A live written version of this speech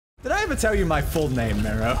Did I ever tell you my full name,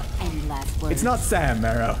 Mero? Any last words? It's not Sam,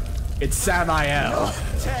 Mero. It's Samael.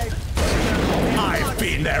 I've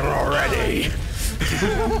been there already.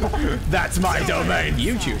 That's my domain,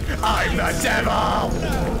 YouTube. I'm the devil.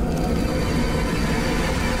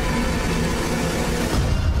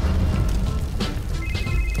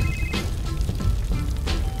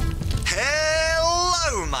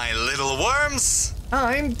 Hello, my little worms.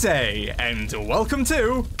 I'm Day, and welcome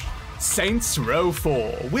to Saints Row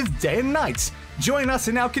 4 with Day and Night. Join us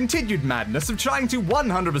in our continued madness of trying to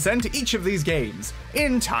 100% each of these games,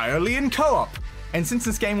 entirely in co-op. And since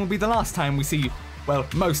this game will be the last time we see, well,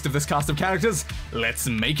 most of this cast of characters, let's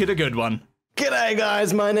make it a good one. G'day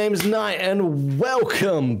guys, my name's Knight and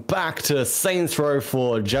welcome back to Saints Row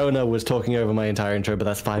 4. Jonah was talking over my entire intro, but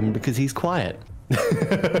that's fine because he's quiet.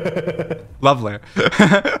 Lovely.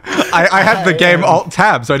 I had the game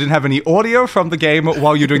Alt-Tab, so I didn't have any audio from the game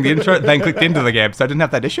while you're doing the intro, then clicked into the game, so I didn't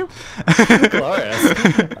have that issue. Glorious.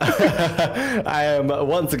 I am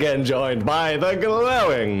once again joined by the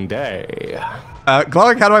glowing Day.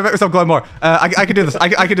 Glowing? How do I make myself glow more? I can do this.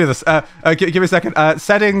 I can do this. Give me a second.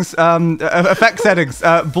 Settings, effect settings,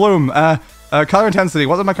 bloom, color intensity.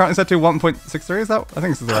 What am I currently set to? 1.63, is that? I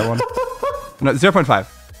think this is the right one. No,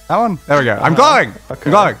 0.5. That one? There we go. I'm glowing! Okay.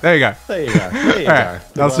 I'm glowing. There you go. There you go. There you All right.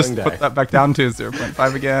 go. Let's just put that back down to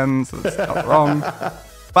 0.5 again, so that's not wrong. But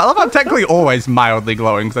I love how I'm technically always mildly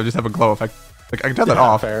glowing, because I just have a glow effect. Like, I can turn that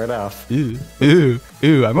off. Fair enough. Ooh,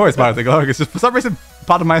 I'm always mildly glowing. It's just, for some reason,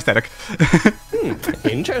 part of my aesthetic.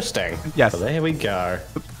 Interesting. Yes. So there we go.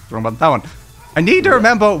 Wrong button. That one. I need to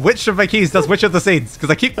remember which of my keys does which of the seeds, because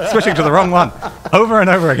I keep switching to the wrong one over and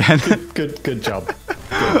over again. Good job.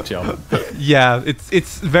 Good job. Yeah,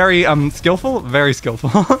 it's very skillful, very skillful.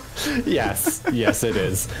 Yes, it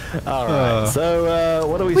is. All right. So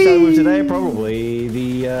what are we starting with today? Probably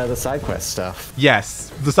the side quest stuff. Yes,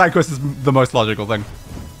 the side quest is the most logical thing.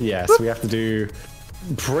 Yes, we have to do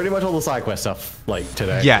pretty much all the side quest stuff like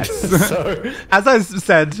today. Yes. So as I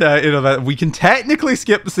said, that we can technically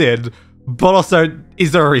skip Sid, but also,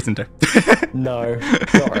 is there a reason to? No,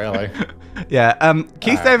 not really. Yeah.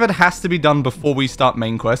 Keith David has to be done before we start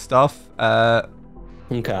main quest stuff.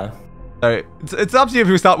 Okay. So it's up to you if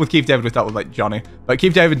we start with Keith David. We start with like Johnny, but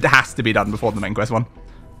Keith David has to be done before the main quest one.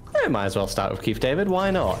 I might as well start with Keith David.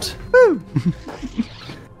 Why not? Woo.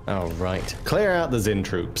 All right. Clear out the Zin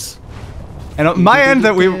troops. And on my end,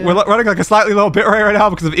 that we're running like a slightly lower bit rate right now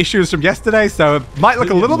because of issues from yesterday, so it might look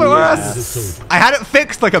a little bit worse. I had it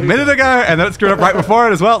fixed like a minute ago, and then it screwed up right before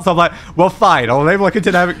it as well, so I'm like, well, fine, I'll enable like a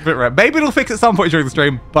dynamic bit rate. Maybe it'll fix at some point during the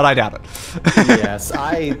stream, but I doubt it. Yes,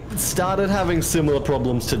 I started having similar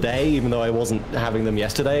problems today, even though I wasn't having them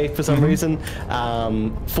yesterday for some reason.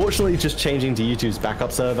 Fortunately, just changing to YouTube's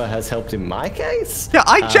backup server has helped in my case. Yeah,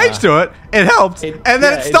 I changed to it, it helped, and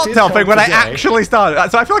then it stopped helping when I actually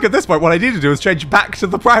started. So I feel like at this point, what I need to do is change back to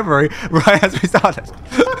the primary right as we started.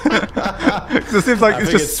 Because it seems like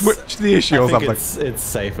it's just switched the issue or something. It's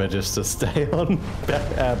safer just to stay on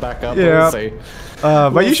backup. Yeah. We'll see.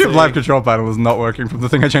 But YouTube live control panel was not working from the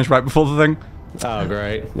thing I changed right before the thing. Oh,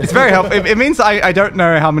 great. It's very helpful. It means I don't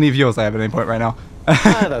know how many viewers I have at any point right now.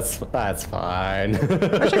 That's fine.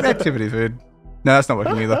 I check the activity feed. No, that's not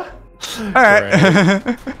working either.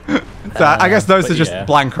 Alright. So I guess those are just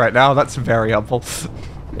blank right now. That's very helpful.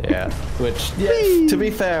 Yeah, which, to be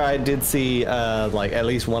fair, I did see like at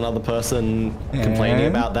least one other person complaining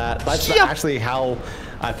about that. That's actually how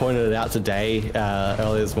I pointed it out today,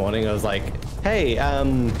 earlier this morning. I was like, hey,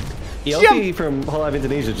 EOP from Whole Life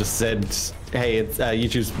Indonesia just said, hey, it's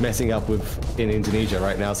YouTube's messing up in Indonesia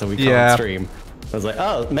right now, so we can't stream. I was like,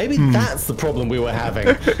 oh, maybe that's the problem we were having.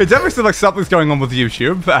 It definitely seems like something's going on with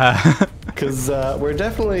YouTube. Because we're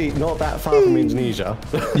definitely not that far from Indonesia.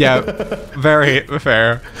 Yeah, very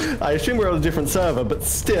fair. I assume we're on a different server, but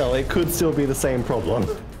still, it could still be the same problem.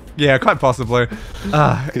 Yeah, quite possibly.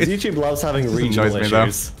 Because YouTube loves having regional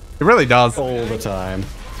issues. It really does. All the time.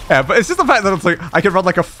 Yeah, but it's just the fact that it's like, I can run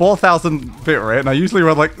like a 4,000 bit rate, and I usually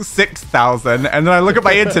run like 6,000, and then I look at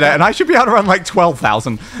my internet, and I should be able to run like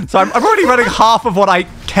 12,000. So I'm already running half of what I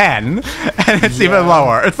can, and it's even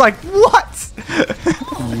lower. It's like, what?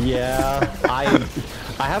 Yeah, I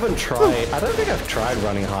haven't tried. I don't think I've tried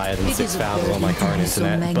running higher than 6,000 on my current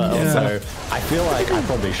internet, but also I feel like I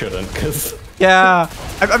probably shouldn't, because... Yeah,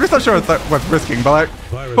 I'm just not sure it's like worth risking, but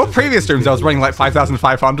like, for previous streams I was running like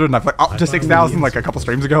 5,500, and I've like up to 6,000 like a couple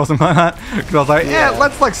streams ago or something like that, because I was like, yeah,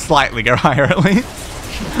 let's like slightly go higher at least.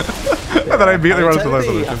 And then I immediately run into those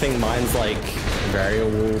other I think mine's like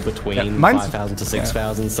variable between 5,000 to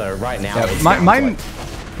 6,000, so right now it's mine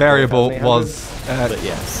variable 4,800, was... but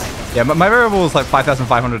yes. Yeah, my variable was like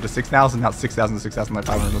 5,500 to 6,000. Now it's 6,000 to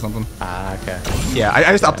 6,500 or something. Ah, okay. Yeah,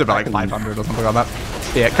 I just upped it by like 500 or something like that.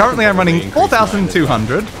 Yeah, currently I'm running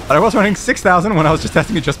 4,200, but I was running 6,000 when I was just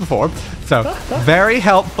testing it just before. So, very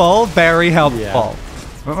helpful, very helpful. Yeah.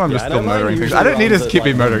 I'm just still murdering things. I don't need to keep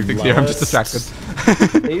me murdering things here, I'm just distracted.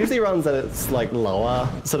 It usually runs at its like lower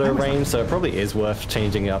sort of range, so it probably is worth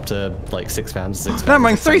changing it up to like 6,000 to 6,000. No, I'm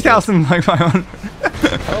running 3,000 like 500.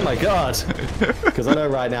 Oh my god. Because I know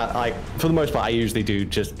right now, like, for the most part, I usually do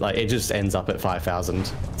just, like, it just ends up at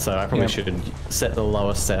 5,000. So I probably should set the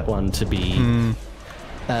lowest set one to be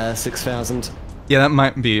 6,000. Yeah, that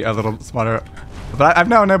might be a little smarter. But I've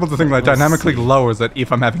now enabled the thing that dynamically lowers it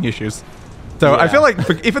if I'm having issues. So I feel like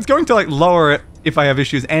if it's going to like lower it if I have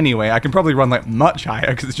issues anyway, I can probably run like much higher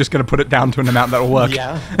because it's just going to put it down to an amount that will work.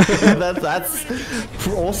 Yeah, that's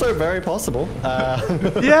also very possible.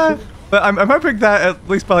 Yeah, but I'm hoping that at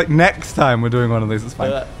least by like next time we're doing one of these, it's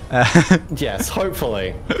fine. Yes,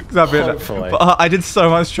 hopefully. Hopefully. But, I did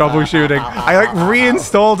so much troubleshooting. I like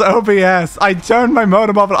reinstalled OBS. I turned my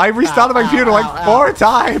modem off and I restarted my computer like 4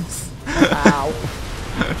 times. Ow.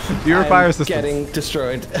 You require assistance. Getting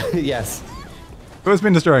destroyed. Yes. Who has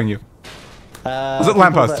been destroying you? Was it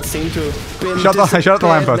lamppost? Seem to have been I shut the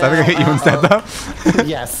lamppost. I think I hit you instead though.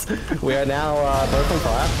 Yes. We are now both on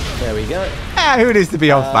fire. There we go. Who needs to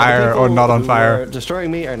be on fire or not on fire?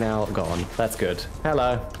 Destroying me are now gone. That's good.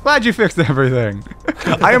 Hello. Glad you fixed everything.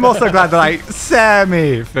 I am also glad that I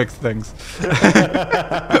semi-fixed things.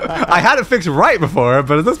 I had it fixed right before,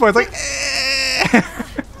 but at this point it's like...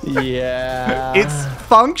 Yeah. It's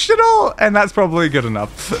functional, and that's probably good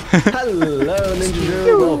enough. Hello, Ninja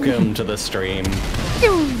Drew. Welcome to the stream.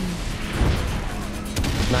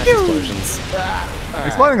 Nice explosions.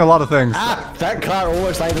 Exploding a lot of things. That car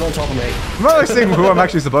almost landed on top of me. I'm not really seeing who I'm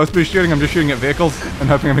actually supposed to be shooting. I'm just shooting at vehicles and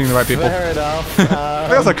hoping I'm hitting the right people. Fair enough.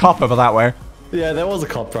 There's a cop over that way. Yeah, there was a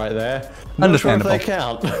cop right there. Understandable. Not sure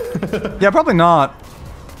if they count. Yeah, probably not.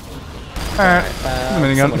 Alright,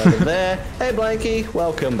 someone over there. Hey, Blanky,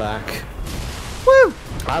 welcome back. Woo!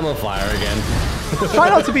 I'm on fire again. Try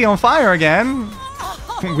not to be on fire again.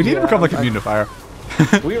 We need to become like immune to fire.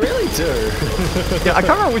 We really do. Yeah, I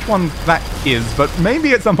can't remember which one that is, but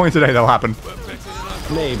maybe at some point today that'll happen.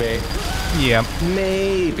 Maybe. Yeah.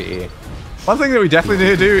 Maybe. One thing that we definitely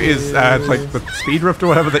need to do is like the speed rift or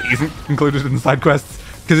whatever that isn't included in the side quests.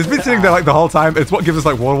 Because it's been sitting there like the whole time. It's what gives us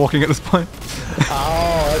like wall walking at this point.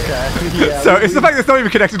 Oh, okay. Yeah, so it's the fact that it's not even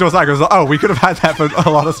connected to a side quest. Like, oh, we could have had that for a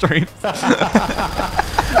lot of streams. Well,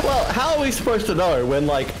 how are we supposed to know when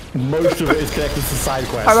like most of it is connected to side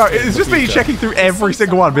quests? I know, it's just me checking through every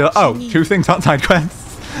single one and be like, oh, 2 things aren't side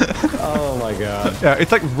quests. Oh my god. Yeah,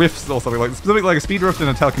 it's like rifts or something, like specifically like a speed rift and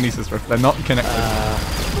a telekinesis rift. They're not connected.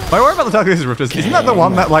 My worry about the telekinesis rift is, isn't that the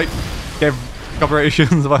one that like gave copyright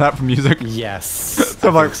issues about that from music? Yes. So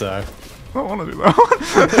I'm like, so. I don't want to do that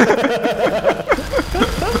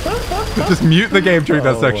one. Just mute the game during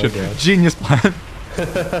that section. Genius plan.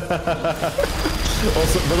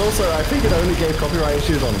 Also, I think it only gave copyright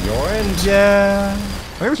issues on your end. Yeah. I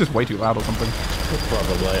think it was just way too loud or something.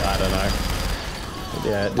 Probably, I don't know.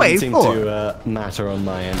 Yeah, it Wait, didn't seem to matter on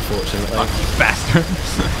my end, fortunately. Lucky bastard.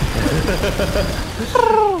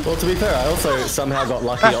 Well, to be fair, I also somehow got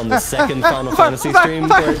lucky on the second Final Fantasy stream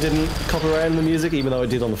where it didn't copyright the music, even though it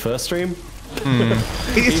did on the first stream.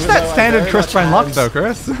 It's just that standard Chris Brand luck, though,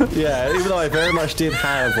 Chris. Yeah, even though I very much did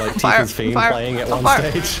have like Tifa's theme playing at one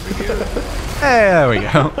stage. There we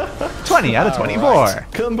go. 20 out of 24.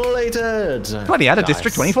 Right. Completed. 20 out of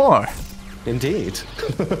District 24. Indeed.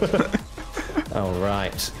 All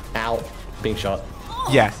right. Ow. Being shot.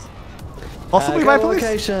 Yes. Possibly by police.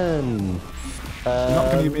 Location.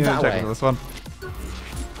 Not going to be ejected for this one.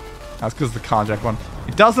 That's because of the carjack one.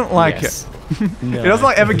 It doesn't like it. No. It doesn't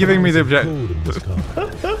like ever giving me the objective.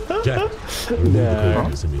 No.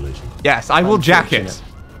 Yes, I will jack it.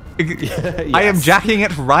 Yes. I am jacking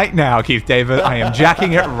it right now, Keith David. I am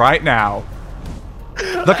jacking it right now.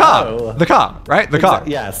 The car. Oh. The car, right? The car.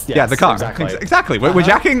 Yes. Yeah, the car. Exactly. We're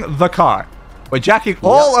jacking the car. We're jacking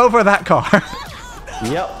all over that car.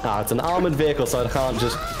 Yep. It's an armored vehicle, so I can't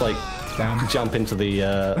just like jump into the.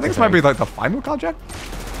 I think this might be like the final carjack.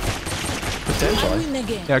 Potentially.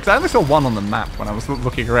 Yeah, because I only saw one on the map when I was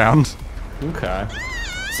looking around. Okay.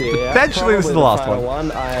 So, yeah, potentially this is the last one.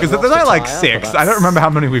 Because there's only like 6. I don't remember how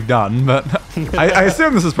many we've done, but I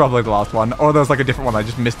assume this is probably the last one. Or there's like a different one I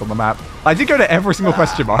just missed on the map. I did go to every single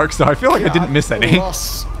question mark, so I feel like I didn't miss any.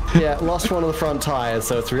 Lost one of the front tires,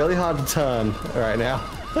 so it's really hard to turn right now.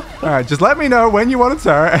 Alright, just let me know when you want to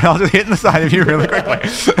turn, and I'll just hit the side of you really quickly.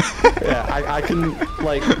 Yeah, I can,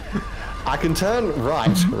 like... I can turn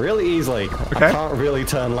right really easily. Okay. I can't really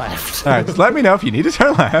turn left. All right, just let me know if you need to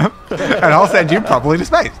turn left, and I'll send you probably to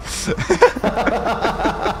space.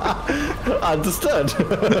 Understood.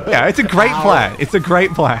 Yeah, it's a great plan. It's a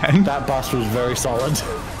great plan. That bus was very solid.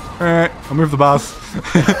 All right, I'll move the bus.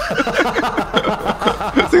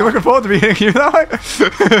 So you're looking forward to me hitting you that way?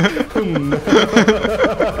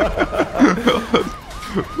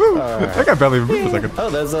 I think I barely moved for a second. Oh,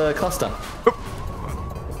 there's a cluster.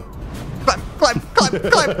 Climb.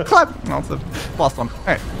 Oh, it's the last one. All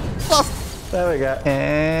right, last. There we go.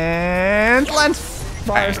 And land.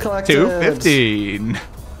 Fires collected. 215.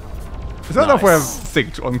 Is that enough we have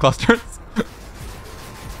synced on clusters?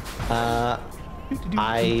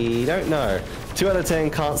 I don't know. 2 out of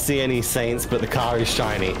 10 can't see any saints, but the car is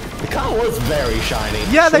shiny. The car was very shiny.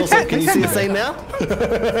 Yeah, they also, tend. Can you see a saint now?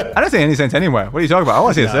 I don't see any saints anywhere. What are you talking about? All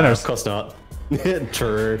I see is sinners. Of course not.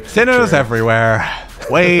 True. Sinners everywhere.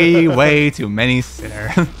 Way too many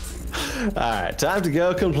sinners. Alright, time to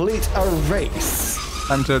go complete a race.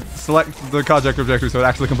 Time to select the carjacker objective so it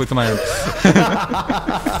actually completes on my own.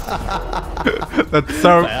 That's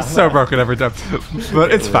so broken every time.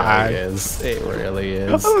 But it's fine. It really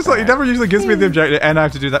is. Oh, it's like, it never usually gives me the objective and I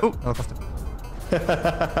have to do that. Oh, cluster.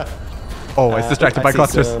 Always distracted by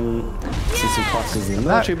clusters. See some clusters in the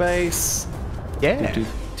military base. Yeah.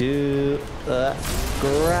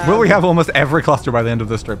 Grab. Will we have almost every cluster by the end of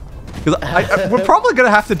this trip? Because we're probably going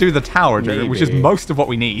to have to do the tower, which is most of what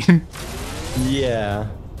we need. Yeah.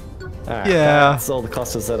 Right, yeah. That's all the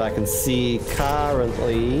clusters that I can see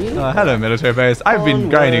currently. Hello, military base. I've been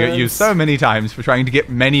grinding at you so many times for trying to get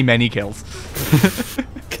many kills.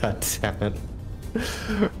 God damn it.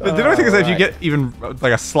 The only thing is that if you get even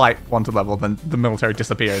like a slight wanted level, then the military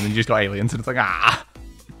disappear and then you just got aliens and it's like, ah.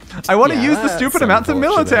 I want to use the stupid amounts of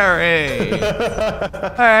military.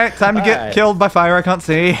 Alright, time to get killed by fire I can't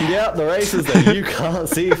see. Yep, the races that you can't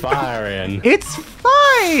see fire in. It's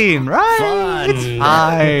fine, right? It's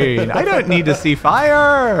fine. I don't need to see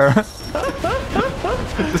fire.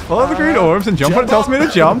 Just follow the green orbs and jump when it tells me to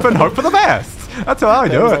jump and hope for the best. That's how I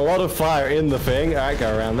do There's it. a lot of fire in the thing. Alright,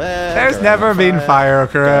 go around there. There's never been fire,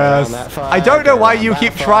 Chris. I don't know why you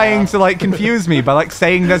keep trying to like confuse me by like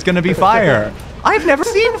saying there's gonna be fire. I've never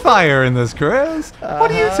seen fire in this, Chris. What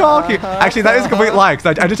are you talking? Actually, that is a complete lie,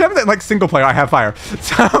 because I determined that in like single player I have fire.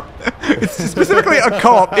 So it's specifically a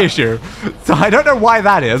co-op issue. So I don't know why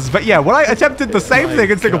that is, but yeah, when I attempted the same thing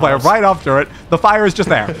in single player right after it, the fire is just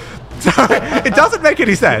there. So it doesn't make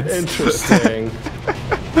any sense. Interesting.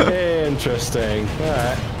 Interesting.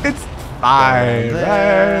 Alright. It's fine,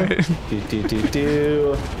 right?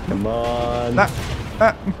 Come on.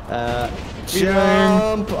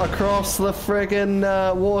 Jump across the friggin'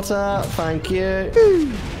 water. Thank you.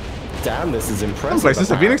 Damn, this is impressive. Some places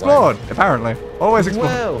have been explored, apparently. Always explored.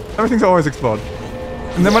 Well. Everything's always explored.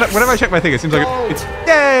 And then whenever I check my thing, it seems like it's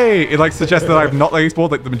yay! It like suggests that I've not like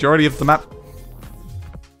explored like the majority of the map.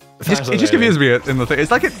 It just confuses me in the thing.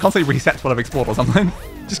 It's like it constantly resets what I've explored or something.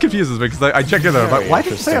 It just confuses me because I check in there, I'm like, why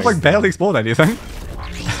did you say I've like barely explored anything?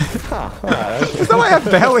 It's not like I've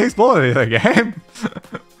barely explored anything, game.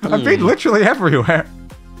 I've been literally everywhere.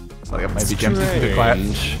 It's like maybe Gem's a bit quiet.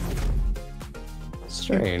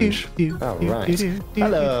 Strange. Alright.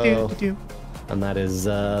 Hello. And that is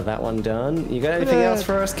that one done. You got anything else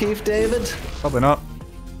for us, Keith David? Probably not.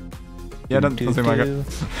 Yeah, doesn't seem like it.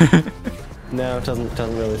 No, it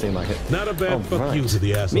doesn't really seem like it. Not a bad fuck you to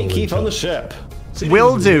the asshole. Meet Keith on the ship.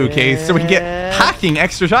 Will do, Keith, so we can get hacking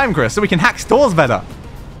extra time, Chris, so we can hack stores better.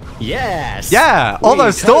 Yes. Yeah, all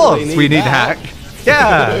those stores we need to hack.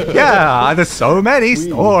 Yeah, there's so many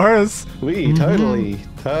stores. We totally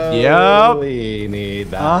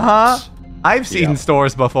need that. I've seen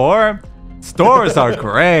stores before. Stores are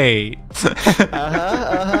great. God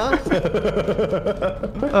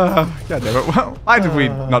damn it. Well, why did we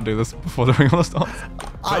not do this before doing all the stores?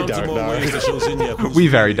 I don't know. We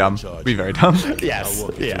very dumb. We very dumb. Yes,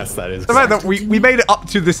 that is The fact that we made it up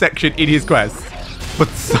to this section in his quest, but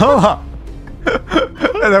so long.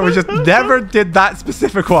 And then we just never did that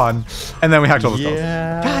specific one. And then we hacked all the stores.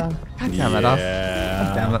 God damn it, us.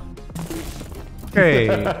 God damn it. Okay,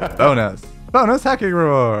 bonus hacking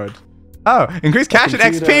reward. Oh, increase cash and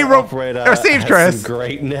XP received, Chris.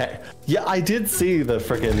 Great neck. Yeah, I did see the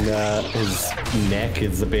freaking his neck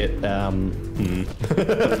is a bit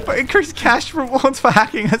But increased cash rewards for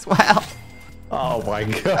hacking as well. Oh my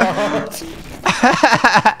god.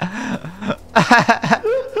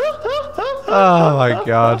 Oh my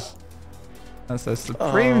god. That's a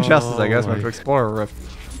supreme justice, I guess, to explore a rift.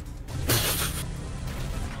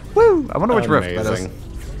 Woo! I wonder which rift that is.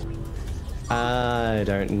 I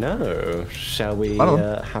don't know. Shall we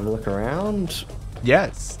have a look around?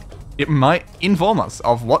 Yes. It might inform us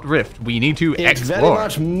of what rift we need to It explore. very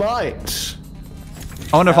much might.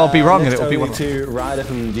 I wonder if I'll be wrong and it will be Only one to Rider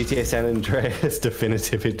from GTA San Andreas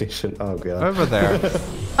Definitive Edition. Oh god. over there.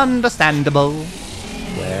 Understandable.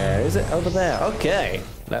 Where is it? Over there. Okay.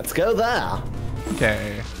 Let's go there.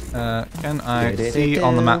 Okay. Can I see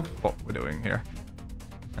on the map what we're doing here?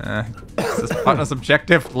 This is partner's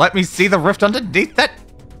objective. Let me see the rift underneath it.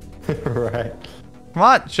 Right. Come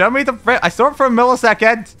on, show me the rift. I saw it for a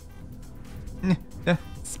millisecond.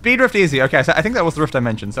 Speed rift easy. Okay, so I think that was the rift I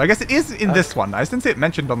mentioned. So I guess it is in this one. I just didn't see it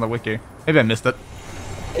mentioned on the wiki. Maybe I missed it.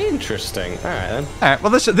 Interesting. All right then. All right.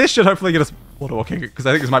 Well, this should hopefully get us water walking because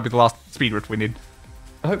I think this might be the last speed rift we need.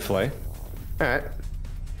 Hopefully. All right.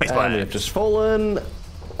 Baseline. We have just fallen.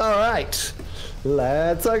 All right.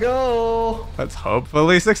 Let's go. Let's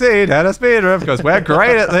hopefully succeed at a speed rift because we're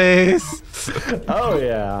great at these. Oh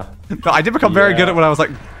yeah. But I did become very good at when I was like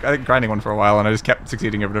I think grinding one for a while, and I just kept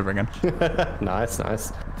succeeding over and over again. Nice,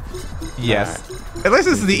 nice. Yes. At least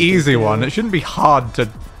this is the easy one. It shouldn't be hard to,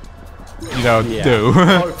 you know, do.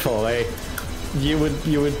 Hopefully. You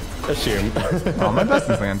would assume. Oh, my best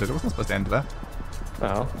instantly ended. It wasn't supposed to end there.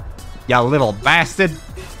 Oh. You little bastard.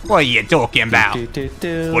 What are you talking about?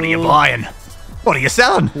 What are you buying? What are you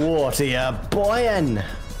selling? What are you buying?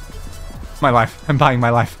 My life. I'm buying my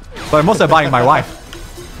life. But I'm also buying my wife.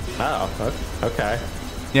 Oh, okay.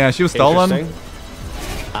 Yeah, she was stolen. Interesting.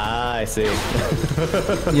 Ah, I see.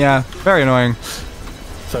 Yeah, very annoying.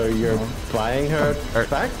 So you're buying her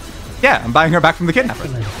back? Yeah, I'm buying her back from the kidnapper.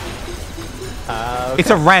 Okay. It's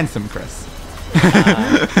a ransom, Chris.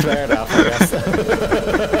 Fair enough, I guess.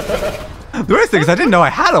 The worst thing is I didn't know I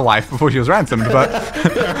had a wife before she was ransomed, but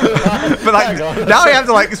like now I have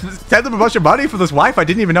to like send them a bunch of money for this wife I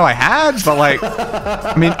didn't even know I had. But like,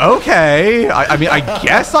 I mean, okay, I mean, I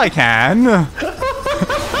guess I can.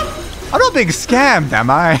 I'm not being scammed, am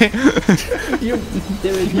I?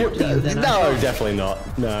 No, definitely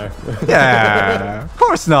not. No. Yeah, of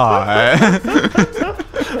course not.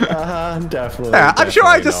 Definitely. Yeah, I'm sure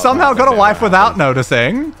I just somehow got a wife without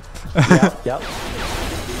noticing. Yep.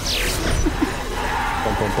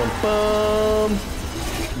 Bum, bum, bum, bum.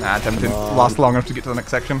 Nah, didn't last long enough to get to the next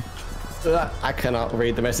section. I cannot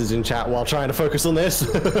read the message in chat while trying to focus on this.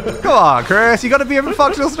 Come on, Chris, you gotta be a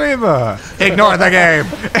functional streamer. Ignore the game.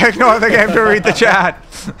 Ignore the game to read the chat.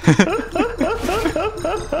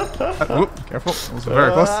 Whoop, careful. That was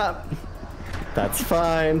very close. That's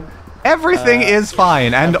fine. Everything is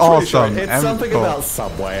fine and awesome. Sure. It's and something cool. about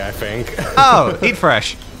Subway, I think. Oh, eat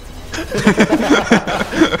fresh.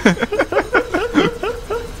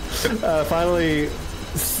 Finally,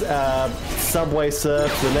 Subway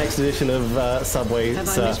Surf, the next edition of Subway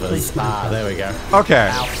Surfers. Ah, there we go.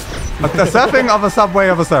 Okay. The surfing of a subway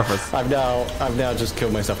of a surfers. I've now just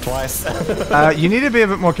killed myself twice. You need to be a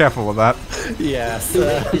bit more careful with that. Yes,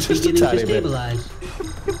 just a tiny bit.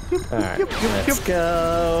 Alright, let's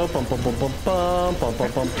go. Bum, bum, bum, bum, bum, bum,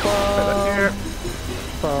 bum, bum, bum.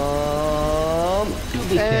 Bum.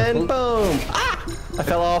 And boom. Ah! I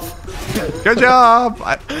fell off. Good job.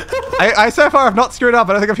 I so far have not screwed up.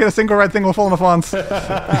 I don't think I've hit a single red thing or fallen off once.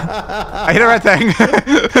 I hit a red thing.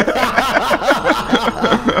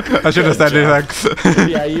 I shouldn't have said anything.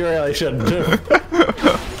 Yeah, you really shouldn't have.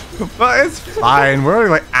 But it's fine. We're only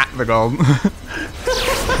like at the goal.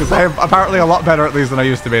 Because I'm apparently a lot better at these than I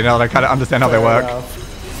used to be now that I kind of understand how they work.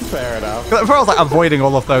 Fair enough. Before I was like avoiding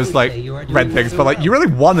all of those like red things, but like you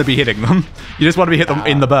really want to be hitting them. You just want to be hit them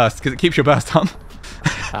in the burst because it keeps your burst on.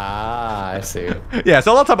 Ah, I see. Yeah,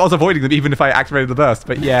 so a lot of time I was avoiding them even if I activated the burst,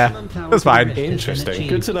 but yeah, it was fine. Interesting.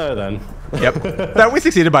 Good to know then. Yep. No, we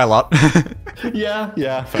succeeded by a lot.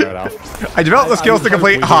 Yeah, fair enough. I developed the skills to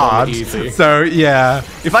complete hard, so yeah,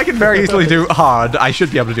 if I can very easily do hard, I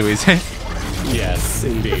should be able to do easy. Yes,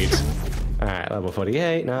 indeed. Alright, level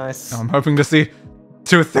 48, nice. I'm hoping to see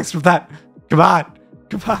 2 or 6 from that. Come on.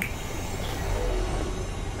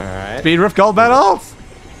 Alright. Speed rift gold medals!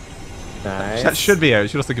 Nice. That should be it. It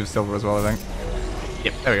should also give silver as well, I think.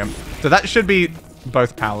 Yep, there we go. So that should be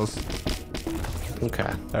both powers.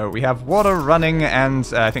 Okay. So we have water, running, and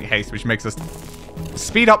I think haste, which makes us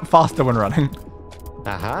speed up faster when running.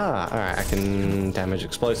 Aha. Alright, I can damage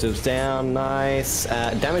explosives down. Nice.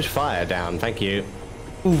 Damage fire down. Thank you.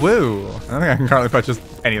 Ooh, woo. I don't think I can currently purchase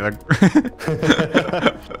anything.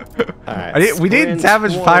 Alright. We need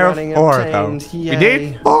damage fire 4, though. Yay. We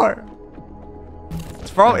need 4. It's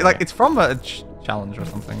from it's from a challenge or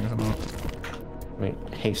something, isn't it? I mean,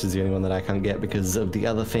 haste is the only one that I can't get because of the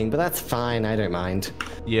other thing, but that's fine. I don't mind.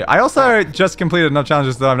 Yeah, I also just completed enough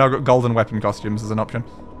challenges that I've now got golden weapon costumes as an option.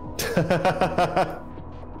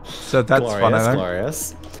 So that's glorious, fun, I think.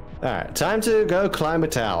 glorious. Alright, time to go climb a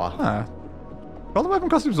tower. Huh. All the weapon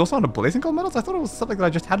costumes also under blazing gold medals? I thought it was something that I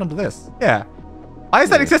just had under this. Yeah. Why does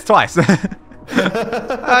that exist twice?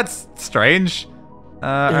 That's strange.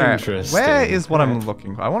 Alright. Interesting. Where is what I'm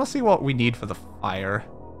looking for? I want to see what we need for the fire.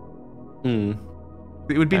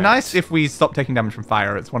 It would be nice if we stopped taking damage from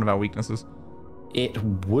fire. It's one of our weaknesses. It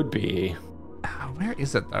would be. Where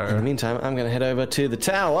is it, though? In the meantime, I'm going to head over to the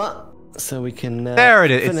tower so we can there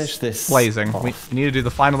it is. finish this. Blazing. off. We need to do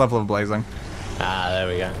the final level of blazing. Ah, there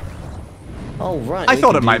we go. All right. I we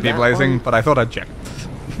thought can it might do be that blazing, one. but I thought I'd check.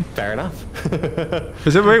 Fair enough.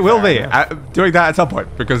 Because it will be doing that at some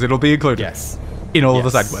point, because it'll be included Yes. in all of the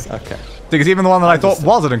Yes. side quests. Okay. Because even the one that I thought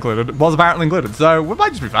wasn't included was apparently included, so we might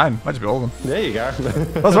just be fine. Might just be all of them. There you go.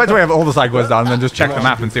 Let's wait till we have all the side quests done and then just check the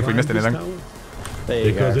map and see if we missed anything. There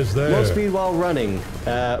you Because go. it's there. More speed while running.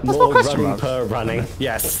 more More question running marks. per running.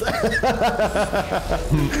 Yes.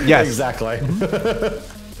 Yes. Exactly.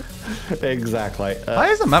 Exactly. Why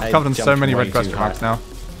is the map I covered in so jumped many way red question too marks high. now?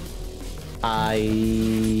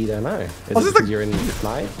 I don't know. Is this it like- because you're in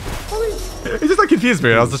night? It just like confused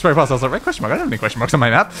me. I was just very fast. I was like, red question mark? I don't have any question marks on my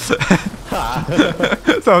map. So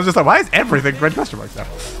I was just like, why is everything red question marks now?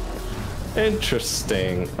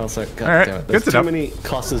 Interesting. Also, God Alright, damn it. good There's to too know. many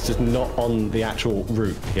clusters just not on the actual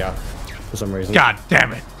route here for some reason. God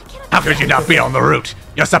damn it. How could you not be on the route?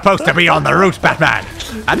 You're supposed to be on the route, Batman.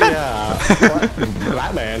 Batman? Yeah. What?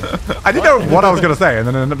 Batman. I didn't know what I was going to say, and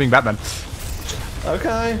then it ended up being Batman.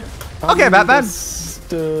 Okay. Okay, Batman.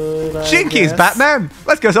 Understood, I Jinkies, guess. Batman.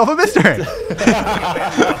 Let's go solve a mystery.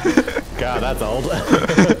 God, that's old.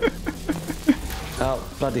 Oh,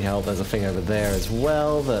 bloody hell, there's a thing over there as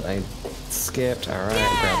well that I skipped. Alright,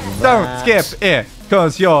 grab Don't that. skip it,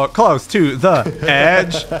 because you're close to the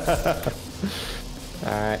edge.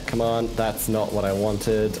 Alright, come on. That's not what I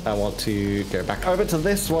wanted. I want to go back over to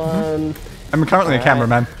this one. I'm currently a Alright.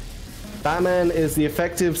 cameraman. Batman is the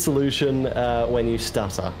effective solution when you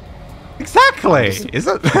stutter. Exactly. Is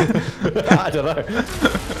it? I don't know.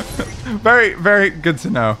 Very, very good to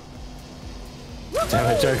know. Damn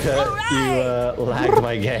it, Joker. You lagged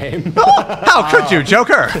my game. How could you,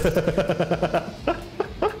 Joker?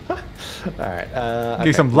 Alright.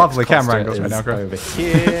 Give some lovely camera angles right now, Chris. Over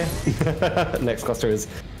here. Next cluster is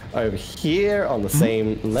over here on the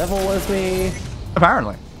same level as me.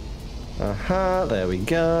 Apparently. There we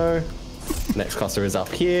go. Next cluster is up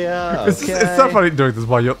here. It's so funny doing this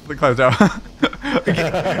while you're closed out.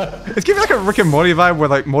 It's giving like a Rick and Morty vibe where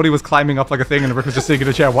like Morty was climbing up like a thing and Rick was just sitting in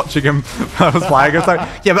a chair watching him while I was flying. It's like,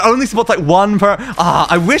 yeah, but only supports like one per.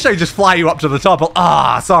 I wish I could just fly you up to the top.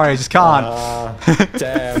 But sorry, I just can't.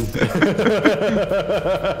 Damn.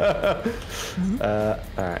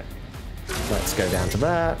 Alright. Let's go down to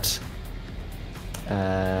that.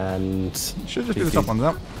 And. Should just be the top one,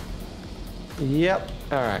 no? Yep.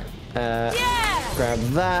 Alright. Grab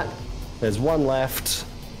that. There's one left.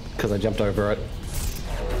 Because I jumped over it.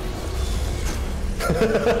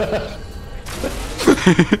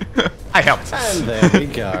 I helped. And there we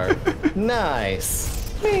go.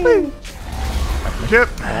 Nice. Ship.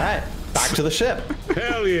 Alright. Back to the ship.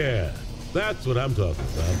 Hell yeah. That's what I'm talking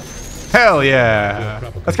about. Hell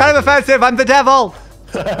yeah. That's kind of offensive. I'm the devil.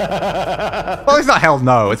 Well, it's not hell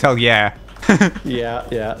no. It's hell yeah. Yeah,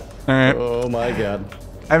 yeah. Alright. Oh my god.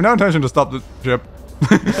 I have no intention to stop the ship.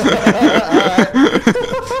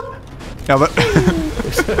 Yeah, but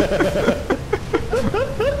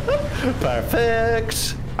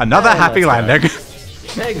Perfect. another And happy let's go. landing.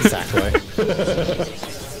 Exactly.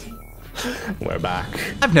 We're back.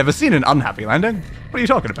 I've never seen an unhappy landing. What are you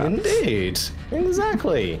talking about? Indeed.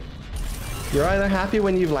 Exactly. You're either happy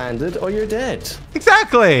when you've landed or you're dead.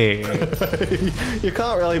 Exactly. You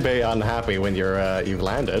can't really be unhappy when you've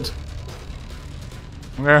landed.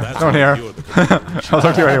 Yeah, don't hear. I'll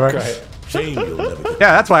talk to you anyway. Great. Shame you'll never get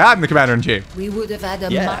Yeah, that's why I'm the commander-in-chief. We would have had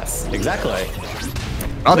a Yes, exactly.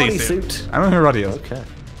 Roddy Roddy suit. suit. I don't know who Roddy is. Okay.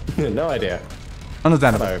 No idea.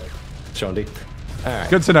 Understandable. Hello, Shondi. Alright.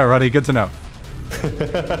 Good to know, Roddy. Good to know.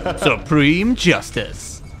 Supreme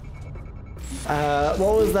Justice. What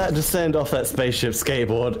was that descend off that spaceship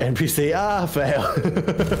skateboard NPC? Fail.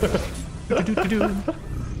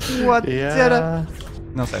 What Yeah. did I...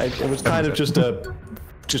 No, sorry. It was kind of just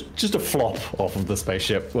a flop off of the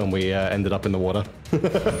spaceship when we ended up in the water.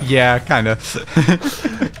 Yeah, kind of.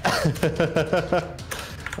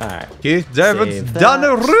 Alright. Keith David's Save done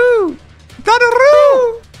a that. roo! Done a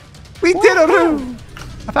roo! We did a roo!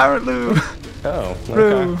 Apparently. Oh,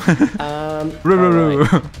 Roo. okay. Roo, roo, roo.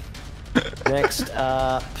 alright. Next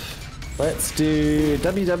up, let's do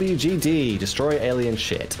WWGD, destroy alien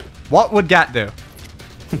shit. What would Gat do?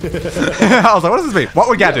 I was like, what does this mean? What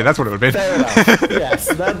would Gat do? That's what it would mean. Fair enough. Yes,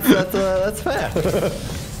 that's fair.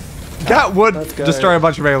 Gat would destroy a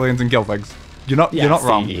bunch of aliens and kill things. You're not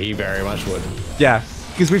wrong. He very much would. Yeah,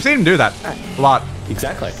 because we've seen him do that a lot.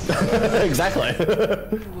 Exactly. Exactly.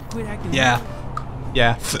 Yeah.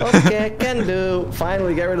 Yeah. Okay, can do.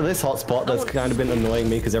 Finally get rid of this hotspot that's kind of been annoying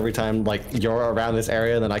me because every time like you're around this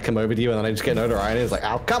area, then I come over to you and then I just get notoriety. It's like,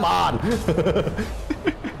 oh, come on.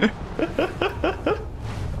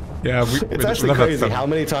 Yeah, it's actually crazy how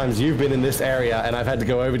many times you've been in this area and I've had to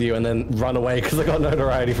go over to you and then run away because I got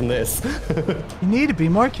notoriety from this. You need to be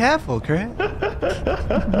more careful, Chris.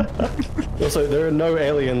 Also, there are no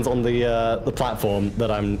aliens on the platform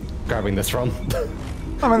that I'm grabbing this from.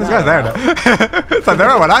 I mean, this guy's there now. It's like,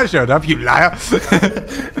 there when I showed up, you liar.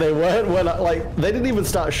 They weren't when they didn't even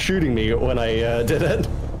start shooting me when I did it.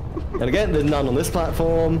 And again, there's none on this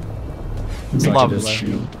platform. Love.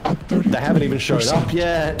 They haven't even shown up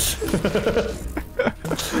yet.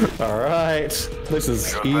 Alright. This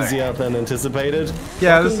is easier than anticipated.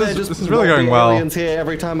 Yeah, this is really going well. Aliens here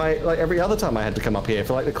every other time I had to come up here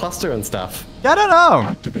for like the cluster and stuff. Yeah, I don't know.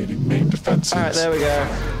 Activating main defenses. Alright, there we go.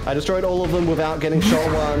 I destroyed all of them without getting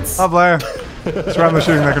shot once. Lovely. Just randomly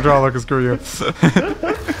shooting the controller, because screw you.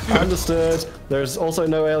 Understood. There's also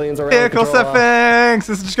no aliens around. Vehicle settings!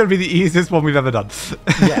 This is just going to be the easiest one we've ever done.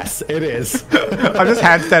 Yes, it is. I'm just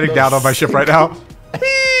handstanding down on my ship right now.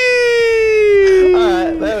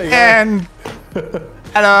 Alright, there we go. And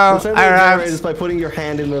hello, just by putting your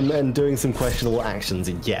hand in them and doing some questionable actions.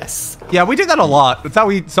 Yes. Yeah, we do that a lot. That's how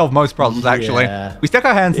we solve most problems, actually. Yeah. We stick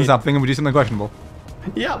our hands in something and we do something questionable.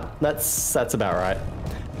 Yep, that's about right.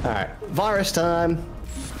 Alright, virus time.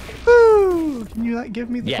 Woo! Can you give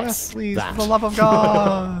me the Yes, quest, please? that. For the love of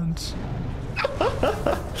God.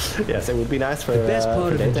 Yes, it would be nice for The best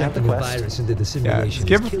part of to have the injecting the quest. virus into the Yeah, simulation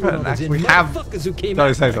give is us killing all an those actually have. motherfuckers who came Sorry,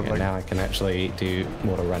 out. say Okay, something. now I can actually do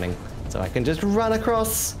water running. So I can just run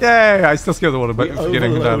across. Yay! I still skipped the water, but We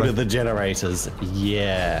forgetting overloaded the generators.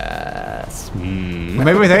 Yes.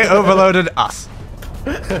 Maybe they overloaded us.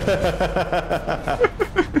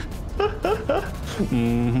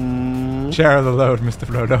 Share the load, Mr.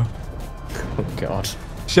 Frodo. Oh god.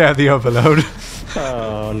 Share the overload.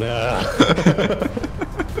 Oh no.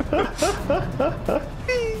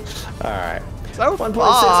 Alright. So 1.6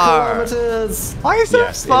 far. kilometers. Why so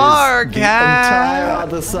Yes, far, it is the Cat? entire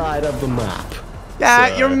other side of the map. Yeah,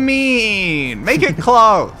 So- you're mean. Make it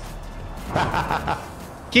close.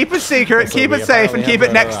 Keep it secret, Also, keep we it safe, and apparently keep have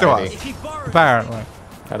it next to us. notoriety. Apparently.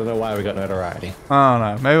 I don't know why we got notoriety. I don't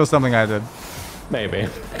know. Maybe it was something I did. Maybe.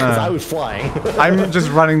 Because I was flying. I'm just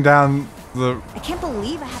running down the I can't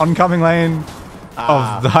believe I have oncoming lane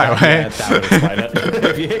of the highway. Yeah, that would explain it.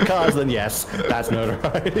 If you hit cars, then yes, that's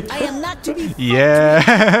notoriety. I am not to be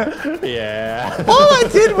Yeah. Yeah. All I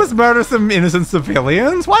did was murder some innocent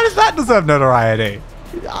civilians. Why does that deserve notoriety?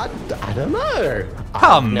 I don't know.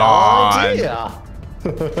 Come No on. idea.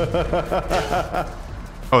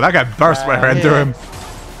 Oh, that guy burst right into yeah. him.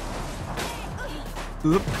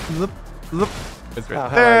 Loop, loop, loop. It's right Oh,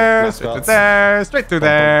 hello, there, straight through mascots. there, straight through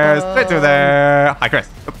there, straight through there. Hi, Chris.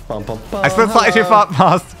 Bum, bum, I spent slightly too far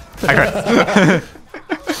past. Hi, Chris.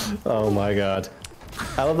 Oh my god.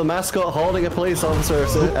 I love the mascot holding a police officer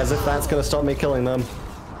as if that's going to stop me killing them.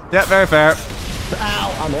 Yeah, very fair.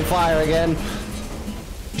 Ow, I'm on fire again.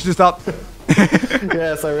 You should stop.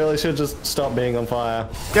 Yes, I really should just stop being on fire.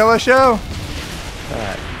 Yellow show.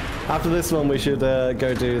 Alright. After this one, we should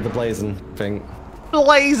go do the blazing thing.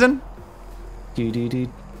 Blazing. Do. I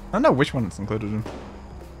don't know which one it's included in.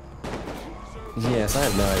 Yes, I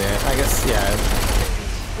have no idea. I guess, yeah.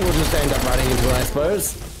 We'll just end up running into it, I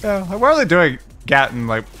suppose. Yeah, like, we're only doing Gat and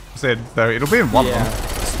like Sid, though. It'll be in one of them.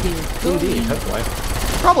 Indeed, hopefully.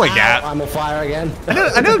 Probably Ow, Gat. I'm on fire again.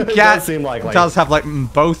 I know It Gat does seem like does have like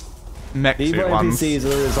both mech These suit ones. NPCs are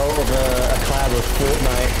the result of a cloud with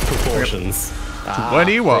Fortnite proportions.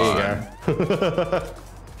 21. There you go.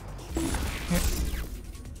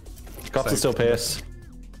 Cops are still pierced.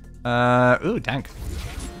 Ooh, tank.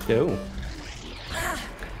 Ooh.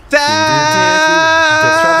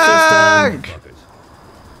 Tank!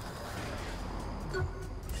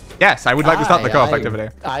 Yes, I would like to start the co-op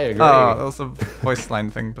activity. I agree. Oh, there's a voice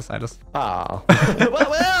line thing beside us. Oh.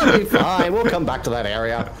 We'll be fine. We'll come back to that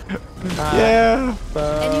area. Yeah.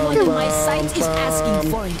 anyone in my sight is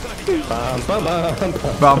asking for it. Bum, bum, bum, bum.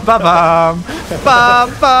 Bum ba bum. Bum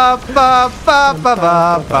ba ba ba ba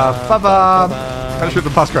ba ba ba bum. Gotta shoot the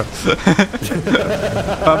bus credits. Bum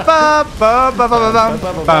ba ba ba ba ba bum.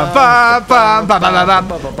 Bum ba bum ba ba ba bum.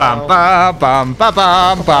 Bum ba bum ba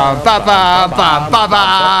bum bum ba bum bum ba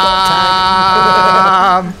bum.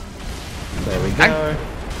 There we go.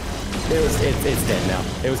 it's dead now.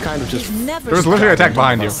 It was kind of just. There was literally a tank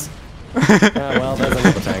behind you. Well, there's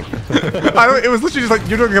another tank. It was literally just like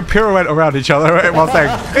you're doing a pirouette around each other while saying,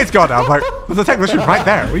 it's gone now. I'm like, there's a tank literally right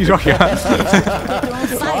there. What are you talking about?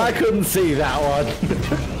 Well, I couldn't see that one.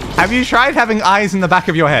 Have you tried having eyes in the back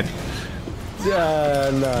of your head?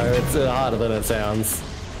 No, it's harder than it sounds.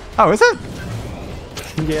 Oh, is it?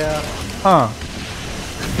 Yeah. Huh.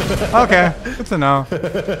 Okay, good to know. I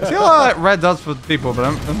see a lot of red does for people, but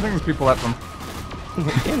I don't think there's people at them.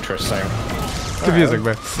 Interesting. Confusing,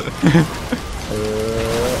 man.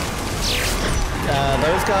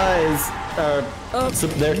 Those guys are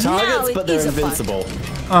they're targets, but they're invincible.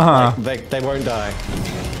 Uh-huh. Like, they won't die.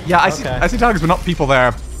 Yeah, I see targets, but not people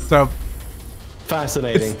there. So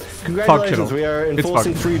Fascinating. It's Congratulations, functional. we are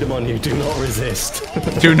enforcing freedom on you. Do not resist.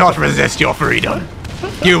 do not resist your freedom.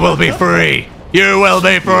 You will be free. You will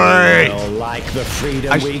be free. You will like the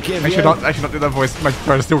freedom we give I should not do that voice. My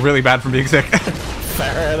throat is still really bad from being sick.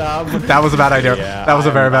 Fair enough. That was a bad idea. Yeah, that was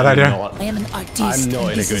a very bad idea. I am an artist. I'm not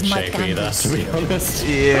in a this good is my shape either, canvas. to be honest.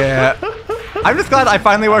 Yeah. I'm just glad I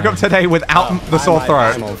finally woke up today without the sore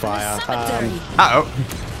throat. I'm on fire. Uh-oh.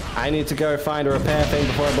 I need to go find a repair thing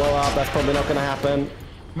before I blow up. That's probably not going to happen.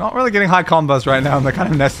 Not really getting high combos right now, and they're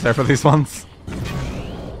kind of necessary for these ones.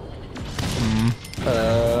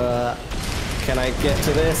 Can I get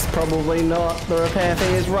to this? Probably not. The repair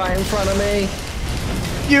thing is right in front of me.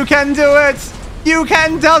 You can do it! You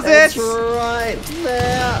can does It's it! right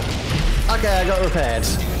there. Okay, I got repaired.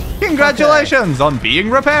 Congratulations on being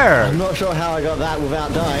repaired! I'm not sure how I got that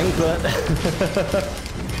without dying, but...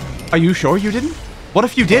 Are you sure you didn't? What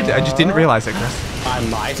if you did? I just didn't realize it, Chris. I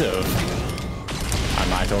might have. I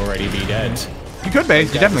might already be dead. You could be. You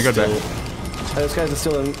definitely could be. Those guys are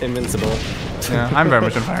still invincible. Yeah, I'm very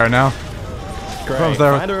much on fire now. Great.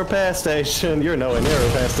 Find a repair station. You're nowhere near a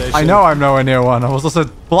repair station. I know I'm nowhere near one. I was also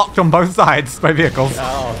blocked on both sides by vehicles.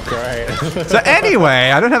 Oh, great. So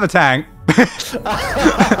anyway, I don't have a tank.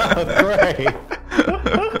 Great.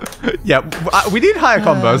 Yeah, we need higher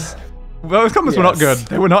combos. Those combos were not good.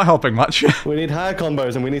 They were not helping much. We need higher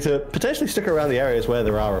combos, and we need to potentially stick around the areas where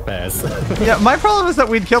there are repairs. Yeah, my problem is that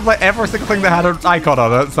we'd killed like every single thing that had an icon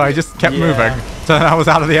on it, so I just kept moving. So I was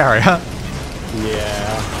out of the area. Yeah.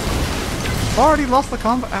 Already lost the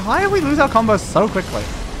combo. Why do we lose our combos so quickly?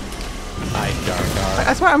 I don't know.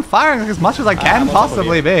 I swear I'm firing as much as I can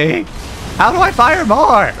possibly be. How do I fire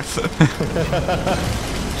more?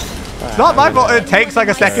 It's not my fault. It takes like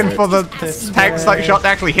a second for the tank's like shot to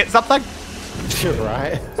actually hit something. You're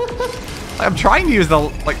right. I'm trying to use the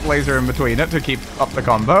like laser in between it to keep up the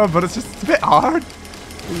combo, but it's a bit hard.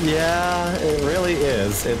 Yeah, it really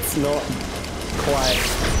is. It's not quite.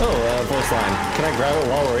 Oh, voice line. Can I grab it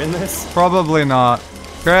while we're in this? Probably not.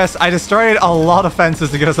 Chris, I destroyed a lot of fences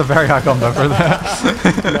to get us a very high combo for that.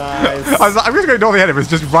 Nice. I'm just going to ignore the enemies,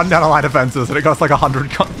 just run down a line of fences, and it costs like 100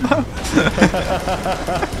 combo.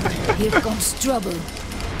 Here comes trouble.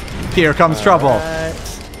 Here comes trouble.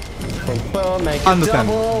 Make it Understand.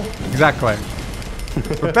 double. Exactly.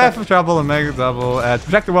 Prepare for trouble and make it double. To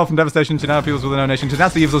protect the world from devastation, to unite peoples within our nation, to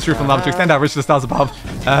denounce the evils of truth from love, to extend our reach to the stars above.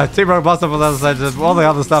 Team Rogue Boss of all the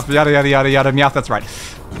other stuff, yada yada yada yada. Meow, that's right.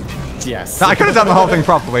 Yes. Now, I could have done the whole thing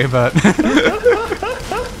properly, but.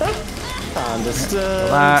 Understood.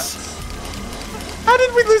 How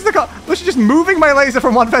did we lose the literally just moving my laser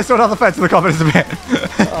from one fence to another fence and the combo disappeared.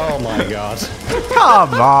 Oh my god.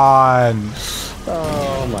 Come on.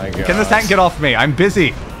 Oh my god. Can this tank get off me? I'm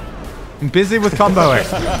busy. I'm busy with comboing.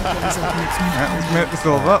 Let's make the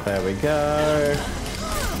silver. There we go.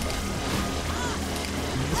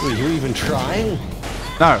 Were you even trying?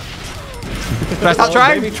 No. Should I start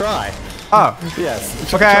trying? Maybe try. Oh.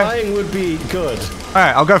 Yes. Okay. Trying would be good.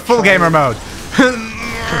 Alright, I'll go full gamer mode.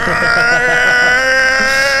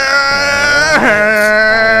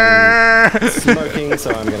 Smoking,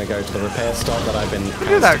 so I'm gonna go to the repair stop that I've been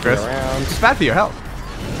Do that, Chris. around. It's bad for your health.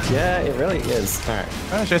 Yeah, it really is. Alright.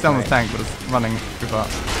 I'm gonna chase down the tank, but it's running too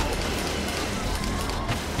fast.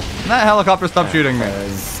 That helicopter stopped shooting me.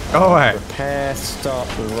 Go away. Repair stop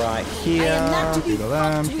right I here. am not to be Shoot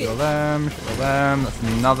them, fucked shoot with. them, shoot them. That's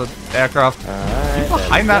another aircraft. Alright.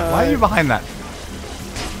 Behind that? Why are you behind that?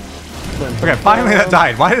 Okay, finally that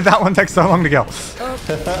died. Why did that one take so long to kill?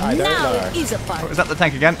 I don't Now know. it is a fight. Is that the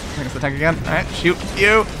tank again? I think it's the tank again. Alright, shoot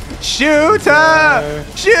you. Shoot her!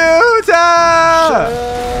 Shoot her!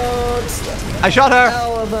 I shot her!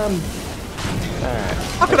 All of them. Alright.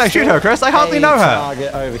 How could I shoot her, Chris? I hardly know her.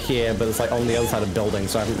 Target over here, but it's like on the other side of the building,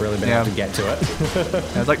 so I haven't really been able to get to it.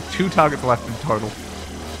 There's like 2 targets left in total.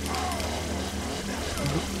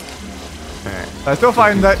 I still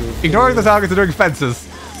find that ignoring the targets are doing fences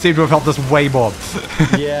seem to have helped us way more.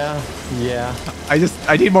 Yeah.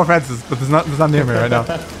 I need more fences, but there's none near me right now.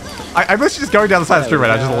 I'm literally just going down the side of the street right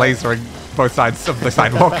now, just lasering both sides of the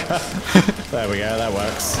sidewalk. There we go, that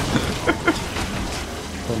works.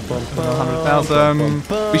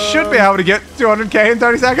 100,000. We should be able to get 200k in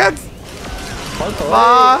 30 seconds. Come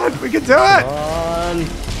on, we can do it. I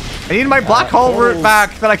need my black hole route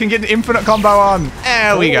back that I can get an infinite combo on.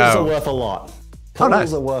 There we go. Portals are worth a lot.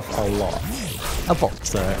 Portals are worth a lot. Helpful.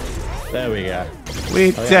 So, there we go.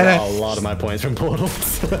 We did it. A lot of my points from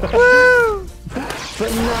portals. Woo!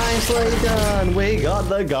 But nicely done. We got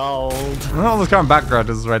the gold. All this current background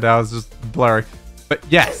is right now is just blurry. But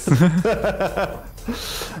yes.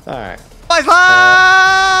 Alright. My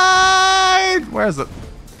slide! Where is it?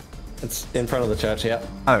 It's in front of the church, yep.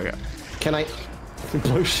 Oh, there we go. Can I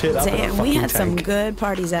blow shit up? Damn, we had some good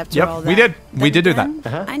parties after all that. We did. We did do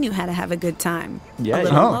that. I knew how to have a good time. Yeah, a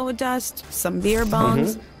little low dust, some beer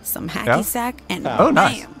bongs, some hacky sack, and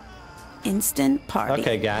nice. bam! Instant party.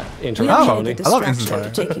 Okay, Gat. We Interaction. all had the I love instant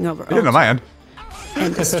distractions party. taking over. I didn't know my end.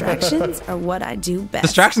 And distractions are what I do best.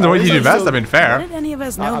 Distractions are what you do best. I mean, What fair. did any of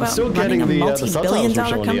us know I'm about still running getting a the multi-billion-dollar subtitles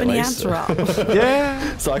from company Shawnee at after least. all?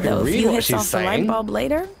 Yeah. So I can Though a read few what hits she's off the light saying. bulb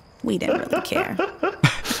later, we didn't really care.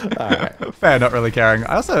 Alright. Fair, not really caring.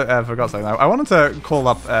 I also forgot something. I wanted to call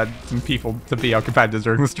up some people to be our competitors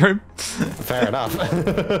during the stream. Fair enough.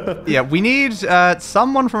 Yeah, we need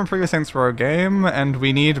someone from a previous Saints Row game, and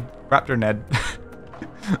we need Raptor Ned.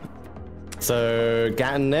 So,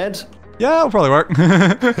 Gat and Ned? Yeah, it'll probably work.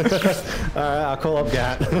 Alright, I'll call up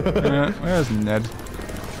Gat. Where's Ned?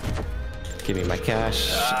 Give me my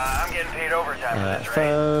cash. I'm getting paid overtime for this race.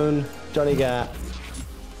 Phone. Johnny Gat.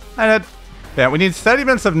 Hi, Ned. Yeah, we need 30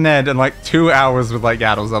 minutes of Ned and like 2 hours with like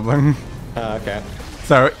Gat or something. Okay.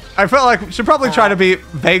 So I felt like we should probably try to be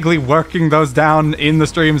vaguely working those down in the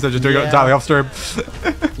streams or just doing it entirely off stream.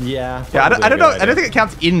 Yeah. Yeah, I don't know. I idea. don't think it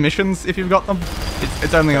counts in missions if you've got them.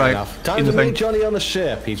 It's only Fair like enough. Time in to the thing. meet Johnny on the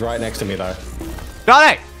ship. He's right next to me though.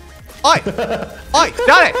 Johnny! Oi! Oi!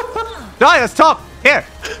 Johnny! Johnny, let's talk! Here!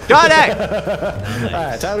 Johnny!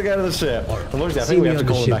 Alright, time to go to the ship. Unfortunately, I think we have to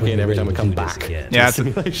call him back in every time we come back. Yeah,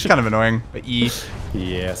 it's kind of annoying. But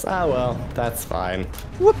Yes. Ah, well, that's fine.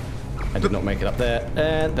 Whoop. I did not make it up there.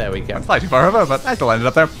 And there we go. Slightly too far over, but I still ended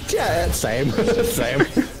up there. Yeah, same. Same.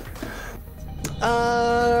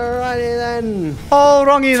 Alrighty then. All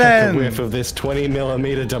wrongy Take a then. whiff of this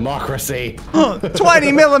 20mm democracy.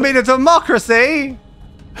 20mm democracy.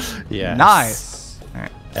 Yeah. Nice. All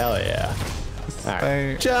right. Hell yeah. Stay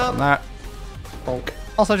Alright. Jump. on that. Bonk.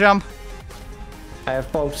 Also jump. I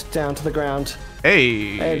have bonked down to the ground.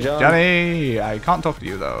 Hey, Hey, John. Johnny. I can't talk to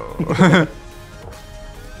you though.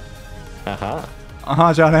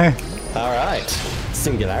 Johnny. Alright.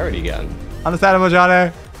 Singularity gun. Understandable,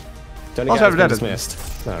 Johnny. Johnny Also Gat's been have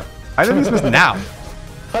dismissed. No. I think this was now.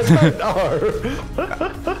 I don't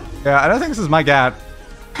know. Yeah, I don't think this is my Gat.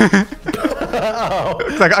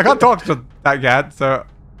 It's like I can't talk to that Gat, so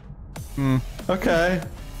Okay.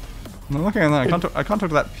 I'm looking at that. I can't talk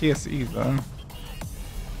to that PSE though.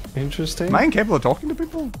 Interesting. Am I incapable of talking to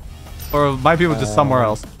people? Or are my people just somewhere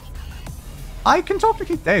else? I can talk to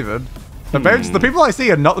Keith David. The people I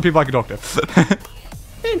see are not the people I can talk to.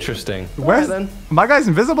 Interesting. Where's Alright, my guy's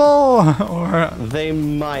invisible? Or then. They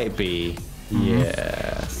might be.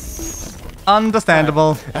 Yes.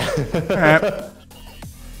 understandable. Alright.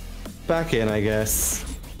 Back in, I guess.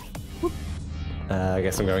 I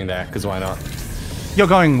guess I'm going there, because why not? You're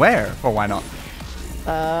going where? Or why not?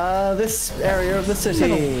 This area of the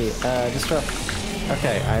city. Disrupt.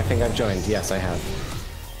 Okay, I think I've joined. Yes, I have.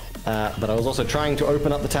 But I was also trying to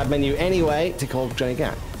open up the tab menu anyway to call Johnny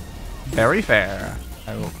Gat. Very fair.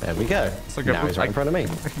 I will. There we go. So good. Now he's right in front of me.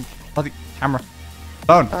 Bloody camera.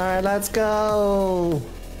 Phone. Alright, let's go.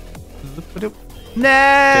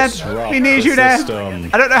 Ned! Disrupt We need the you, Ned! system.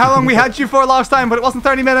 I don't know how long we had you for last time, but it wasn't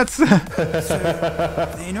 30 minutes.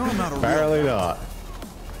 They know I'm not a Apparently not.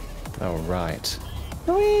 Alright.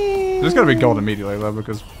 Just gotta be gold immediately, though,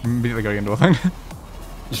 because we're immediately going into a thing.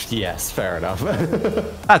 Yes, fair enough.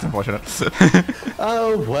 That's unfortunate.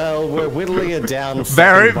 Oh, well, we're whittling it down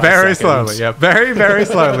Very, second by very second. slowly. Yeah, very, very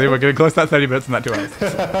slowly. We're getting close to that 30 minutes in that 2 hours.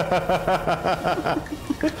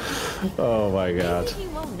 Oh my god. You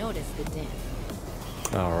won't notice the dent.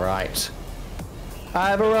 Alright.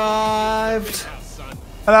 I've arrived!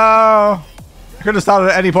 Hello! I could have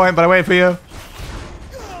started at any point, but I waited for you.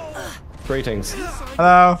 Greetings.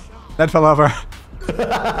 Hello? Ned fell over.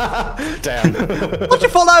 Damn. What'd you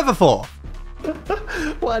fall over for?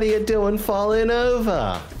 What are you doing falling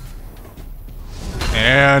over?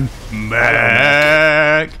 And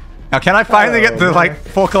back. Now, can I finally get to like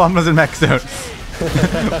 4 kilometers in mech zone?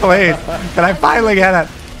 Please, can I finally get it?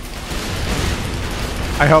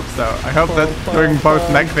 I hope so. I hope that doing both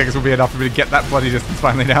mech things will be enough for me to get that bloody distance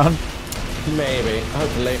finally down. Maybe.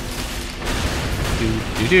 Hopefully. These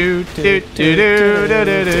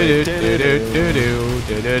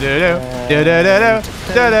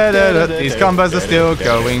combos are still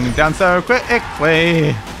going down so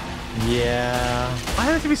quickly. Yeah. Why do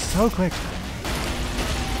they have to be so quick?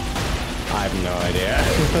 I have no idea.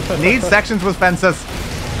 Need sections with fences.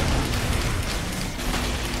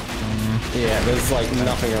 Yeah, there's like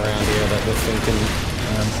nothing around here that this thing can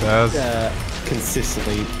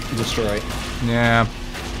consistently destroy. Yeah.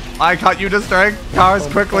 I caught you destroying cars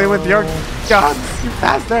quickly with your guns, you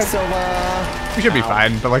bastard. Silver. We should be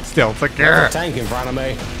fine, but like still, it's like There's a tank in front of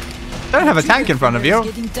me. I don't have a tank in front of you.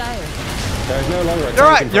 Getting tired. There's no longer a tank You're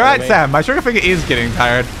right, in front you're right, of me. Sam. My sugar finger is getting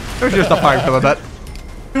tired. We should just stop firing for a bit.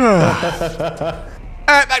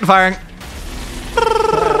 Alright, back to firing.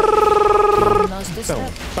 Lost a step.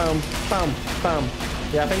 Bam, bam, bam.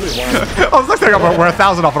 Yeah, I think we won. I was looking up, we're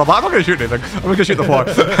 1,000 off, and I'm like, I'm not gonna shoot anything. I'm gonna shoot the floor.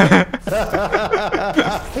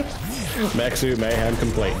 Mech suit mayhem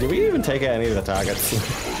complete. Did we even take out any of the targets?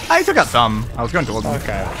 I took out some. I was going towards them.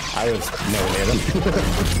 Okay, I was nowhere near them.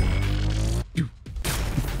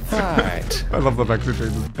 Alright. I love the Mexican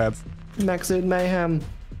trees and pads. Mech suit mayhem.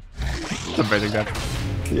 It's amazing, that.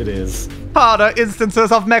 It is. Harder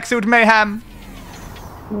instances of mech suit mayhem.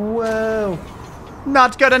 Whoa.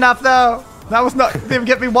 Not good enough, though. That was not. Didn't even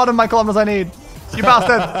get me one of my kilometers I need. You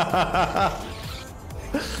bastard.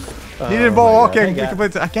 Needed more walking.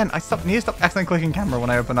 Again, I need to stop accidentally clicking camera when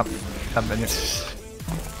I open up that menu.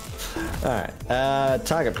 Alright.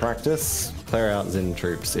 Target practice. Clear out Zin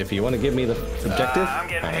troops. If you want to give me the objective. I'm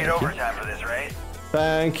getting paid overtime for this, right?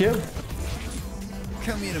 Thank you.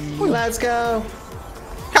 Come here to move. Let's go.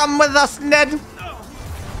 Come with us, Ned.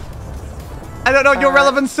 I don't know what your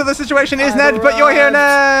relevance to the situation is, Ned, but you're here, Ned.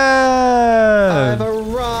 I've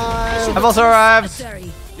arrived. I've also arrived.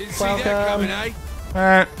 Sorry. Didn't see that coming, eh?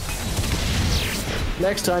 Alright.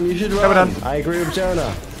 Next time you should we're run. done. I agree with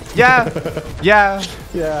Jonah. Yeah. Yeah.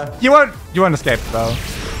 Yeah. You won't escape, though.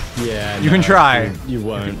 Yeah. You can try. You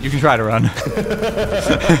won't. You can try to run.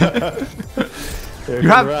 You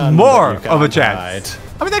have more of a chance.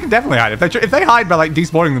 I mean, they can definitely hide. If they hide by like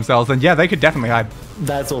despawning themselves, then yeah, they could definitely hide.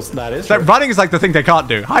 That is So true. running is like the thing they can't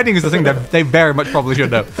do. Hiding is the thing that they very much probably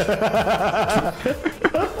should do.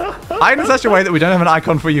 Hide in such a way that we don't have an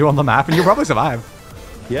icon for you on the map, and you'll probably survive.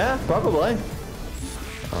 Yeah, probably.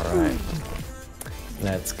 All right.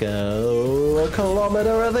 Let's go a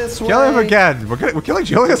kilometer this way. Kill him again. We're killing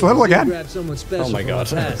Julius Little again. Grab someone special Oh my God.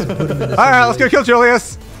 from the past and put him in the All right, let's go kill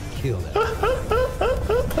Julius. kill them.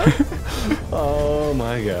 Oh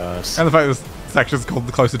my gosh. And the fact this section's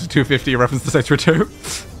called closer to 250, a reference to Saints Row 2.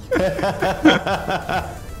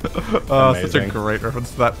 Oh, such a Amazing. great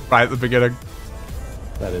reference to that right at the beginning.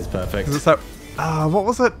 That is perfect. So, what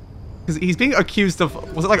was it? Because he's being accused of,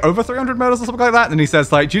 was it like over 300 murders or something like that? And he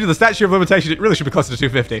says, like, due to the statute of limitation, it really should be closer to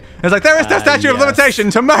 250. And it's like, there is no statute of yes. limitation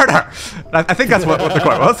to murder! And I think that's what the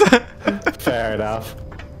quote was. Fair enough.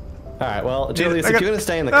 All right, well, Julius, I if got- you're going to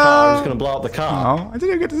stay in the car, I'm just going to blow up the car. Oh, I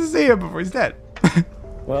didn't even get to see him before he's dead.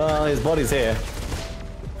 Well, his body's here.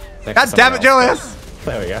 Next God to damn it, someone Julius! else.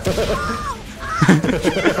 There we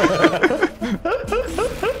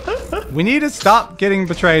go. We need to stop getting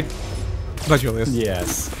betrayed by Julius.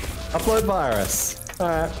 Yes. Upload virus.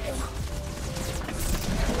 Alright.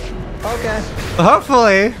 Okay.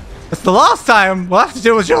 Hopefully, it's the last time we'll have to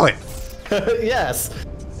deal with Julius. Yes.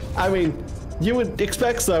 I mean, you would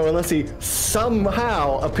expect so unless he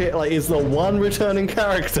somehow appear like is the one returning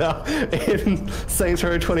character in Saints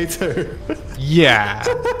Row 22. Yeah,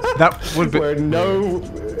 that would be. Where no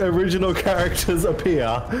original characters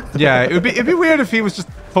appear. Yeah, it'd be weird if he was just,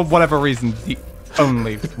 for whatever reason, the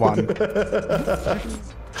only one.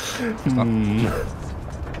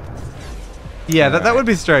 Yeah, that would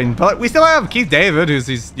be strange. But we still have Keith David, who's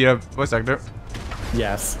his, voice actor.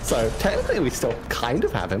 Yes. So technically, we still kind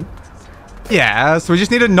of have him. Yeah, so we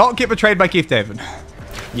just need to not get betrayed by Keith David.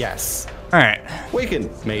 Yes. All right. We can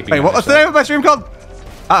maybe. Wait, what's the name of my stream called?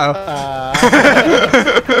 Uh-oh.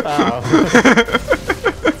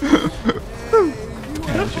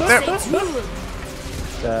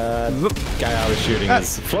 Guy I was shooting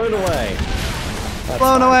is flown away. That's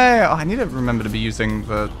Blown fine. away. Oh, I need to remember to be using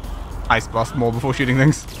the ice blast more before shooting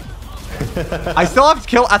things. I still have to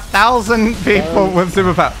kill 1,000 people with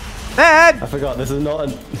superpower. Ned! I forgot. This is not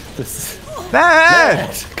a. This.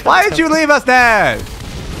 Ned! Why did you leave us, Ned?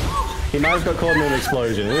 He might have got caught in an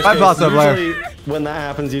explosion. In which I case, blast up there. usually when that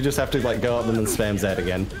happens, you just have to like go up and then spam Z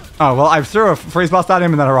again. Oh, well, I threw a freeze blast at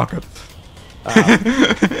him and then a rocket.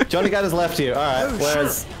 Johnny got his left here. All right.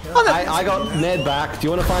 Whereas I got Ned back. Do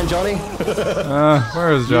you want to find Johnny?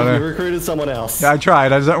 Where is Johnny? You recruited someone else. Yeah, I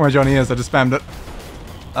tried. I just don't know where Johnny is. I just spammed it.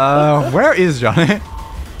 Where is Johnny?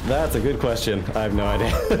 That's a good question. I have no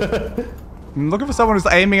idea. I'm looking for someone who's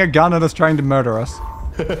aiming a gun at us trying to murder us.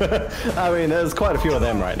 I mean, there's quite a few of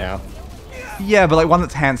them right now. Yeah, but like one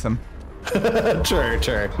that's handsome. True.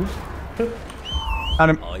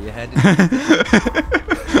 And All you had to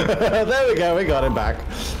There we go. We got him back.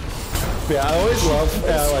 Yeah, I always love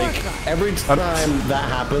like every time that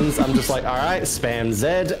happens, I'm just like, all right, spam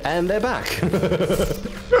Z, and they're back.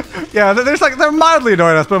 yeah, they're mildly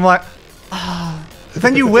annoying us, but I'm like,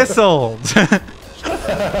 then you whistled.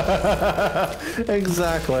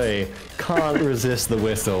 Exactly. Can't resist the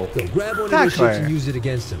whistle. So grab one of those ships and use it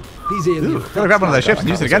against him. These aliens. Gotta grab one of those ships and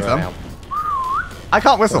use it against them. I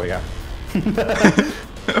can't whistle. There we go.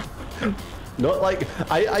 Not like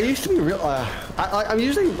I used to be real. I'm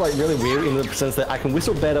usually like really weird in the sense that I can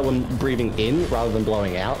whistle better when breathing in rather than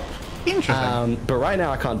blowing out. Interesting. But right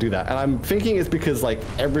now I can't do that, and I'm thinking it's because like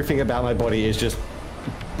everything about my body is just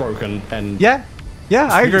broken and Yeah,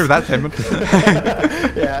 I agree with that statement.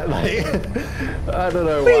 yeah, like I don't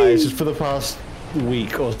know why. It's just for the past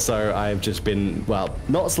week or so I've just been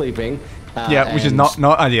not sleeping. Yeah, which is not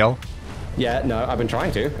ideal. Yeah, no, I've been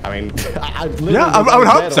trying to. I mean, I literally I would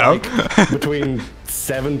hope so. Like, between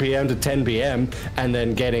 7 p.m. to 10 p.m. and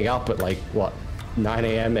then getting up at like what 9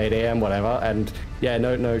 a.m., 8 a.m., whatever. And yeah,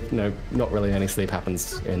 no, not really any sleep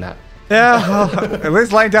happens in that. Yeah, well, at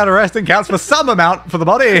least laying down and resting counts for some amount for the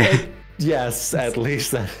body. Yes, at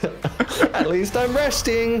least at least I'm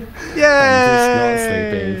resting. Yay! I'm just not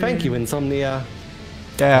sleeping. Thank you, Insomnia.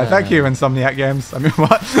 Yeah, thank you, Insomniac Games. I mean,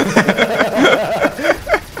 what?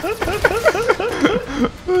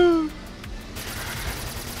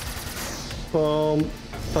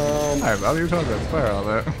 Alright, well, you're talking about where are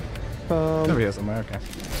they? Over here somewhere, okay.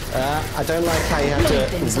 I don't like how you have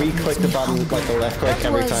to re-click the button, like the left click,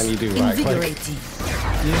 every time you do right click.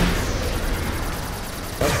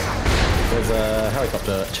 There's a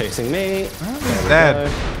helicopter chasing me.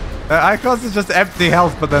 Dead. Icons is just empty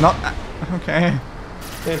health, but they're not. Okay.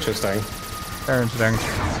 Interesting. Very interesting.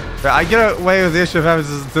 But I get away with the issue of having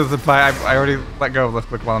to the play. I already let go of left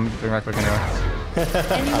click while I'm doing right click anyway.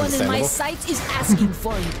 Anyone in my sight is asking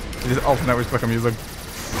for it. It is alternate which click I'm using.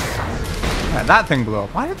 Yeah, that thing blew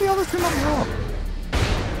up. Why did the other two not blow up?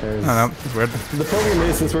 I don't know, it's weird. The problem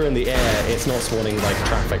is, since we're in the air, it's not spawning like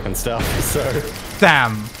traffic and stuff, so...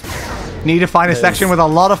 Damn. Need to find a section with a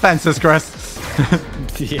lot of fences, Chris.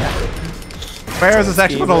 Yeah. Where is a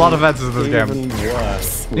section with a lot of fences in this game? Even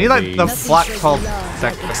worse. You need like the black hole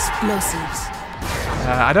section. Explosives.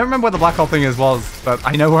 I don't remember where the black hole thing was, but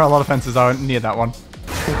I know where a lot of fences are near that one.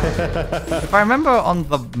 If I remember on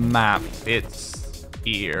the map, it's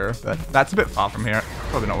here, but that's a bit far from here.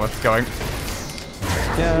 Probably not worth going.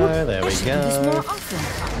 Yeah, there we go.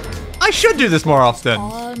 I should do this more often.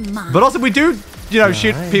 But also, we do, you know,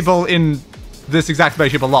 shoot people in this exact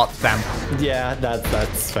spaceship a lot, Sam. Yeah,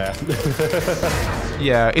 that's fair.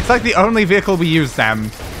 Yeah, it's like the only vehicle we use, Sam.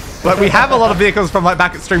 But we have a lot of vehicles from like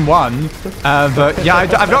back at stream 1. But yeah,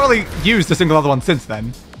 I've not really used a single other one since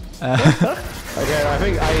then. Okay, I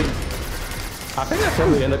think I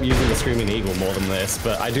probably end up using the Screaming Eagle more than this,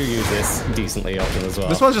 but I do use this decently often as well.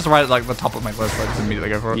 This one's just right at like the top of my list, so I just immediately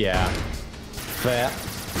go for it. Yeah. Fair.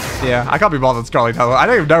 Yeah, I can't be bothered scrolling down. I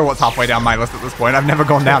don't even know what's halfway down my list at this point. I've never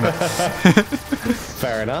gone down it.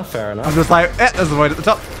 Fair enough, fair enough. I'm just like, there's the void at the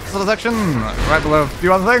top sort of section, right below a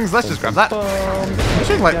few other things. Let's just grab that. I'm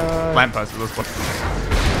shooting like lampposts at this point.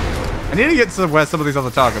 I need to get to where some of these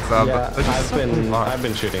other targets are, but they're just I've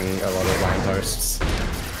been shooting a lot of lampposts.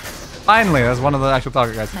 Finally, there's one of the actual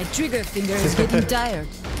target guys. My trigger finger is getting tired.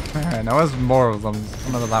 Alright, now there's more of them.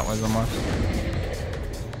 Another that way somewhere.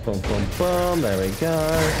 Boom, boom, boom. There we go.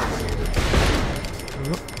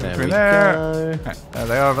 There we go. Right,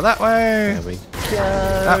 they are over that way. There we go.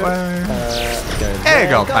 That way. There you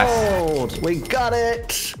go. Nice. We got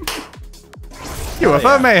it.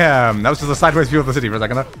 UFO mayhem. That was just a sideways view of the city for a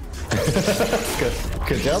second there.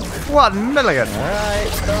 Good job. 1 million.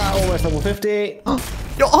 Alright, almost level 50.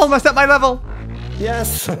 You're almost at my level.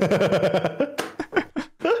 Yes.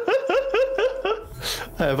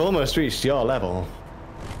 I've almost reached your level.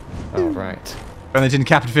 Alright. And they didn't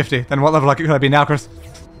cap at 50. Then what level could I be now, Chris?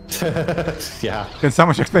 Yeah. Get so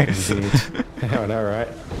much experience. I know, right?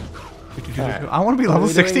 I want to be level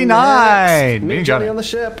 69. Meet Johnny on the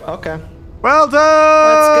ship. Okay. Well done.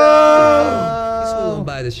 Let's go. Just go and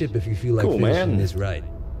buy the ship if you feel like finishing this right.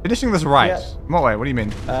 Finishing this right? Yeah. What way? What do you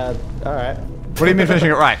mean? Alright. What do you mean finishing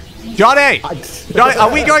it right? Johnny! Johnny,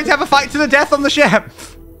 are we going to have a fight to the death on the ship?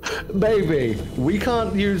 Maybe. We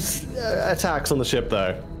can't use attacks on the ship,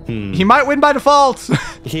 though. He might win by default.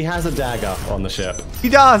 He has a dagger on the ship. He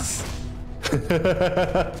does.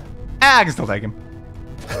 I can still take him.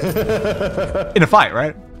 In a fight,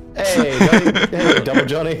 right? Hey, Johnny. Hey, double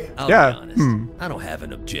Johnny. I'll Yeah. be honest. I don't have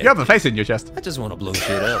an objective. You have a face in your chest. I just want to blow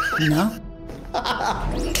shit up. No?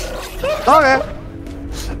 Okay.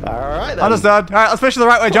 All right, then. Understood. All right, let's push it the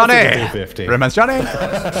right way, Johnny. 250. Romance, Johnny. Shut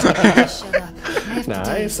up. I have to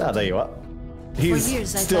Nice. tell Ah, there you are. For He's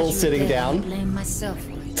years, I still thought you were sitting dead. I down. blame myself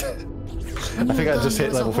for it. I think I just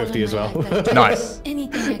hit level 50 as well. Nice.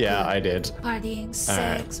 Anything I Yeah, could. I did. Partying,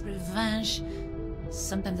 sex, revenge.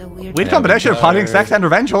 Sometimes a weird. Weird combination of partying, sex, and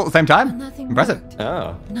revenge all at the same But time. nothing Impressive. worked.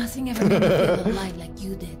 Oh. Nothing ever made me feel alive like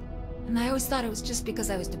you did. And I always thought it was just because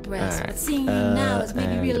I was depressed. Alright. But seeing you now has made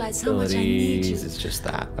me And realize how much I need you. abilities, it's just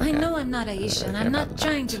that. I Okay. know I'm not Aisha, and care I'm about not that.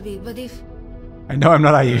 trying to be, but if I know I'm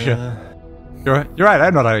not Aisha. You're right,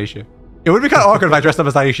 I'm not Aisha. It would be kind of awkward if I dressed up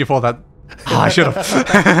as Aisha for that. Oh, I should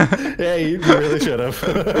have. Yeah, you really should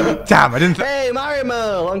have. Damn, I didn't. Hey,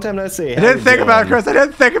 Marimo! Long time no see. I didn't think about it, Chris. I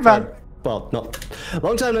didn't think about it. Well, not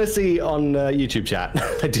long time no see on YouTube chat.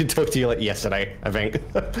 I did talk to you like yesterday, I think,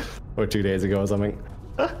 or 2 days ago or something.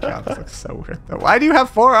 God, this looks so weird. Though. Why do you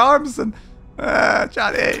have 4 arms? And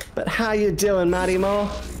Johnny, But how you doing, Marimo?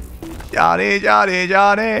 Johnny.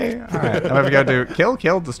 All right, now we go to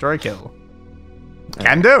kill, destroy, kill.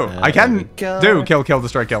 Can do. I can do kill,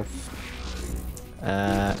 destroy, kill.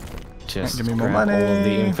 Just Give me more grab money. all of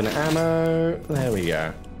the infinite ammo. There we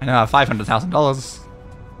go. I now have $500,000.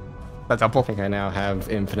 That's helpful. I think I now have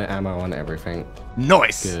infinite ammo on everything.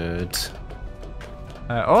 Nice. Good.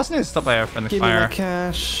 I also need to stop by a friendly Give me fire. my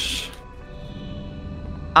cash.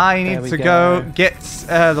 I need we to go. go get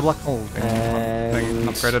the black hole thing And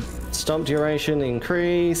upgraded. Stomp duration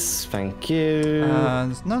increase. Thank you.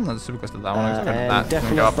 There's none of the super close to that one. I'm just gonna and that.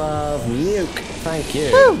 definitely Go up. above nuke. Thank you.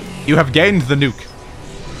 Woo! You have gained the nuke.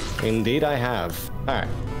 Indeed, I have. All right.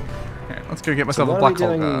 Okay, let's go get myself a What are black we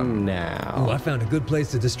hole doing gun. now? Oh, I found a good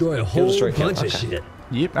place to destroy a whole destroy kill, bunch of okay. shit.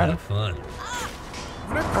 Yep. Have fun.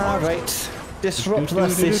 All right. Disrupt the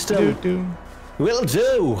system. Will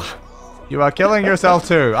do. You are killing yourself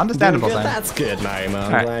too. Understandable, Good, Sam. that's good, Naima. I'm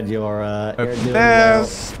Alright. glad you're Open doing well.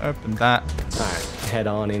 this. Open that. Alright, head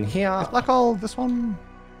on in here. Black hole. This one.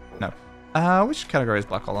 No. Which category is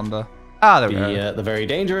black hole under? Ah, there we go. The very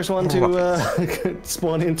dangerous one to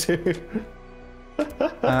spawn into.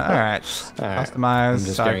 Alright. Customize. I'm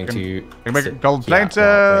just so I going can- to I can make it gold yeah,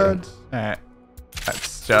 plated. Alright.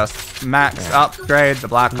 Let's just max upgrade the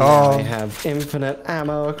black Now hole. I have infinite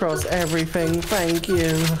ammo across everything. Thank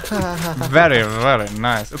you. Very, very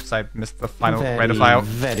nice. Oops, I missed the final way to file.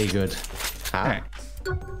 Very good. Okay.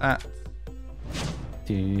 That.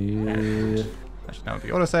 Do- Actually, no, the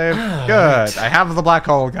autosave. Good. I have the black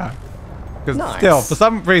hole gun. Because Nice. still, for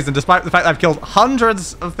some reason, despite the fact that I've killed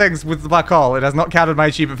hundreds of things with the black hole, it has not counted my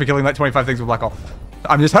achievement for killing like 25 things with black hole.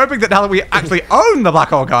 I'm just hoping that now that we actually own the black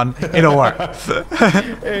hole gun, it'll work.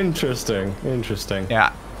 Interesting. Interesting.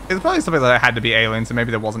 Yeah. It's probably something that had to be aliens, so maybe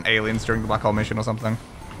there wasn't aliens during the black hole mission or something.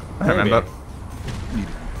 I don't remember.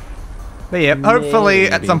 But yeah, hopefully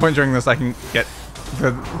at some point during this I can get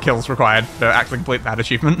the kills required to actually complete that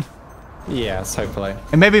achievement. Yes, hopefully.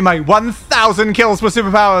 And maybe my 1,000 kills for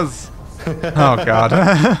superpowers! Oh god.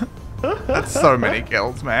 That's so many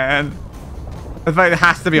kills, man. In fact, it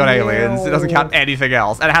has to be on aliens. It doesn't count anything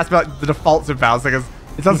else. And it has to be like the default superpowers because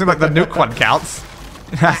it doesn't seem like the nuke one counts.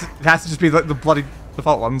 It has to just be like the bloody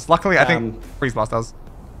default ones. Luckily, I think Freeze Blast does.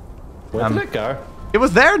 Where did it go? It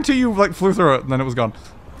was there until you like flew through it and then it was gone.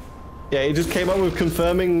 Yeah, it just came up with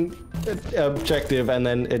confirming objective and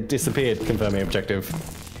then it disappeared confirming objective.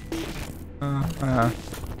 Why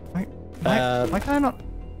can I not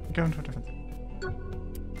go into a different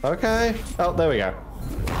thing? Okay. Oh, there we go.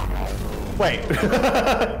 Wait.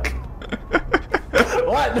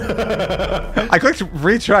 What? I clicked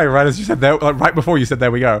retry right as you said there, like, right before you said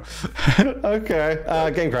there we go.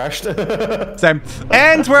 Okay. Game crashed. Same.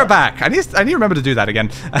 And we're back. I need to remember to do that again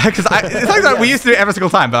because it's like that we used to do it every single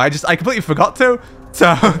time, but I completely forgot to. So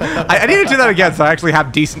I need to do that again so I actually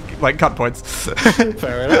have decent like cut points.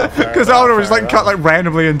 Fair enough. Because I would just like cut like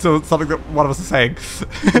randomly into something that one of us is saying.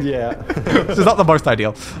 Yeah. Which is not the most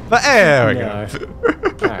ideal. But there we go.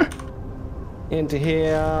 Alright. Into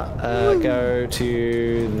here, go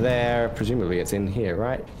to there. Presumably it's in here,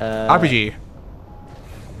 right? RPG.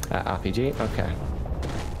 RPG, okay.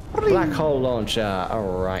 Black hole launcher,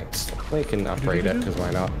 alright. We can upgrade it, because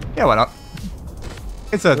why not? Yeah, why not?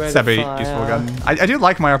 It's a Ready semi-useful gun. I do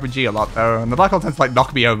like my RPG a lot, though, and the black hole tends to like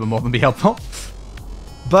knock me over more than be helpful.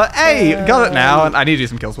 But hey, got it now, and I need to do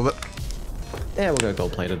some kills with it. Yeah, we'll go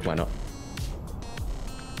gold-plated. Why not?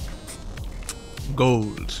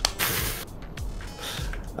 Gold.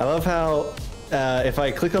 I love how if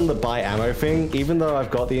I click on the buy ammo thing, even though I've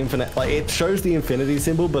got the infinite, like it shows the infinity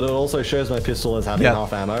symbol, but it also shows my pistol as having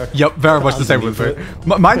half ammo. Yep, very much the same with me.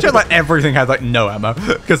 Mine showed like everything had like no ammo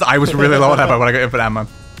because I was really low on ammo when I got infinite ammo.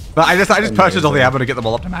 But I just purchased all the ammo to get them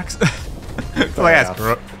all up to max. So yeah,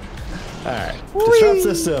 screw it. Alright, disrupt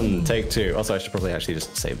system, take 2. Also, I should probably actually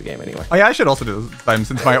just save the game anyway. Oh yeah, I should also do the same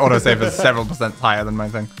since my autosave is several percent higher than my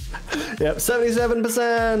thing. Yep,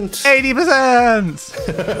 77%!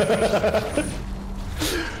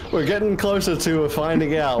 80%! We're getting closer to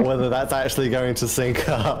finding out whether that's actually going to sync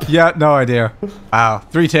up. Yeah, no idea. Wow,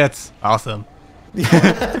 3 tits. Awesome.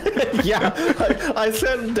 Yeah, I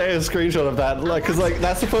sent Day a screenshot of that, like, cause like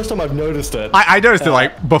that's the first time I've noticed it. I noticed it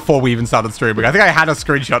like before we even started streaming. I think I had a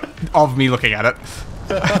screenshot of me looking at it.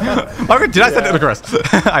 Did I send it to Chris?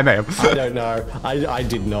 I may have. I don't know. I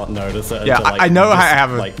did not notice it. Yeah, until, like, I know I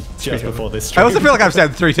have like just before this stream. I also feel like I've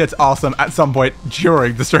said 3 tits awesome at some point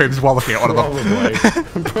during the streams while looking at one of them.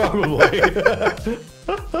 Probably.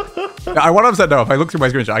 I 100% know if I look through my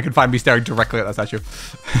screenshot, I can find me staring directly at that statue.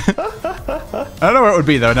 I don't know where it would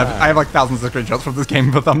be though, and I have like thousands of screenshots from this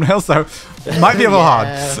game for thumbnails, so it might be a little hard.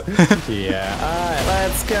 Yeah, alright,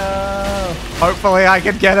 let's go. Hopefully I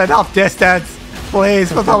can get enough distance. Please,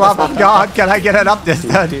 for the love of God, can I get enough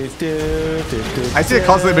distance? I see it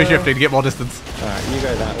constantly be shifting to get more distance. Alright, you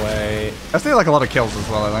go that way. I see like a lot of kills as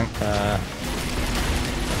well, I think.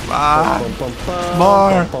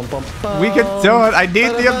 More. We can do it. I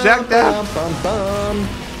need the objective.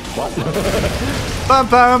 What?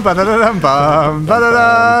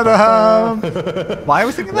 Why are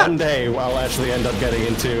we thinking that? One day I'll actually end up getting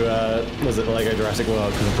into, was it Lego Jurassic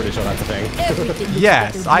World? Because I'm pretty sure that's a thing.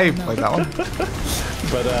 Yes, I played that one.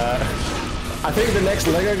 But I think the next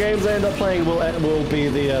Lego games I end up playing will be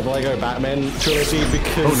the Lego Batman trilogy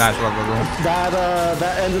because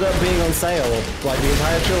that ended up being on sale. Like the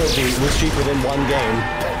entire trilogy was cheap within one game.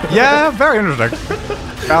 Yeah, very interesting.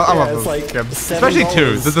 I love those like games. Especially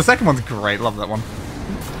 2. The second one's great. Love that one.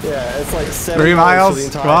 Yeah, it's like $7 3 miles. for the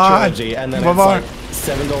entire trilogy, and then one it's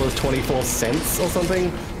more. like $7.24 or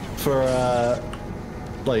something for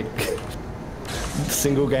like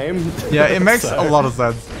single game. Yeah, it makes a lot of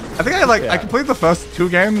sense. I think I completed the first 2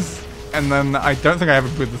 games, and then I don't think I ever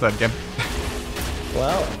completed the third game.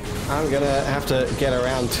 Well, I'm gonna have to get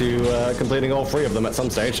around to completing all 3 of them at some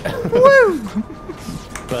stage. Woo!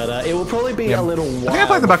 But it will probably be a little while. I think I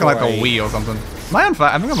played them back on like the Wii or something. Am I on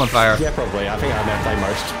fire? I think I'm on fire. Yeah, probably. I think I may play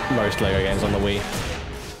most Lego games on the Wii.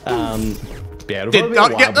 Yeah, it'll Did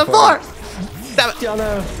not get the floor!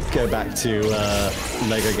 Jonah, go back to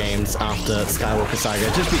Lego games after Skywalker Saga,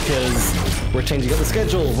 just because we're changing up the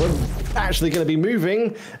schedule. We're actually going to be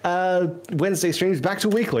moving Wednesday streams back to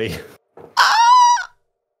weekly.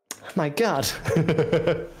 My God.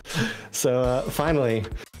 So finally,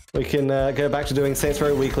 we can go back to doing Saints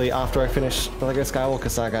Row weekly after I finish the Lego Skywalker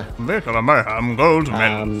Saga. Vehicle Mayhem Gold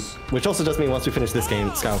Medals. Which also does mean once we finish this game,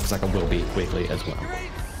 Skywalker Saga will be weekly as well.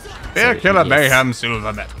 Vehicle Mayhem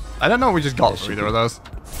Silver Medal. I don't know what we just got for either of those.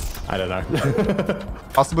 I don't know.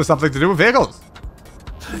 Possibly something to do with vehicles.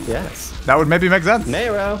 Yes. That would maybe make sense.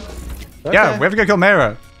 Nero. Okay. Yeah, we have to go kill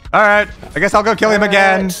Mayra. Alright, I guess I'll go kill him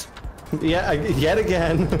again. Yeah, yet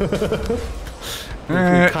again. We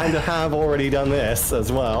kind of have already done this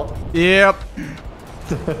as well. Yep.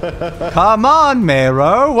 Come on,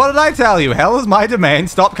 Mero. What did I tell you? Hell is my domain.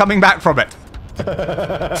 Stop coming back from it.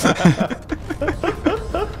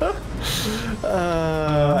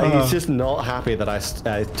 He's just not happy that I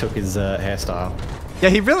took his hairstyle. Yeah,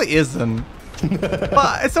 he really isn't.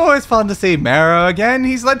 But it's always fun to see Mero again.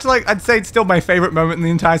 He's led to, like, I'd say it's still my favorite moment in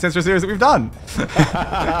the entire Sensor series that we've done.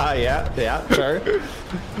 yeah, sure.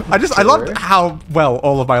 I loved how well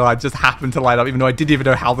all of my lines just happened to line up, even though I didn't even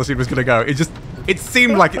know how the scene was going to go. It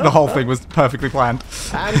seemed like the whole thing was perfectly planned.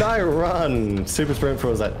 And I run. Super sprint for,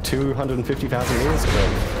 was that 250,000 meters?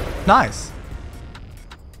 Nice.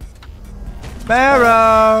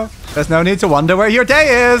 Mero! There's no need to wonder where your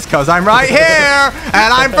day is, because I'm right here,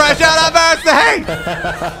 and I'm fresh out of birthday!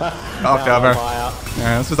 October.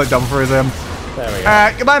 Yeah, this was like double for him. There we go.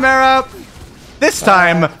 Alright, goodbye, Mero. This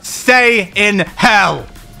time, stay in hell.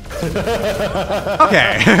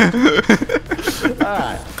 Okay.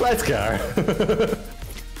 Alright, let's go.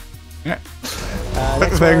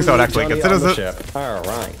 Quick thing, so it actually considers it.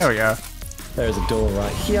 Alright. There we go. There's a door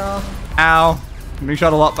right here. Ow. I'm being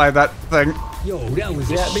shot a lot by that thing. Yo, that was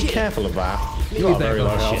be careful of that. You are very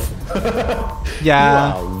low health.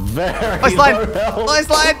 Yeah. You are very Slide! low health.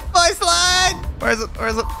 Slide! Where is it? Where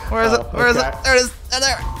is it? Where is it? Where is it? okay. There it is.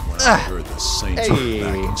 There. When I heard the Saints were Hey.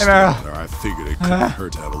 back in Hey, Mara. Stillwater, I figured it couldn't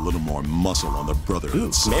hurt to have a little more muscle on the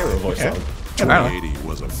Brotherhood side. Mara voice on. 2080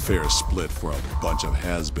 was a fair split for a bunch of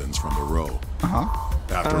has-beens from the row.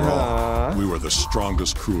 After all, we were the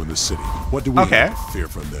strongest crew in the city. What do we Okay. have to fear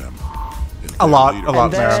from them? If A their lot, leader a lot,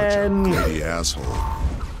 was Mara. such a greedy asshole,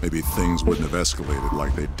 maybe things wouldn't have escalated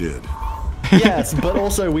like they did. Yes, but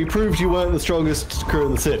also we proved you weren't the strongest crew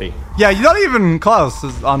in the city. Yeah, you're not even close,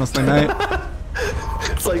 honestly, mate.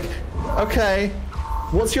 It's like, okay,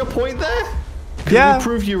 what's your point there? 'Cause Yeah. we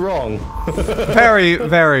proved you wrong. Very,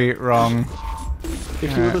 very wrong.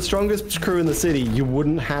 If you were the strongest crew in the city, you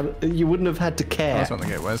wouldn't have had to care That's what the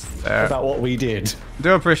gateways. There. about what we did.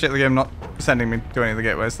 Do appreciate the game not sending me to any of the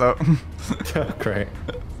gateways, though. Great.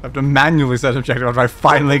 I have to manually set objective after I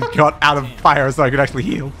finally got out of fire so I could actually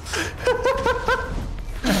heal.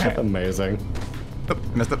 Amazing. Oh,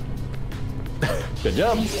 I missed it. Good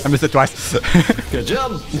job. I missed it twice. Good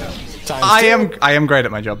job. I am great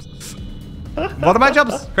at my jobs. What are my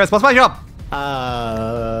jobs? Chris, what's my job?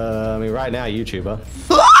 I mean, right now, YouTuber.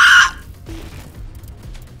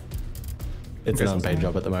 It's an unpaid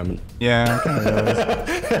job at the moment. Yeah.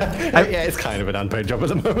 Yeah, it's kind of an unpaid job at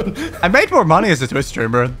the moment. I made more money as a Twitch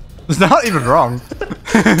streamer. It's not even wrong.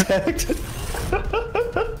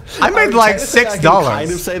 I made like Technically, $6. I can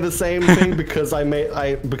kind of say the same thing because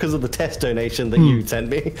because of the test donation that you sent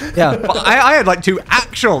me. Yeah, but I had like 2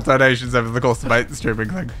 actual donations over the course of my streaming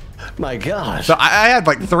thing. My gosh. So I had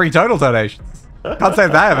like 3 total donations. Can't say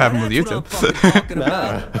that I've happened with YouTube.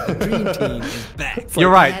 The dream team is back. You're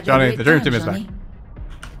You right, had a Johnny. great The dream time, team is back. Johnny.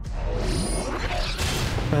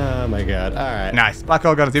 Oh my god. All right. Nice. Black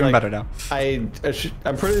Hole got it's even better now. I'm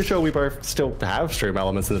pretty sure we both still have stream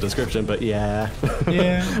elements in the description, but yeah.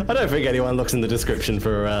 Yeah. I don't think anyone looks in the description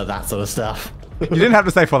for that sort of stuff. You didn't have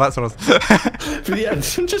to say for that sort of stuff. But yeah,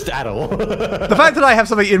 just at all. The fact that I have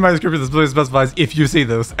something in my description that specifies if you see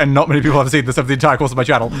this, and not many people have seen this over the entire course of my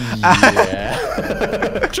channel.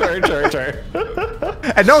 Yeah. True.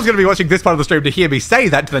 And no one's going to be watching this part of the stream to hear me say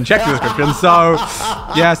that to then check the description. So,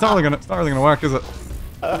 yeah, it's not really gonna work, is it?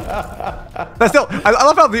 But still, I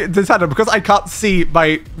love how this happened because I can't see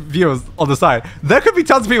my viewers on the side. There could be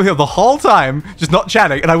tons of people here the whole time just not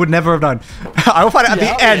chatting, and I would never have known. I will find out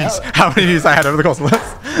at the end how many views I had over the course of this.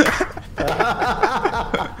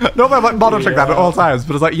 Normally I'm like monitoring that at all times,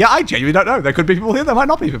 but it's like, yeah, I genuinely don't know. There could be people here, there might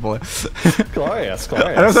not be people here. Glorious.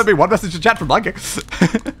 And there's only one message to chat from Blanket.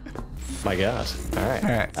 My god. Alright.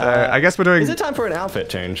 Alright, so I guess we're doing... Is it time for an outfit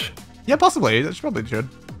change? Yeah, possibly. That probably should.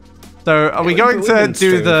 So, are we going we've to been do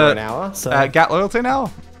streaming the for an hour, so- GAT loyalty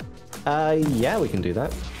now? Yeah, we can do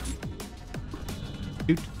that.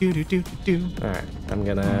 Do. Alright, I'm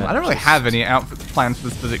gonna... I don't really have any outfits planned for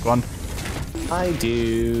this specific one. I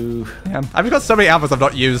do... Yeah, I've got so many outfits I've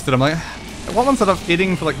not used that I'm like, I want one sort of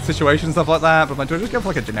fitting for like situation and stuff like that, but I'm like, do I just go for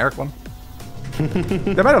like a generic one?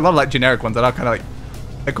 There might be a lot of like generic ones that are kind of like,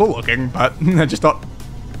 they're cool looking, but they're just not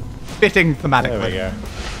fitting thematically.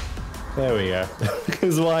 There we go.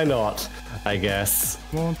 Because why not, I guess.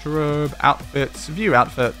 Wardrobe, outfits, view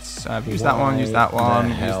outfits. Use that one, use that one,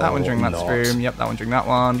 use that one during that not? stream. Yep, that one during that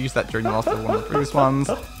one. Use that during the last one of the previous ones.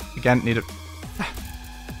 Again, need it.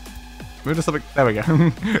 Move to something. There we go.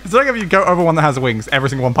 It's like if you go over one that has wings, every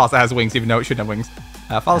single one past that has wings, even though it shouldn't have wings.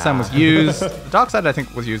 Father Sam was used. The Dark Side, I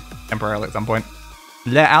think, was used temporarily at some point.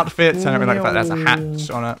 Lair outfits. I don't really like the fact that there's a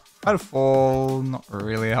hat on it. Fall, not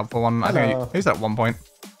really a helpful one. I think I used that at one point.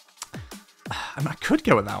 I could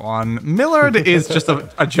go with that one. Millard is just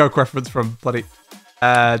a joke reference from bloody...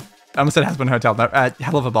 I almost said Husband Hotel. No,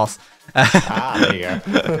 Hell of a Boss. There you go.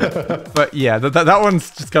 But yeah, that one's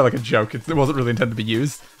just kind of like a joke. It wasn't really intended to be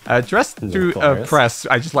used. Dressed to Press,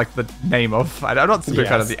 I just like the name of. I'm not super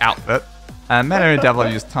fan of the outfit. Manor and Devil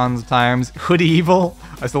I've used tons of times. Hoodie Evil,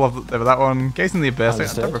 I still love that one. Gaze in the Abyss, I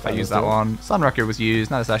don't remember if I used that one. Sunwrecker was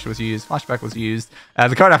used, Night Sasha was used, Flashback was used.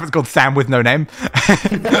 The current outfit's called Sam with no name.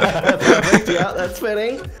 Perfect, yeah, that's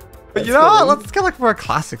fitting. But you know what, let's go like for a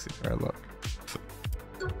classic superhero look.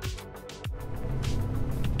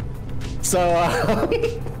 So,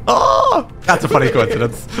 Oh! That's a funny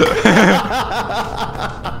coincidence.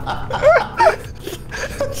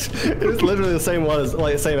 it was literally the same one as,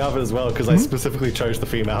 like, the same outfit as well, because I specifically chose the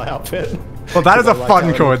female outfit. Well, that is a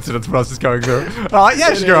fun coincidence when I was just going through.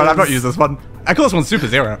 Yeah, sure, I've not used this one. I call this one Super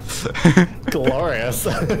Zero. Glorious.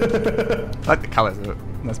 I like the colors of it.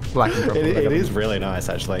 Nice black and purple. It is really nice,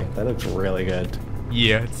 actually. That looks really good.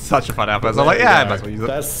 Yeah, it's such a fun outfit. So I'm like, yeah, I might as well use it.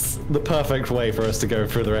 That's the perfect way for us to go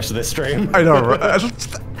through the rest of this stream. I know, right?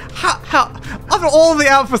 How, after all the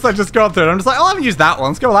outfits I've just gone through, I'm just like, oh, I haven't used that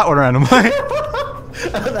one. Let's go with that one randomly.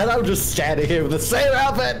 And then I'm just standing here with the same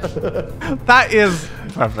outfit. That is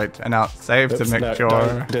perfect. And now save to make sure.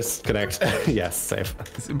 Don't disconnect. Yes, save.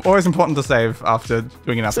 It's always important to save after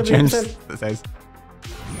doing enough to change the saves.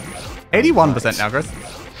 81% now, Chris.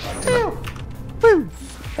 Woo.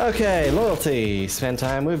 Okay, loyalty. Spend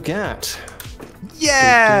time with Gat.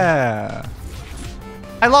 Yeah!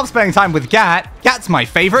 I love spending time with Gat. Gat's my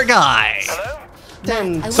favorite guy.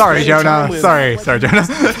 Sorry, Jonah. Sorry, Jonah.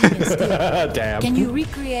 Damn. Can you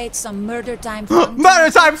recreate some murder time fun?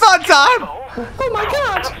 Murder time, fun time! Oh my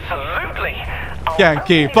god! Absolutely.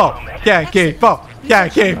 Yankee ball, Yankee ball,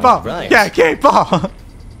 Yankee ball, Yankee ball.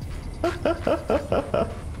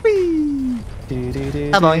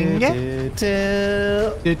 Come on, yeah.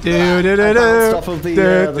 Off of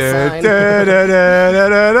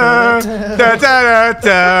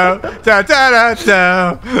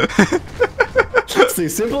See,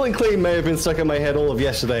 simple and clean may have been stuck in my head all of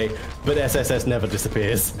yesterday, but SSS never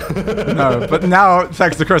disappears. No, but now,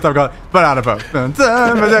 thanks to Chris, I've got banana boat. Banana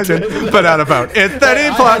boat. It's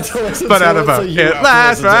 30 plus. Banana boat. It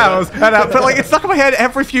lasts for hours. But like, it's stuck in my head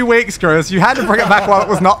every few weeks, Chris. You had to bring it back while it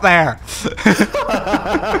was not there.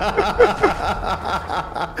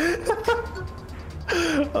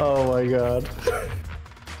 Oh my god.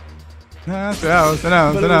 But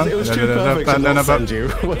it was too perfect to not send you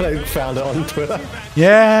when I found it on Twitter.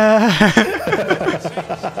 Yeah.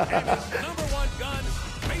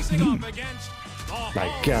 My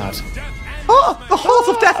god. Oh, the halls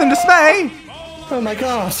of death and dismay. Oh my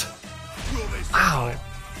god. Wow.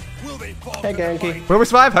 Hey, Genki. Will we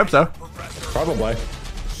survive? Hope so. Probably.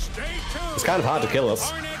 It's kind of hard to kill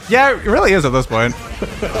us. Yeah, it really is at this point.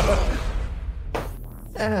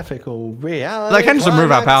 Ethical reality. They can just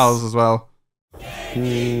remove our powers as well.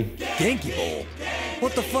 Genki Bowl?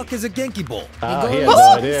 What the fuck is a Genki Bowl? He has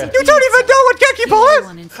no idea. You don't even know what Genki Bowl is!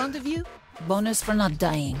 One in front of you, bonus for not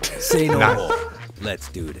dying. Say no more. Let's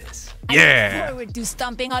do this. I look forward to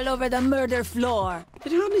stomping all over the murder floor.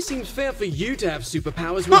 It hardly seems fair for you to have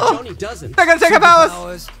superpowers when Johnny doesn't. They're gonna take our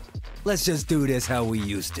powers! Let's just do this how we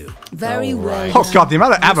used to. Very well. Oh god, the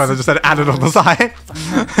amount of ammo that just said added on the side.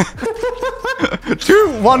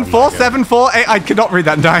 2 1 4 7 4 8. I could not read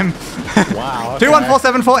that in time. Wow. 2 1 4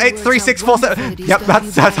 7 4 8 3 6 4 7. Yep,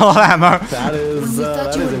 that's a lot of ammo. That is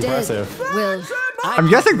impressive. Well, I'm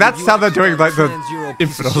guessing that's how they're doing like the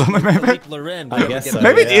infinite or something, maybe. I guess so,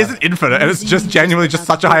 Maybe it isn't infinite and it's just genuinely just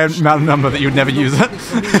such a high amount of number that you would never use it.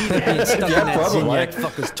 Yeah, probably.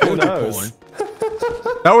 Who knows?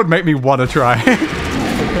 That would make me want to try.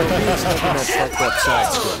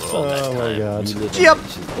 Oh my god. Yep.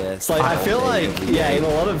 It's like, I feel like, yeah, in a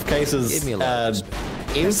lot of cases,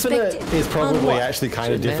 infinite is probably actually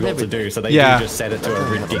kind of difficult to do, so they do just set it to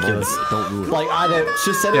a ridiculous, like either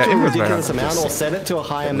just set it to a ridiculous amount or set it to a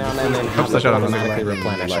high amount and then have it automatically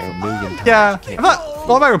replenishing. Yeah,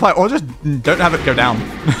 or maybe reply, or just don't have it go down.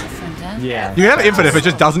 Yeah. You can have infinite if it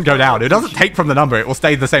just doesn't go down. It doesn't take from the number, it will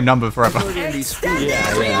stay the same number forever.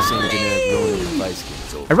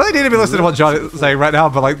 I really need to be listening to what John is saying right now,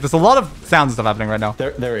 but like, there's a lot of sounds and stuff happening right now.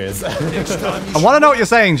 There is. I want to know what you're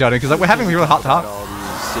saying, Johnny, because like, we're having a really heart to heart. On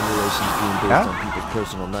people's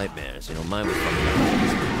personal nightmares. You know, mine was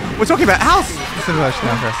fucking. We're talking about house simulation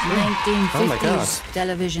now, Chris. 1950s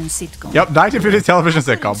television sitcom. Yep, 1950s television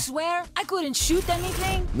sitcom. I swear I couldn't shoot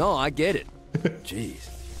anything. No, I get it. Jeez.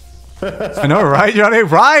 I know, right, Johnny?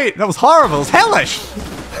 Right! That was horrible. It was hellish.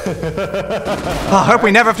 I hope we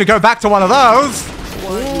never have to go back to one of those.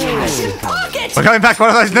 We're going back to one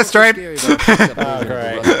of those in this stream. Oh,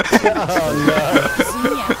 great. Oh, no.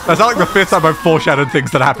 That's not like the 5th time I've foreshadowed things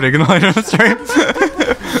that are happening in the stream.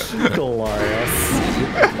 Glorious.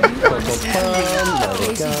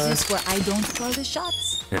 Places just where I don't call the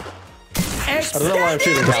shots. I don't know why I'm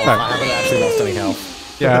shooting health. I haven't actually lost any health.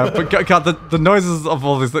 Yeah, but God, the noises of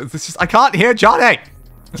all these, it's just, I can't hear Johnny.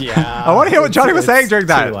 Yeah. I want to hear what Johnny was saying during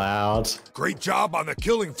that. Too loud. Great job on the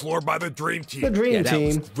killing floor by the dream team. The dream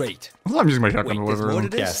team. Was great. I'm using my shotgun to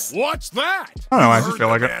deliver. Yes. What's that? I don't know, I just feel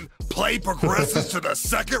like it. Play progresses to the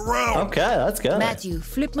second round. Okay, that's good. Matthew,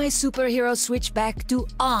 flip my superhero switch back to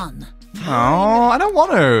on. Oh, I don't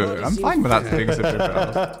want to. I'm fine with that being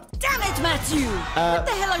superpower. Damn it, Matthew! What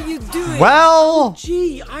the hell are you doing? Well,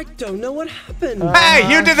 Gee, I don't know what happened. hey,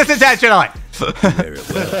 you did this intentionally. Just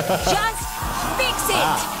fix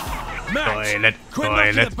it! Toilet. Can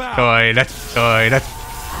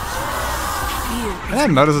I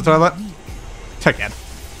notice a toilet? Again.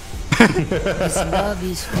 This love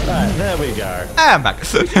is There we go. I'm back.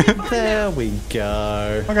 There we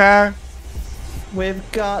go. Okay. We've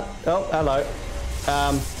got. Oh, hello.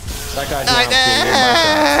 That guy's now Hi being in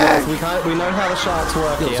by sharks. We know how the sharks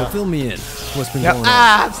work So here. fill me in. What's been Yeah. going on?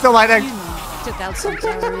 Ah, I'm still lightning. Took out some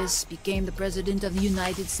terrorists, became the president of the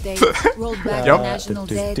United States, rolled back Yep. the national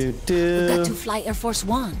debt. We got to fly Air Force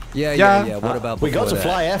One. Yeah. What about We got to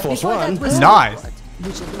before fly that? Air Force Before that One. was Nice.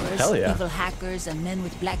 luchadors, Hell yeah. evil hackers, and men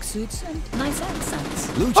with black suits and nice accents.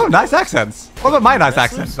 Oh, nice accents. What about my nice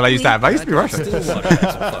accent that I used to have? I used to be Russian. Still want to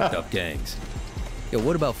have some fucked up gangs. Yo,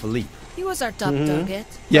 what about Philippe? He was our top target.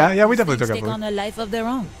 Yeah, we definitely Things took take up. on a life of their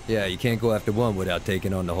own. Yeah, you can't go after one without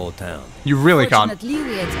taking on the whole town. You really can't. Fortunately,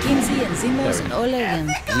 we had Kinsey and Zimos and Oleg and...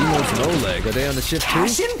 Zimos and Oleg, are they on the ship too?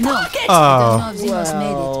 No, I don't know if Zimos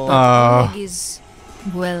made it, but Oleg is...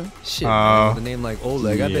 well... Shit, man, with a name like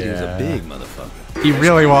Oleg, I bet he was a big motherfucker. He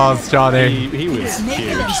really was, Johnny. He was naked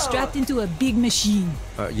huge. and strapped into a big machine.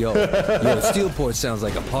 Yo, Steelport sounds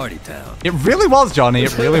like a party town. It really was, Johnny.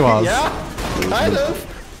 It really was. Yeah, kind of.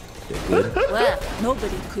 Well,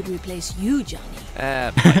 nobody could replace you, Johnny.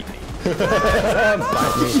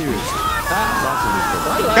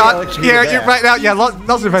 God, yeah, you're right now. Yeah,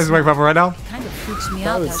 lots of faces away from her right now. It kind of freaks me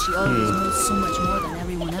out how she always knows so much more than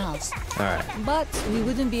everyone else. Alright. But we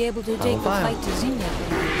wouldn't be able to take the fight to Zinnia.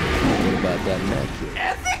 What about that necklace?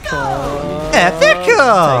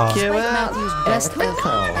 Ethical. Despite Matthew's best effort, I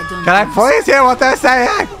don't Can I please hear what they're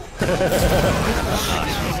saying?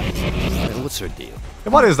 What's her deal?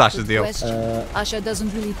 What is Ash's deal? Asha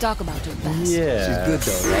doesn't really talk about her past. Yeah. She's good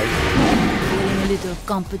though, right? Feeling a little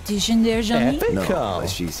competition there, Johnny? No, but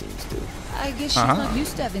she seems to. I guess she's not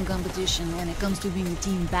used to having competition when it comes to being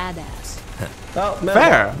team badass. Oh, no.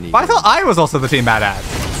 Fair. But I thought I was also the team badass.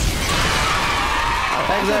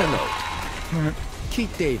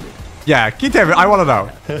 Keith David. Yeah, Keith David, I want to know.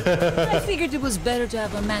 I figured it was better to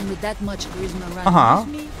have a man with that much charisma running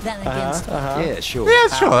with me than against me. Yeah, sure. Yeah,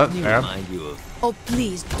 sure. That's fair. Remind you of. Oh,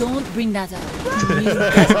 please, don't bring that up.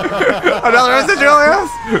 Another message, Julius?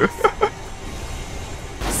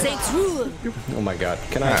 Saints rule. Oh my god.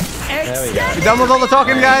 Can I? There we go. You done with all the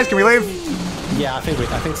talking, guys? Can we leave? Yeah, I think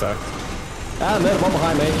so. Ah, murderbot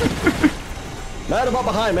behind me. Murderbot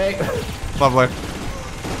behind me. Lovely.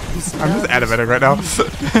 I'm just animating right now.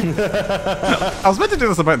 I was meant to do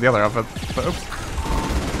this about the other outfit, but oops.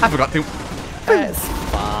 I forgot to. It's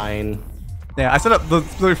fine. Yeah, I set up the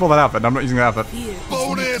before that outfit, and I'm not using that outfit.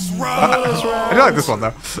 Bonus round! I do like this one,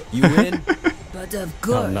 though. You win? But of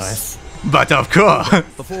course. Oh, nice. But of course.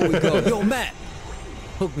 Before we go, yo, Matt,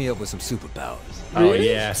 hook me up with some superpowers. Oh,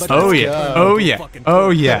 yes. Oh, yeah. Oh, yeah. Oh,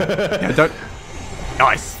 yeah. Yeah, don't.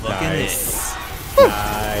 Nice. Nice.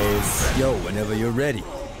 Nice. Yo, whenever you're ready.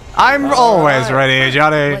 I'm always ready,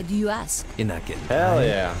 Johnny. Why do you ask? You're not getting Hell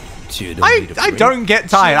yeah. Sure, don't need a I break. don't get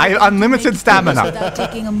tired. I have unlimited stamina. Without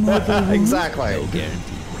taking a mortal wound? Exactly. No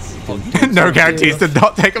guarantees. No guarantees to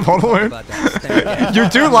not take a mortal wound. About that stank You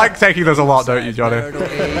do like taking those a lot, don't you, Johnny? marital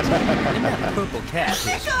age, and that purple cat.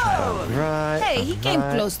 Right. Hey, he came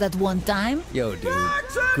close that one time. Yo, dude,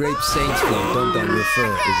 grape saints flow dumped on your fur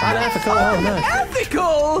is Unethical. Oh,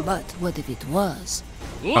 no. But what if it was?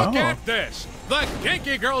 Look at this! The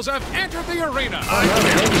Genki girls have entered the arena!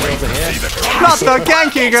 Not the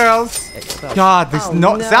Genki girls! God, this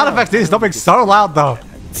sound effects is stopping so loud, though.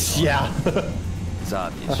 Yeah. It's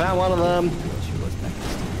obvious. I found one of them.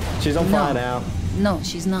 She's on fire now. No,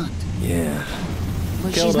 she's not. Yeah.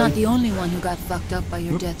 But Killed she's not him. the only one who got fucked up by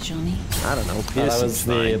your death, Johnny. I don't know. Oh, Pierce that was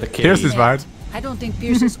the key. Pierce is fine. I don't think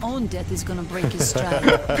Pierce's own death is gonna break his stride.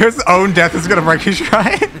 Pierce's own death is gonna break his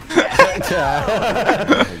stride.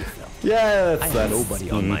 I Yeah, had that's nobody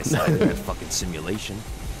on my side in that fucking simulation.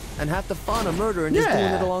 And half the fun of murder and just doing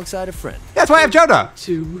it alongside a friend. That's why I have Jonah.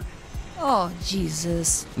 Oh,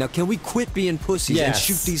 Jesus. Now, can we quit being pussies and Yes.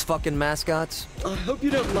 shoot these fucking mascots? I hope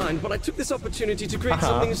you don't mind, but I took this opportunity to create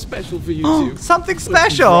something special for you two. Something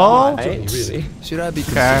special. Really? Should I be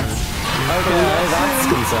Okay. concerned? Okay, that's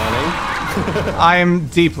concerning. I am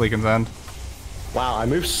deeply concerned. Wow, I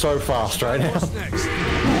moved so fast right now.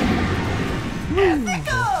 Did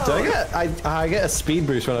I get a speed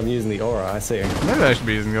boost when I'm using the aura? I see. Maybe I should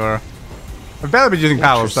be using the aura. I've barely been using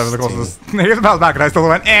powers over the course of this. Here's the powers back, and I still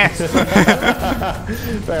went, eh. Fair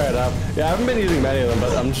enough. Yeah, I haven't been using many of them,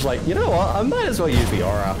 but I'm just like, you know what? I might as well use the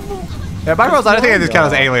aura. Yeah, by rules, I don't think I just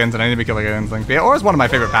count as aliens, and I need to be killing aliens things. But yeah, aura's one of my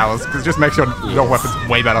favorite powers, because it just makes your weapons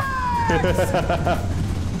way better.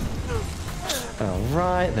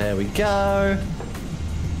 Alright, there we go.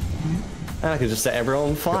 And I can just set everyone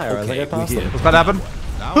on fire as I go past them. What's about to happen?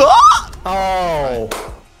 Oh!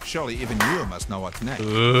 Surely even you must know what's next.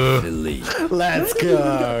 Let's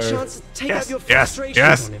go! Chance to take out your Yes, frustration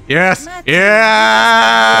yes, on him. yes,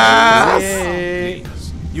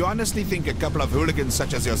 yes! You You honestly think a couple of hooligans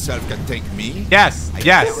such as yourself can take me? Yes,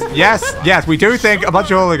 yes. We do think a bunch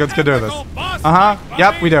of hooligans can do this.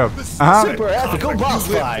 Yep, we do. Super ethical boss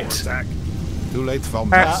fight. Too late for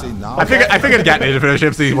mercy now. I figured Gat needed to finish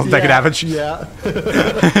him so he wasn't taking damage. Yeah.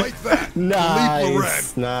 Like that.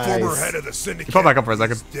 Nice. Former head of the syndicate. Pull back up for a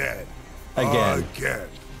second. Dead. Again.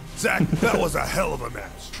 Zach, that was a hell of a match.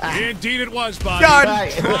 Indeed it was, Bobby.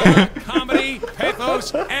 Comedy,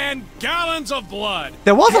 pathos, and gallons of blood.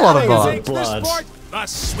 There was a lot of Blood. blood. The sport, the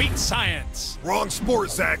sweet science. Wrong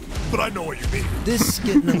sport, Zach, but I know what you mean. This is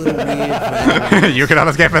getting a little weird. You can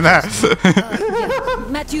escape in there.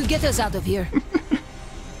 Matthew, get us out of here.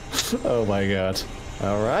 Oh my god.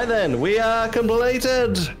 Alright then, we are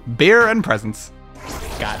completed. Beer and presents.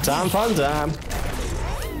 Got time, fun time.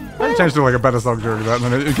 I changed to like a better song during that,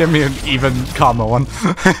 and then it gave me an even calmer one.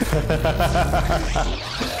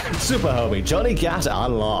 Super homie, Johnny Gat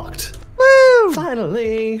unlocked. Woo!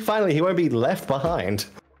 Finally, he won't be left behind.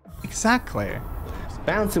 Exactly.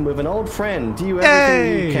 Bouncing with an old friend, do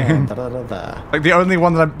everything you can. Da, da, da, da. Like the only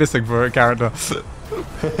one that I'm missing for a character.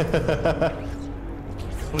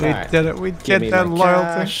 We did it. We did that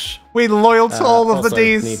loyalty. We loyal to all of the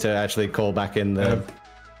D's. Need to actually call back in the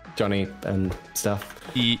Johnny and stuff.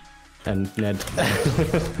 And Ned.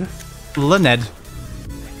 Lened.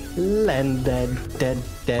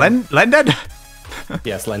 Lended?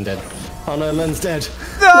 Yes, Lended. Oh no, Len's dead.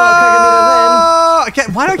 No!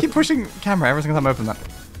 Why do I keep pushing camera every single time I open that?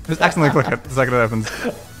 Just accidentally click it the second it opens.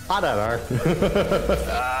 I don't know.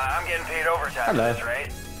 I'm getting paid overtime for this,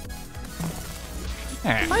 right?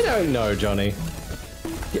 I don't know, Johnny.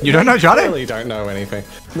 You don't know Johnny? I really don't know anything.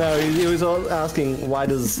 No, he was all asking why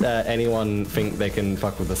does anyone think they can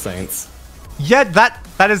fuck with the Saints? Yeah,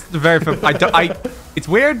 that is the very. It's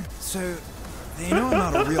weird. So, you know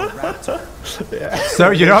I'm not a real raptor. Yeah.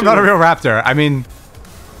 So you know I'm not a real raptor. I mean,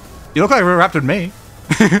 you look like a real raptor to me.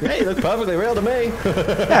 Yeah, you look perfectly real to me.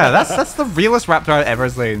 Yeah, that's the realest raptor I've ever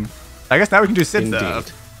seen. I guess now we can do Sid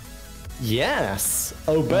stuff. Yes.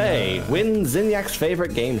 Obey. Win Zinniac's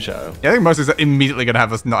favorite game show. Yeah, I think most is immediately gonna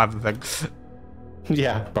have us not have the thing.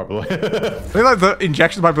 Yeah, probably. I think like the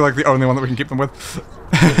injections might be like the only one that we can keep them with.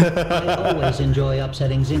 I always enjoy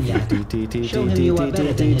upsetting Zinniac. Show him you are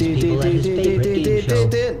better than his people at his favorite game show.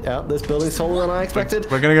 Oh, this building's taller than I expected.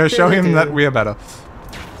 We're gonna go show him that we are better.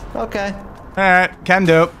 Okay. Alright, can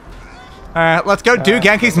do. Alright, let's go do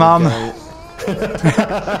Genki's mom.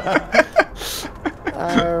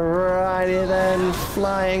 Alrighty then,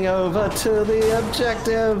 flying over to the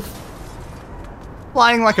objective.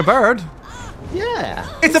 Flying like a bird? Yeah.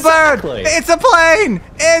 It's a bird! It's a plane!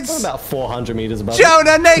 It's... What about 400 meters above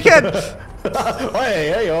Jonah naked!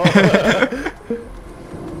 Hey,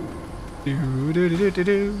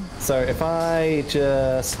 So if I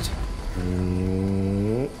just...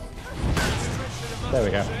 There we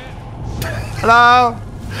go. Hello?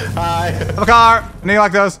 Hi. I have a car. I know you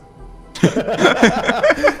like those.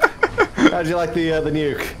 How'd you like the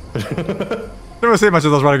nuke? Never seen much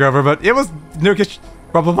of those running over, but it was nukish,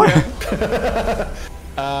 probably.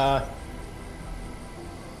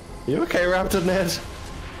 You okay, Raptor Ned?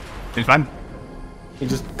 It's fine. He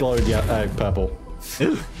just glowed purple.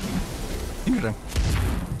 Interesting.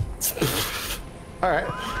 Alright.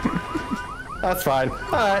 That's fine.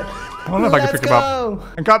 Alright. I don't know if I can pick him up.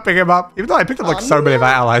 I can't pick him up, even though I picked up like so many of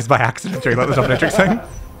our allies by accident during like, the dominatrix thing.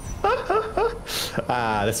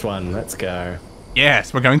 This one. Let's go.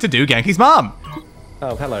 Yes, we're going to do Genki's mom.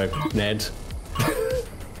 Oh, hello, Ned.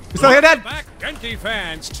 You still here, Ned? Back, Genki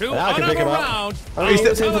fans, to I can pick him up. round Oh, of he's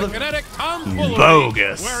still telekinetic tomfoolery,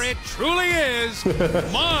 bogus. where it truly is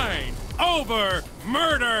mind over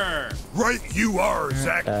murder. Right you are,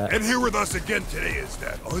 Zach. And here with us again today is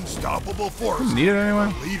that unstoppable force. Need it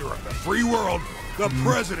anyway? The leader of the free world, the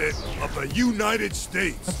president of the United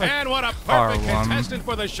States. And what a perfect contestant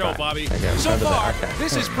for the show, Bobby. So far,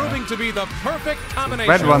 this is proving to be the perfect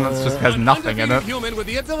combination. Red one that just has nothing in it. Human with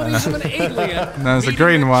the abilities of an alien. And there's a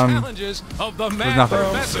green one. Challenges of the There's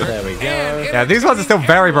nothing. There we go. Yeah, these ones are still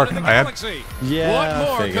very broken. Yeah, what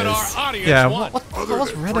more could our audience want? Other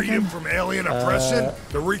than freedom from alien oppression,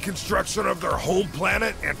 the reconstruction of their home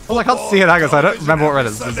planet, and Well, I can't see it, I guess. I don't remember what red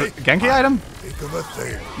is. Is it a Genki item? Think of a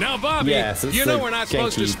thing. Now, Bobby, Yes, it's you know the we're not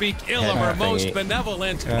supposed to Genki speak ill of our most thingy.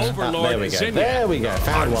 benevolent There overlord, we go. Zinniac. There we go.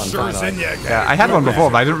 Found I'm one. sure Finally. Zinniac Yeah, I had one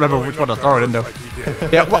before, but I didn't remember which one to throw it into.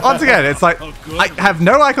 Yeah, well, once again, it's like, I have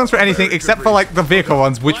no icons for anything except for like the vehicle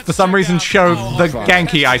ones, which for some reason show the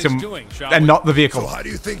Genki item and not the vehicle. So how do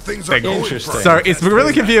you think things are going? Interesting. So it's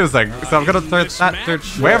really confusing. So I'm gonna throw that to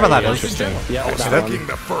wherever that is. Interesting. Yeah, Taking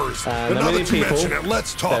the first. not Now many that you people. mention it,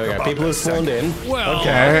 let's talk There we go. about People have this spawned in. Well,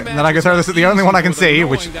 Okay, and then I can throw this at the only one I can see,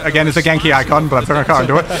 which again is a Genki icon, but I'm throwing a car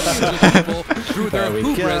into it. Through their There we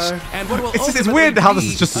hubris, go. and what will It's weird how this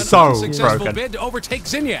is just an so unsuccessful broken. bid to overtake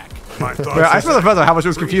Zinyak. My thoughts Yeah, I is saw the further how much it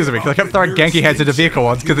was confusing me because I kept throwing Genki heads into vehicle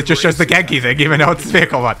ones because it just shows the Genki thing even though it's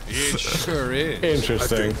vehicle one. It sure is.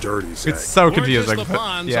 Interesting. dirty, Zach. It's so We're confusing. just the But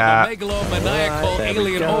pawns yeah. of a megalomaniacal there we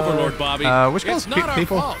alien go. overlord, Bobby. Which it's guy's not our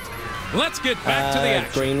people? fault. Let's get back to the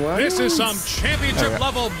action. green one. This is some championship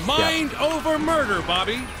level mind over murder,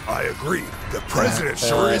 Bobby. I agree. The president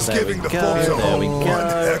sure is there giving we the go, folks at there home we one go.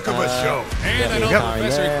 heck of a show. And I know go.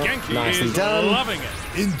 Professor Yeah, Genki nicely is done. loving it.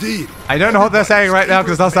 Indeed. I don't know what they're saying right now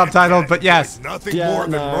because it's not subtitled, but yes. Nothing Yeah, more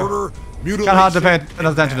than no. murder, mutilation. Kind of hard to pay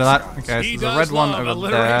enough attention to that. Okay, He so there's a does red one love over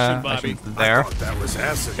alliteration, there. Bobby. Actually, I there. thought that was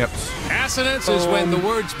acid. Yep. Assonance is when the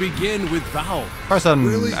words begin with vowel. Person.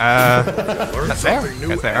 Really? That's Learn there? something new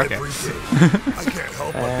That's there, okay. every day. I can't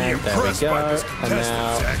help but be And there we impressed by go. this And contestant,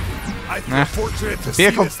 now- Zach. I feel fortunate to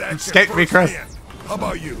Vehicle see this action escape me, Chris. firsthand. How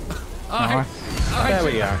about you? There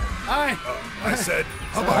we go. I said,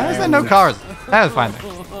 how about Why is you? there no cars? That was fine.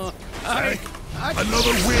 Zach?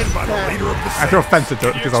 Another win by the leader of the I threw a fence into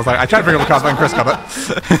it because I was like, I tried to bring up the cars, but then Chris got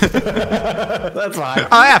it. That's fine.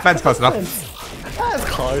 Oh yeah, fence close enough. That's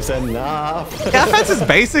close enough. Yeah, fence is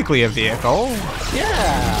basically a vehicle.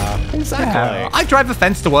 Yeah, exactly. Yeah. I drive a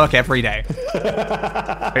fence to work every day.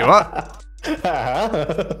 Wait, what?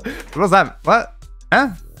 What was that? What? Huh?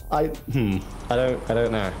 I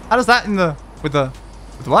don't know. How does that with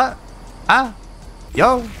what? Huh?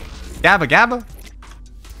 Yo, gabba gabba.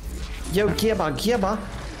 Yo, gibba.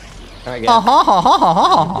 Alright, Ha ha ha ha ha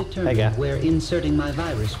ha. Determine where inserting my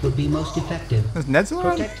virus would be most effective. Is Ned still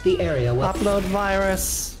around? Protect the area while Upload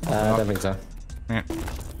virus. I don't think so. Yeah.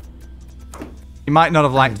 You might not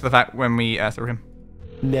have liked the fact when we threw him.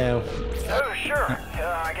 No. Oh, sure.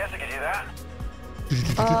 I guess I could do that.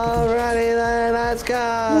 Alrighty then, let's go.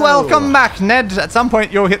 Welcome back, Ned. At some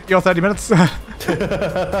point, you'll hit your 30 minutes. Especially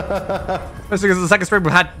because it's the second stream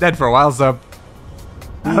we've had Ned for a while, so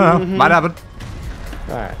I don't know. Might happen.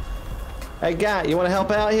 Alright. Hey, Gat, you want to help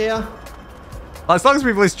out here? Well, as long as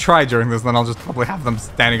we've at least tried during this, then I'll just probably have them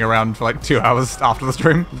standing around for like 2 hours after the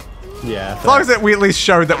stream. Yeah. As long as we at least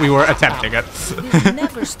showed that we were attempting it. It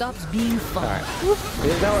never stops being fun. Alright. You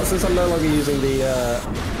know what, since I'm no longer using the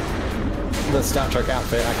Star Trek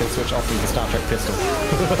outfit, I can switch off into the Star Trek pistol.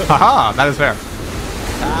 Haha, that is fair.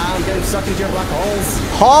 I'm getting sucked into your black holes.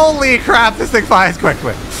 Holy crap, this thing fires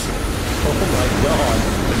quickly. Oh my god.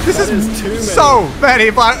 This That is too many. so many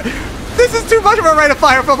black. This is too much of a rate of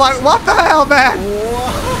fire for black. What the hell, man?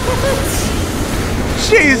 What?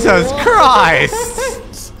 Jesus Christ.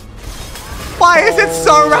 Why is it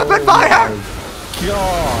so rapid fire?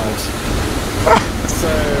 God.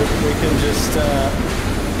 So we can just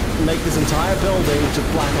make this entire building to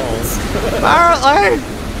black holes. Apparently.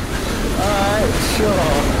 Alright,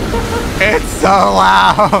 sure. It's so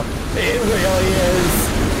loud. It really is.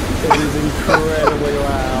 It is incredibly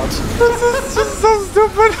loud. This is just so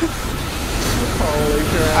stupid. Holy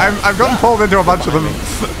crap. I've gotten pulled into a bunch of them.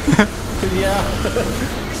 Yeah.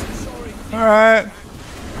 Alright.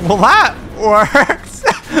 Well, that works.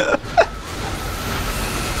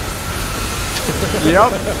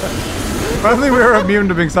 Yep. If only we were immune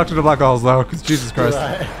to being sucked into black holes, though, because Jesus Christ.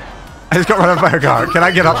 Right. I just got run over by a car. Can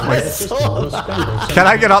I get up, please? Can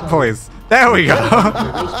I get up, please? There we go.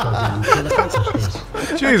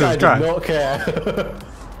 Jesus I did Christ. not care.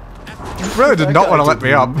 You really did not want to let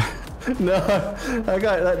me up. No,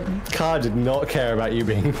 that car did not care about you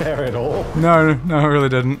being there at all. No, I really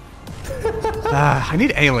didn't. I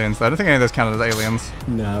need aliens, though. I don't think any of those count as aliens.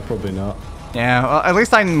 No, probably not. Yeah, well, at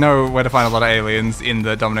least I know where to find a lot of aliens in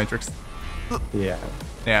the Dominatrix. Yeah.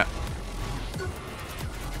 Yeah.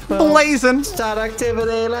 Blazing! Start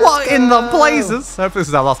activity, let's What in the go! blazes? Hopefully this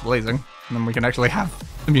is our last blazing. And then we can actually have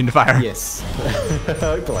immune to fire. Yes.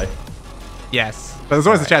 Hopefully. Yes. But there's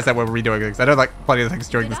always a chance that we're redoing things. I know like plenty of things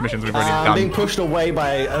during this missions we've already I'm done. being pushed away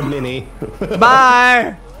by a mini.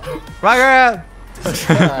 Bye! Roger!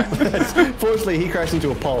 Fortunately, he crashed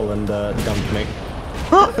into a pole and dumped me.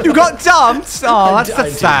 You got dumped? Oh, that's I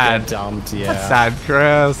did sad. get dumped, yeah. That's sad,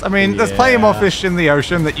 Chris. I mean, there's plenty more fish in the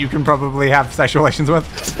ocean that you can probably have sexual relations with.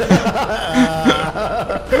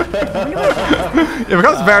 It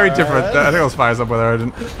becomes very different. I think it was fire somewhere there. I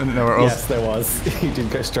didn't know where it was. Yes, there was. You did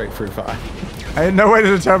go straight through fire. I had no way to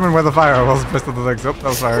determine where the fire was based on the things. Oh, that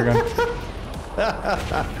was fire again.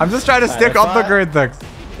 I'm just trying to stick on the green things.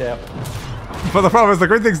 Yep. But the problem is the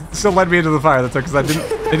green things still led me into the fire. That's because it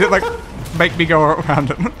didn't like make me go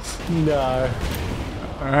around it. No.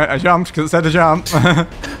 Alright, I jumped because it said to jump.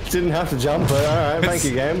 Didn't have to jump, but alright, thank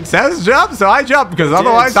you, game. Says jump, so I jump because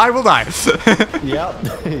otherwise I will die. Yep.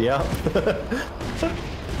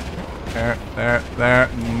 There.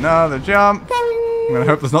 Another jump. I'm gonna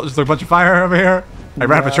hope there's not just a bunch of fire over here. I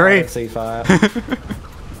ran up a tree. I see fire. There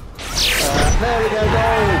we go,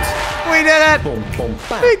 gold. We did it. Boom, boom,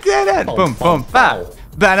 bam. We did it. Boom, boom, bam.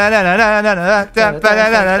 I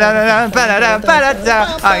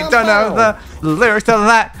don't know the lyrics to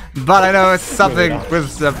that, but I know it's something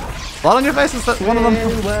with blood on your face. Is that one of them?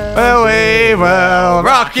 Well, we will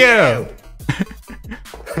rock you.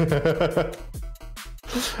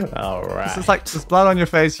 All right. This is like there's blood on your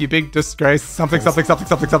face, you big disgrace. Something.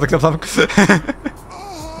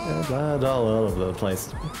 Blood all over the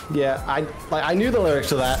place. Yeah, I knew the lyrics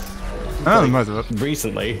to that. I know most of it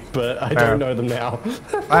recently, but I don't know them now.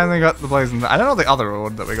 I only got the blazing. I don't know what the other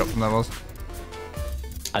reward that we got from that was.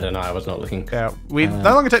 I don't know. I was not looking. Yeah, we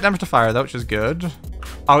no longer take damage to fire though, which is good.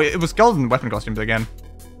 Oh, it was golden weapon costumes again.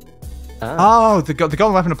 Oh, the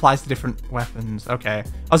golden weapon applies to different weapons. Okay. I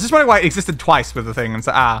was just wondering why it existed twice with the thing, and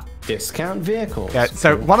so discount vehicles. Yeah.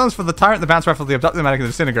 So one of them's for the tyrant, the bounce rifle, the abductor, the medic, and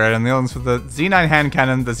the disintegrator, and the other one's for the Z9 hand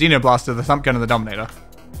cannon, the xenoblaster, the thump gun, and the dominator.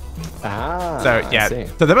 So yeah.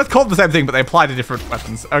 So they're both called the same thing, but they apply to different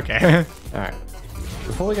weapons. Okay. All right.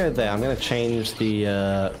 Before we go there, I'm gonna change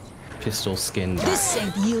the pistol skin back. This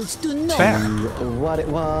scent yields to no what it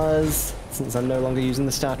was, since I'm no longer using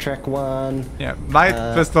the Star Trek one. Yeah, my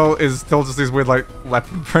pistol is still just these weird like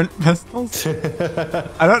leopard print pistols.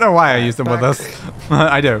 I don't know why I used them with this.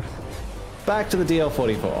 I do. Back to the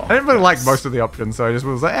DL44. I didn't really like most of the options, so I just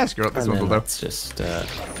was like, screw it, this one will do. Let's just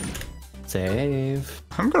save.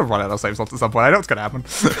 I'm gonna run out of save slots at some point. I know it's gonna happen.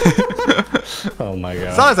 Oh my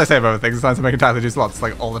god. Sometimes I save over things, sometimes I make entirely new slots,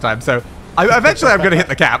 like all the time. So eventually I'm gonna hit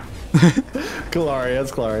the cap.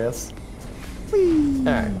 Glorious.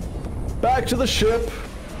 Alright. Back to the ship.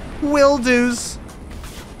 Will do's.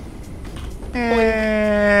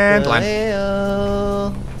 And line.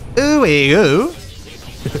 Ooey oo.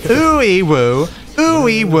 Ooey woo.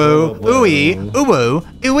 Ooey woo. Ooey oo woo.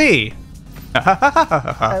 Ooey.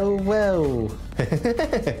 Oh whoa.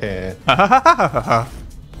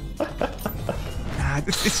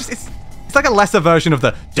 It's like a lesser version of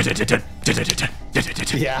the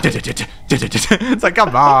It's like,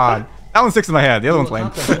 come on. That one sticks in my head, the other one's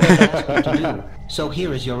lame. So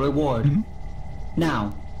here is your reward.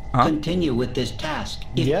 Now, continue with this task.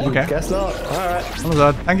 Okay. Guess not. Alright.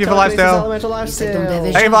 Thank you for lifesteal. Thank you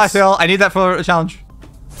for lifesteal. I need that for a challenge.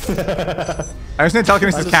 I just need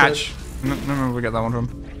telekinesis catch. No, where we get that one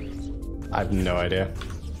from. I have no idea.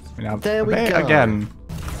 There we go. Again.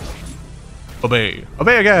 Obey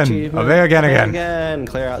again. Obey again.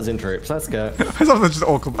 Clear out Zin troops. Let's go. I love that just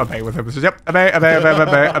all obey with him. It's just, yep. Obey.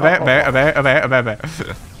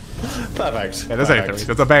 Perfect. Yeah, there's only three.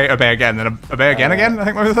 So it's obey again, then obey again. I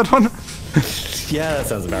think maybe that one. Yeah, that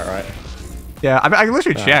sounds about right. Yeah, I can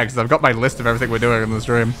literally check because I've got my list of everything we're doing in the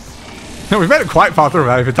stream. We've made it quite far through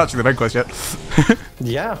without even touching the main quest yet.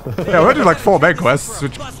 Yeah. Yeah, we're doing like 4 main quests,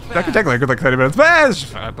 which that could take like a good 30 minutes. But it's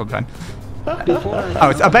fine. Oh,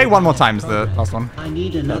 it's obey one more time is the last one. I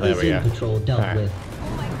need another Zin patrol dealt with.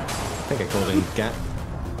 I think I called in Gat,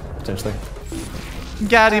 potentially.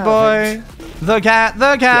 Gaddy boy, the cat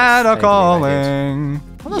are calling.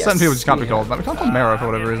 I know certain people just can't be called, but we can't call Mara for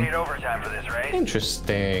whatever reason.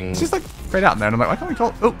 Interesting. She's like straight out there, and I'm like, why can't we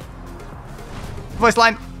call? Oh, voice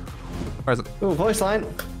line. Where is it? Oh, voice line.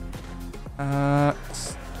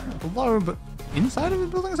 It's below, but inside of the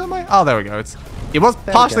building some way? Oh, there we go. It was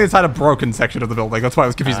partially inside a broken section of the building. That's why it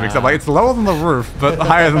was confusing me. Because I'm like, it's lower than the roof, but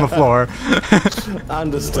higher than the floor.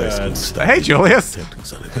 Understood. Hey, Julius.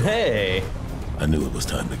 Hey. I knew it was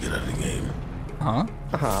time to get out of the game. Huh?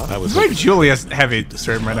 I was very Julius heavy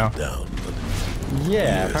stream right now. Down, but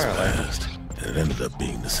yeah, years apparently. passed, and it ended up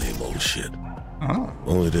being the same old shit. Oh.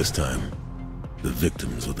 Only this time, the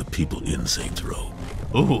victims were the people in Saints Row.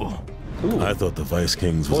 Ooh. I thought the Vice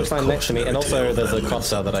Kings was voice line next to me, and also there's a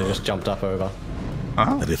cluster that I just jumped up over.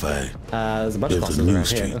 That if I there's a bunch of built a clusters new around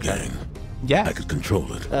street here. gang, yeah, I could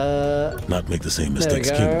control it. Not make the same there we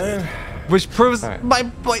mistakes King go. did. Which proves my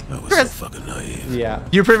point. I was so fucking naive. Yeah.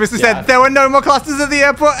 You previously said there were no more clusters at the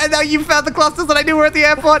airport, and now you found the clusters that I knew were at the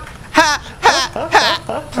airport. Ha ha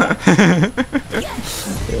ha.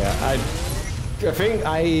 Yeah, think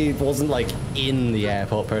I wasn't like in the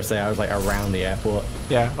airport per se. I was like around the airport.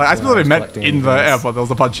 Yeah, like I specifically meant in the airport. There was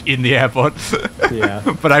a bunch in the airport. Yeah.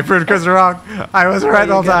 But I proved Chris wrong. I was right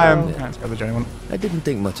the whole time. Yeah. Let's go the Johnny one. I didn't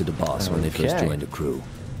think much of the boss when they first joined the crew.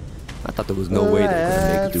 I thought there was no way they were gonna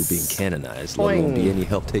make it through being canonized, let alone be any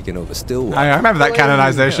help taking over Stillwater. I remember that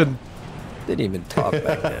canonization. Didn't even talk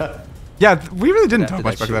back then. Yeah, we really didn't talk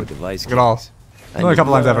much back then. At all. Only a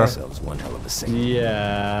couple lines ever. One hell of a scene.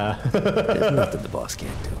 Yeah. There's nothing the boss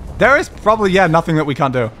can't do. There is probably, yeah, nothing that we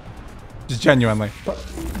can't do. Just genuinely.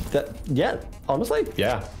 Yeah, honestly,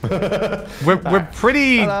 yeah. We're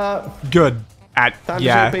pretty good at,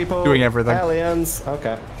 doing everything. Aliens,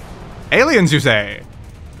 okay. Aliens, you say?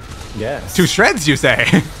 Yes. To shreds, you say?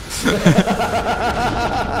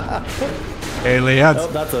 Aliens. Oh,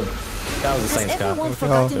 that was a Saints car.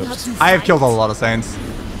 I have killed a lot of Saints.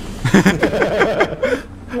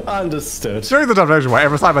 Understood. During the Dungeon War,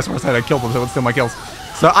 every time I said I killed them, they would steal my kills.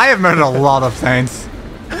 So I have murdered a lot of Saints.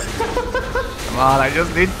 Come on, I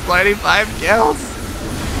just need 25 kills.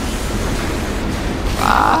 Come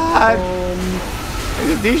on. I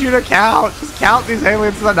just need you to count. Just count these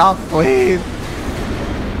aliens enough, please.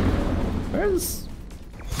 There's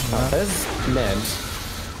Ned.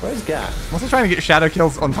 Where's Gat? I'm also trying to get shadow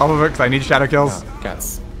kills on top of it because I need shadow kills. Oh,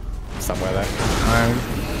 Gat's somewhere there.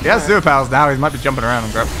 He has superpowers now. He might be jumping around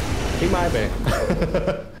and grab. He might be.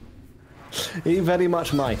 He very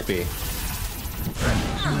much might be.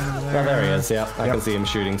 Oh, there he is. Yeah, I can see him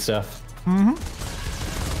shooting stuff. Mm-hmm.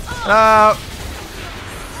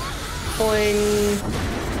 Boing.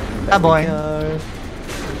 Ah, boy.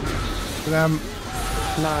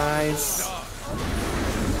 Nice.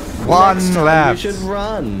 One left. You should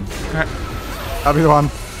run. I'll be the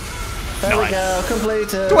one. There we go.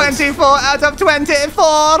 Completed. 24 out of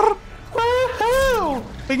 24. Woohoo!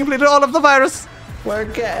 We completed all of the virus. We're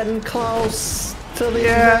getting close to the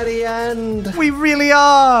very end. We really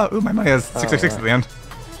are. Ooh, my money has 666 at the end.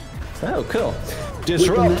 Oh, cool.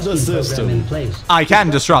 Disrupt the system. I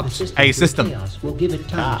can disrupt a system. We'll give it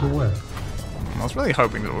time to work. I was really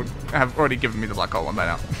hoping that it would have already given me the black hole one by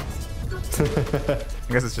now. I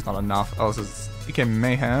guess it's just not enough. Oh, this is TK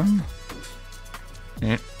Mayhem.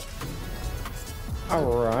 Yeah.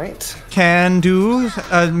 Alright. Can do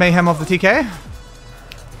Mayhem of the TK.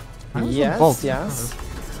 Yes, yes.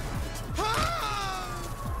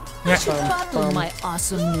 Bottle my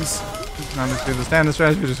awesomeness. I'm just do the standard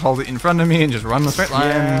strategy, just hold it in front of me and just run the straight line.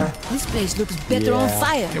 Yeah. This place looks better on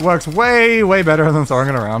fire. It works way, way better than throwing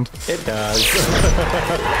it around. It does.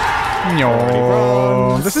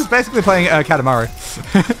 No. This is basically playing Katamari.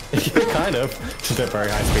 Kind of. Just at very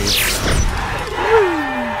high speed.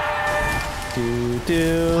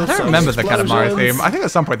 I don't remember the Katamari theme. I think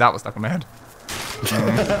at some point that was stuck in my head.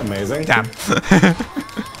 Amazing. Damn. And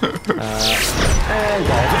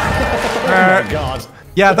oh my god.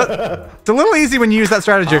 Yeah, it's a little easy when you use that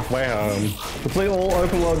strategy. Halfway home. Complete all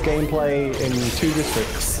open world gameplay in 2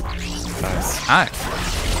 districts. Nice. Alright.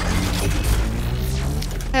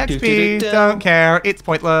 XP, don't care, it's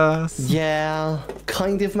pointless. Yeah,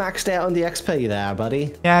 kind of maxed out on the XP there,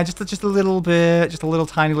 buddy. Yeah, just a little bit, just a little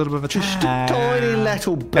tiny little bit of a Just a tiny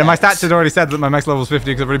little bit. And my stats had already said that my max level was 50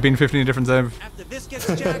 because I've already been 50 in a different zone. After this gets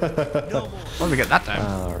checked, no more. What did we get that time?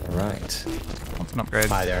 Alright. What's an upgrade?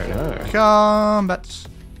 I don't know. Combat.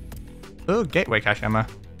 Oh, gateway cache ammo.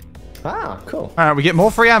 Ah, cool. Alright, we get more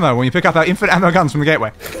free ammo when you pick up our infinite ammo guns from the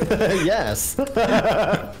gateway. Yes.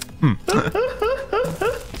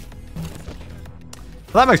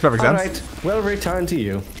 Well, that makes perfect sense. Alright, we'll return to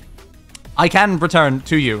you. I can return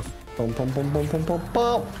to you. Boom, boom, boom, boom, boom, boom,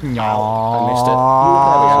 boom. No. I missed it.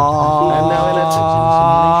 There we go. And now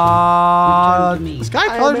in it. The sky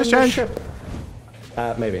color just changed.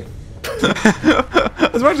 Maybe.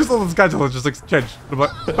 As much as all the sky color just like changed. I'm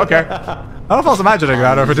like, okay. I don't know if I was imagining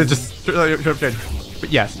that or if it did just change.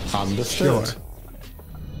 But yes. Understood. Sure.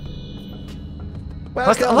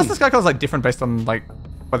 Unless the sky color is like different based on like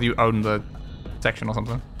whether you own the section or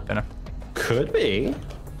something. Don't know. Could be.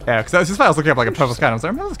 Yeah, because this I was looking up like a purple sky and I was like,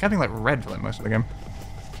 I remember this guy being like red for like most of the game.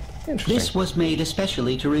 This was made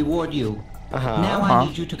especially to reward you. Now I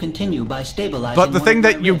need you to continue by stabilizing. But the thing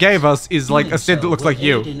that you gave us is like a Sid that looks like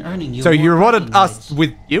you. So you rewarded us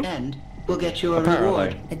with you? And we'll get you a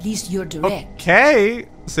reward. At least you're direct. Okay,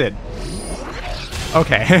 Sid.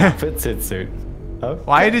 Okay. Fit Sid suit. Okay.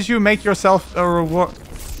 Why did you make yourself a reward?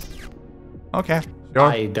 Okay. Sure.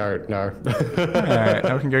 I don't know. Alright,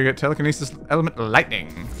 now we can go get telekinesis element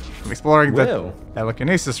lightning. I'm exploring the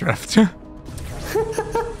telekinesis rift. Let's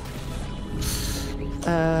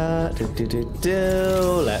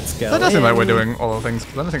go. That does seem like we're doing all the things,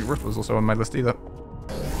 because I don't think rift was also on my list either.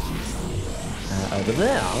 over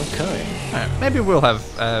there. Okay. Alright, maybe we'll have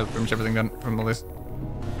pretty much everything done from all this.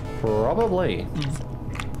 Probably.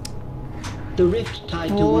 The rift tied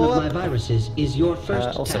to one of my viruses is your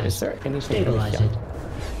first also, task. is there anything Stabilize it.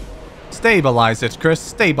 Stabilize it, Chris.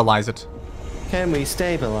 Stabilize it. Can we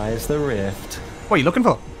stabilize the rift? What are you looking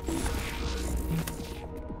for?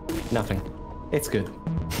 Nothing. It's good.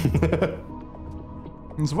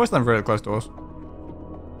 There's a voice line really close to us.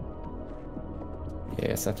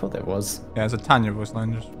 Yes, I thought there was. Yeah, there's a Tanya voice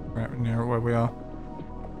line just right near where we are.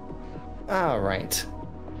 Alright.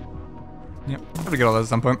 Yep, probably get all those at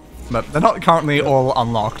some point. But they're not currently all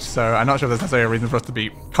unlocked, so I'm not sure there's necessarily a reason for us to be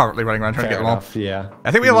currently running around trying to get them all. Yeah.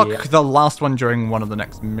 I think we unlock the last one during one of the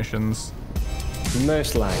next missions.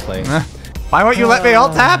 Most likely. Why won't you let me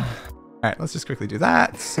alt tab? Alright, let's just quickly do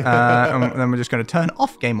that. And then we're just going to turn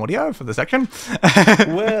off game audio for the section.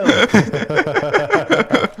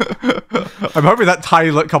 I'm hoping that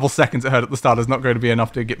tiny couple seconds it heard at the start is not going to be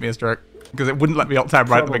enough to get me a stroke. Because it wouldn't let me alt tab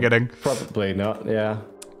right at the beginning. Probably not, yeah.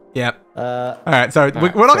 Yep. Alright, so we're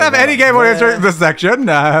not going to have any game audio during this section.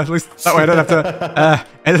 At least that way I don't have to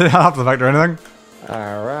edit it out after the fact or anything.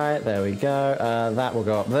 Alright, there we go. That will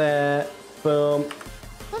go up there. Boom.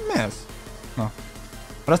 I miss. Oh.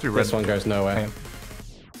 It has to be red. This one goes nowhere.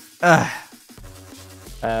 We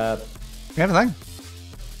have a thing.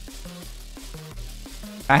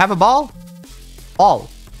 I have a ball. Ball.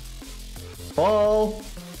 Ball.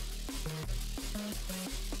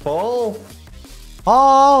 Ball.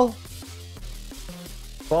 Ball.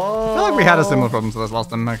 Ball. I feel like we had a similar problem to this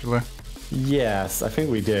last time, actually. Yes, I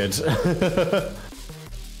think we did.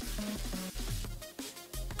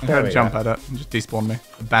 I tried to jump at it and just despawn me.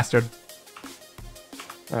 The bastard.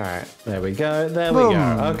 Alright, there we go. There we go.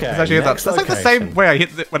 Okay. That's actually that's like the same way I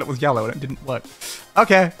hit it when it was yellow and it didn't work.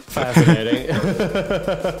 Okay. Fascinating.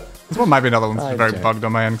 This one might be another one that's very bugged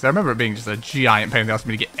on my end because I remember it being just a giant pain in the ass for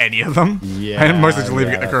me to get any of them. Yeah. And mostly just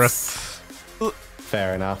leaving it to Chris.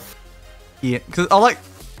 Fair enough. Yeah, because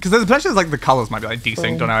there's potentially like the colors might be like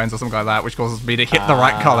desynced on our ends or something like that, which causes me to hit the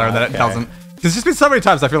right color and then it doesn't. There's just been so many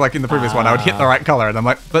times I feel like in the previous one I would hit the right color and I'm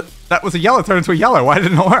like, but that was a yellow turned into a yellow. Why did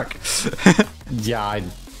it not work? Yeah,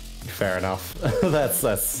 fair enough. that's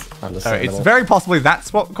understandable. It's very possibly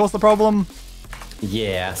that's what caused the problem.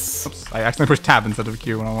 Yes. Oops, I accidentally pushed tab instead of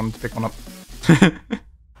Q when I wanted to pick one up.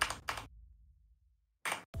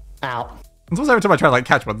 Ow. It's also every time I try to like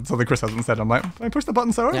catch one, something Chris hasn't said, I'm like, I pushed the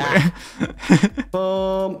button so early.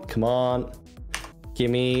 Boom. Come on.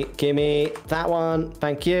 Gimme that one.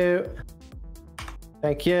 Thank you.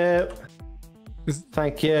 Thank you.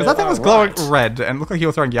 Thank you. Because that thing was glowing red and looked like you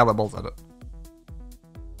were throwing yellow balls at it.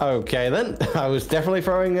 Okay then. I was definitely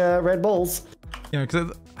throwing red balls. Yeah,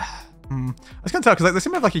 because I was gonna tell because like, they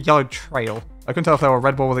seem to have like a yellow trail. I couldn't tell if they were a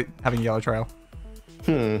red ball with having a yellow trail.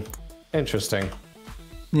 Interesting.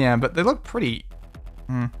 Yeah, but they look pretty. It's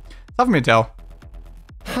hard for me to tell.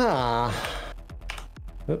 Huh.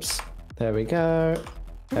 Oops. There we go.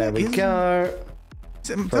 There we go.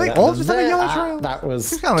 Do they all just have a yellow trail? That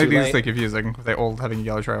was it's kind of like these confusing if they all having a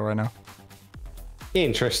yellow trail right now.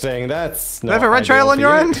 Interesting. That's not. They have a red trail on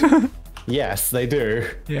your end? Yes, they do.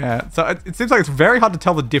 Yeah, so it seems like it's very hard to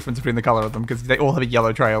tell the difference between the color of them because they all have a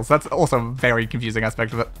yellow trail. So that's also a very confusing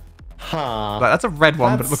aspect of it. Huh. Like, that's a red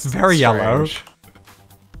one, but it looks very yellow.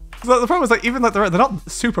 So the problem is like even like they're not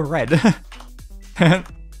super red. Like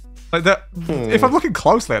if I'm looking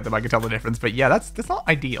closely at them, I can tell the difference. But yeah, that's not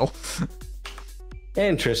ideal.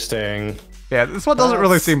 Interesting. Yeah, this one doesn't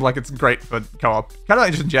really seem like it's great for co-op. Kind of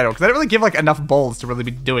like just in general, because they don't really give like enough balls to really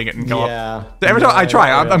be doing it in co-op. Yeah. So every time I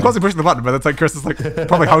try, I'm constantly pushing the button, but it's like Chris is like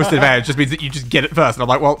probably host advantage just means that you just get it first, and I'm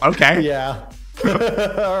like, well, okay. Yeah. All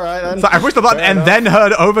right then. So I pushed the button and then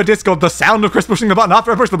heard over Discord the sound of Chris pushing the button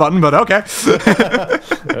after I pushed the button, but okay.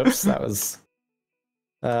 Oops, that was.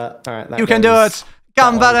 All right. You can do it.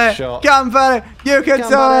 Come, buddy. Come, buddy. You can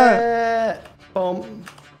do it. Boom.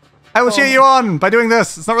 I will cheer you on by doing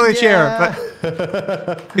this. It's not really a cheer, but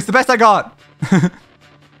it's the best I got.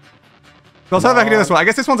 We'll see if I can do this one. I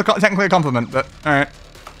guess this one's technically a compliment, but alright.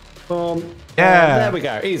 Boom. Yeah. There we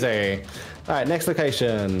go. Easy. Alright, next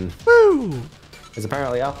location. Woo! It's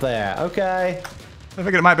apparently up there. Okay. I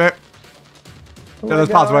figured it might be. Yeah, there's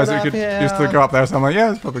parts where you could used to go up there, so I'm like,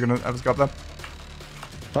 yeah, it's probably gonna have us go up there.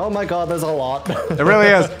 Oh my god, there's a lot. There really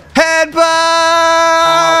is. Headbutt!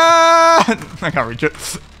 I can't reach it.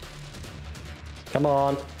 Come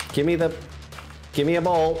on. Give me a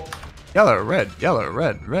ball. Yellow, red, yellow,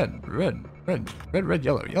 red, red, red, red, red, red,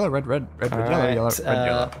 yellow, yellow, red, red, red, red, yellow, yellow, red,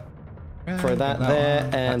 yellow. Throw that there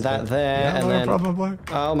and that there and then. Probably.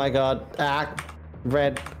 Oh my god.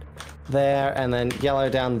 Red there and then yellow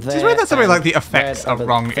down there. It's weird that somebody like the effects are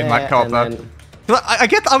wrong in like co-op though. I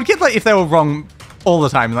would get like if they were wrong all the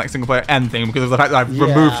time in like single player and thing because of the fact that I've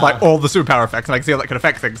removed like all the superpower effects and I can see how that could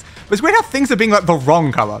affect things. But it's weird how things are being like the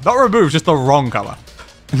wrong color, not removed, just the wrong color.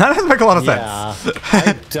 And that doesn't make a lot of sense.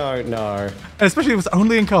 I don't know. And especially if it was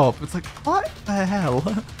only in co-op. It's like, what the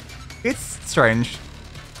hell? It's strange.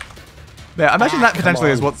 Yeah, I imagine that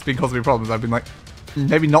potentially is what's been causing me problems. I've been like,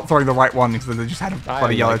 maybe not throwing the right one because they just had a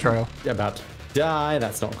bloody yellow trail. About to die,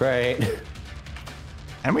 that's not great.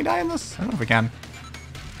 Can we die in this? I don't know if we can.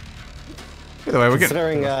 Either way, we're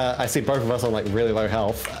considering I see both of us on like really low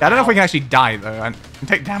health. Yeah, I don't know if we can actually die though. I can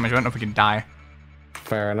take damage. I don't know if we can die.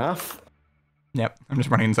 Fair enough. Yep, I'm just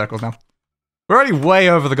running in circles now. We're already way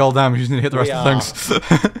over the gold damage. We just need to hit the rest of the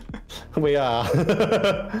things. We are.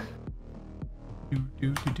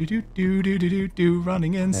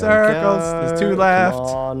 Running in circles. There's 2 left.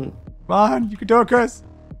 Come on, you can do it, Chris.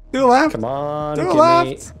 2 left. Come on, 2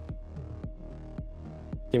 left.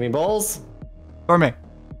 Give me balls. For me.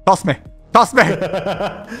 Toss me. Toss me.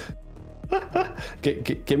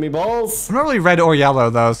 Give me balls. I'm not really red or yellow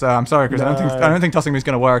though, so I'm sorry, Chris. No. I don't think tossing me is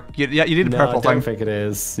gonna work. You need a purple thing. I don't think it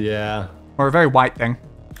is. Yeah. Or a very white thing.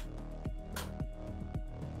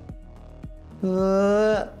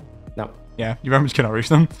 No. Yeah, you very much cannot reach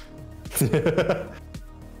them.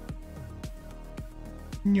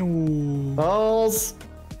 Balls.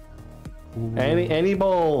 Any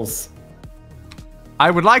balls. I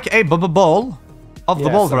would like a ball of the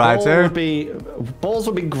ball variety. Balls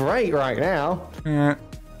would be great right now. Yeah.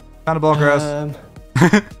 Found a ball, Chris.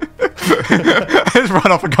 Just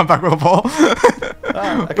run off and come back with a ball.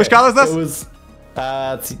 Okay. Which color is this? It was,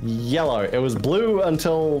 it's yellow. It was blue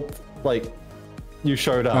until like you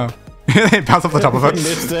showed up. Oh. It bounced off the top of it.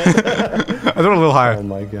 Missed it. I threw it a little higher. Oh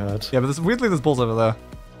my god. Yeah, but weirdly there's balls over there.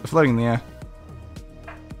 They're floating in the air.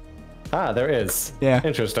 Ah, there is. Yeah.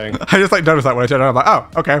 Interesting. I just like noticed that when I turned around. I'm like,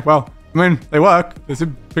 oh, okay, well, I mean, they work. They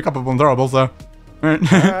seem pick up and throwable, so.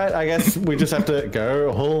 Alright, I guess we just have to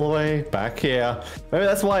go all the way back here. Maybe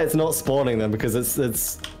that's why it's not spawning them, because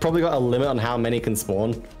it's probably got a limit on how many can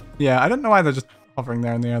spawn. Yeah, I don't know why they're just hovering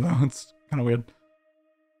there in the air, though. It's kind of weird.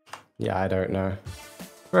 Yeah, I don't know.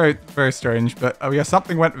 Very, very strange, but oh yeah,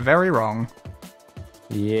 something went very wrong.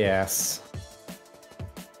 Yes.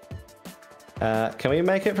 Can we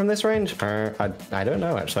make it from this range? I don't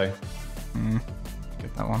know, actually.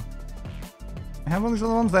 Get that one. I have one of these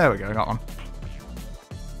other ones? There we go, got one.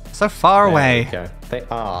 So far away. There we go. They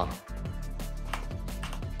are.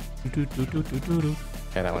 Okay,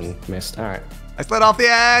 that one missed. Alright. I slid off the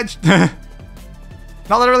edge!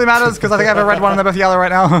 Not that it really matters, because I think I have a red one and they're both yellow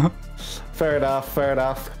right now. Fair enough, fair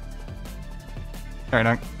enough. Very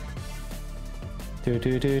nice. Give me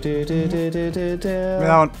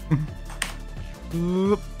that one.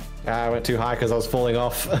 I went too high because I was falling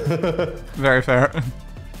off. Very fair.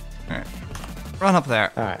 Alright. Run up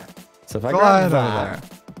there. Alright. So if I grab that,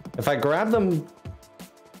 if I grab them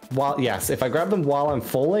while if I grab them while I'm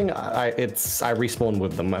falling, I respawn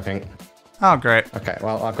with them, I think. Oh great. Okay,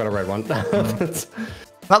 well I've got a red one.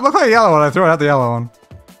 That looked like a yellow one, I threw out the yellow one.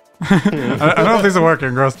 I don't know if these are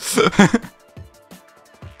working, gross.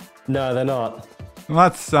 No, they're not. Well,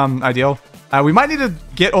 that's ideal. We might need to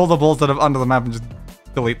get all the balls that are under the map and just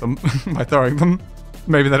delete them by throwing them.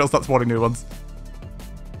 Maybe that'll start spawning new ones.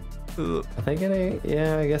 Are they gonna?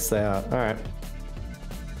 Yeah, I guess they are. Alright.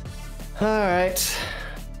 Alright.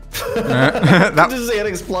 Just see an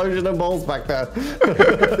explosion of balls back there.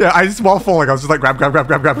 Yeah, I just, while falling, I was just like grab.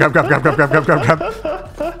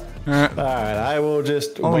 Alright, I will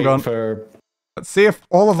just wait for... Let's see if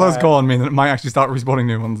all of those go on mean that it might actually start respawning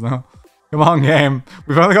new ones now. Come on, game.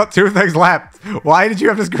 We've only got 2 things left. Why did you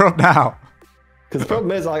have to screw up now? Because the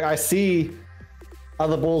problem is, like, I see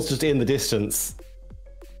other balls just in the distance.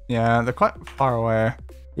 Yeah, they're quite far away.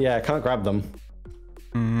 Yeah, I can't grab them.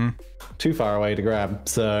 Too far away to grab,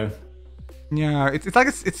 so... Yeah, it's like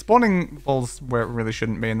it's spawning balls where it really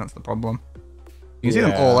shouldn't be, and that's the problem. You can see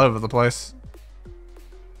them all over the place.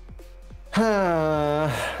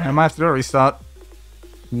 I might have to do a restart.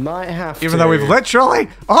 Might have to. Even though we've literally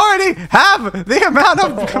already have the amount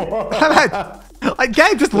of... like,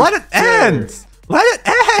 game, just let it end! Let it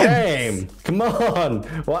end! Game, come on!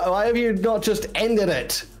 Why have you not just ended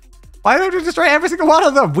it? Why don't you destroy every single one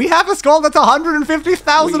of them? We have a score that's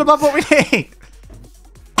 150,000 above what we need!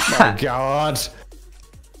 My god.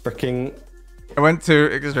 Freaking... I went to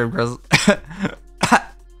extreme, Chris.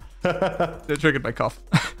 It triggered my cough.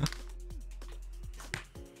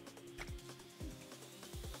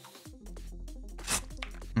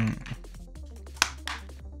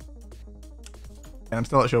 And I'm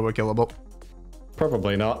still not sure we're killable.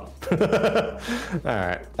 Probably not.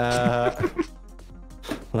 Alright.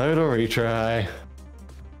 Load or retry.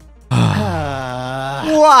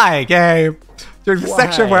 Why, game? During the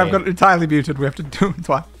section where I've got it entirely muted, we have to do it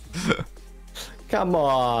twice. Come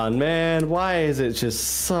on, man. Why is it just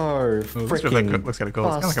so freaking looks kind of cool.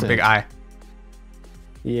 It's kind of like a big eye.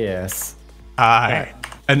 Yes. Eye.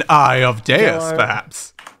 An EyeOfDeus,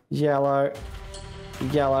 perhaps. Yellow.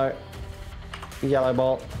 Yellow. Yellow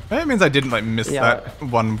ball. That means I didn't like miss that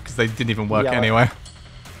one because they didn't even work anyway.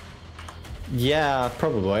 Yeah,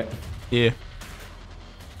 probably. Yeah.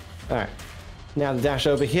 Alright. Now the dash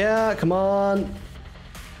over here. Come on.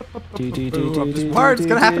 I'm just worried it's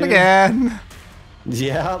gonna happen again.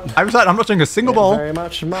 Yeah. I'm excited. I'm not doing a single ball. Very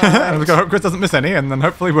much. I'm just gonna hope Chris doesn't miss any, and then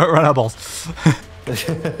hopefully we'll run out of balls.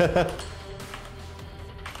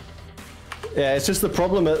 Yeah, it's just the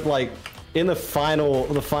problem at like in the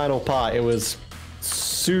final part, it was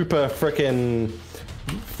super freaking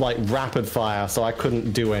like rapid fire, so I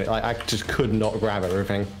couldn't do it. Like I just could not grab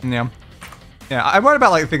everything. Yeah. Yeah, I worried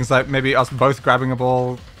about like things like maybe us both grabbing a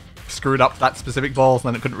ball screwed up that specific ball, so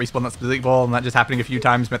then it couldn't respawn that specific ball, and that just happening a few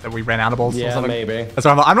times meant that we ran out of balls or something. Maybe. So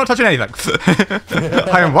I'm like, I'm not touching anything.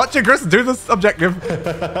 I am watching Chris do this objective,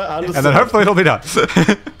 and then hopefully it'll be done.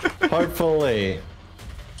 Hopefully.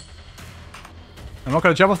 I'm not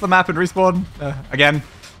going to jump off the map and respawn again.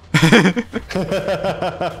 If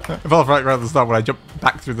I was right at the start when I jumped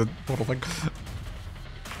back through the portal thing.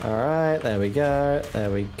 Alright, there we go.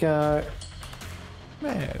 There we go.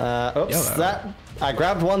 Man. Oops, that I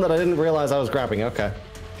grabbed one that I didn't realize I was grabbing. Okay.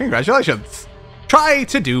 Congratulations. Try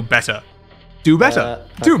to do better. Do better.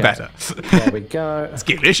 Do better. There we go. Let's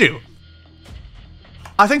give issue.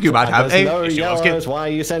 I think you might have a no issue. yellows. Why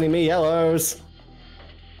are you sending me yellows?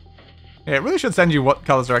 Yeah, it really should send you what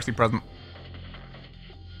colors are actually present.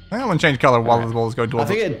 I think I want to change color while the ball is going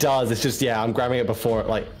towards I think it does. It's just I'm grabbing it before it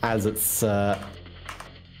like as it's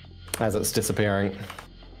disappearing.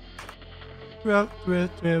 Boom.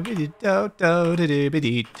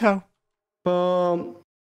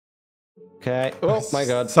 Okay. Oh my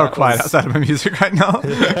god. So quiet outside of my music right now.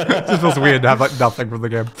 It just feels weird to have like nothing from the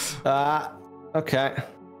game. Okay.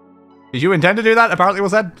 Did you intend to do that? Apparently it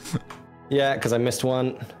was said. Yeah, because I missed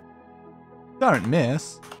one. Don't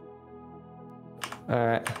miss.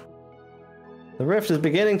 Alright. The rift is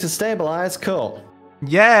beginning to stabilize. Cool.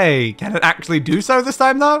 Yay! Can it actually do so this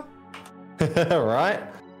time though? Right.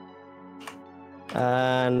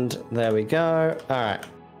 And there we go. Alright.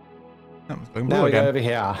 Now we go over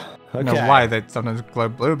here. Okay. I don't know why they sometimes glow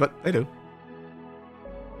blue, but they do.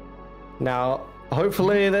 Now,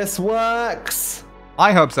 hopefully this works.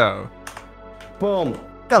 I hope so. Boom.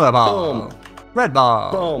 Yellow ball. Boom. Red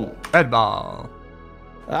ball. Boom. Red ball.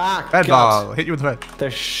 Ah, red God. ball. Hit you with the red. They're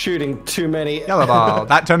shooting too many. Yellow ball.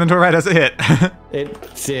 That turned into a red as it hit.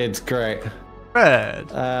 It did. Great. Red.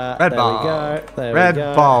 Red ball. There we go. There red we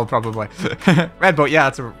go. ball, probably. Red ball. Yeah,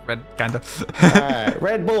 it's a red kind of. Alright,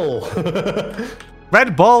 red ball.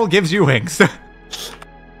 Red ball gives you wings.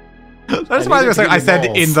 That's why I said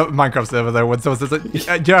in the Minecraft server though, when someone says, like,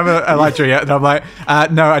 do you have a elytra yet? And I'm like,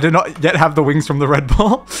 no, I do not yet have the wings from the red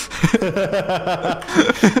ball.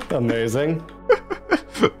 Amazing.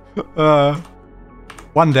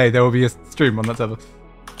 One day there will be a stream on that server.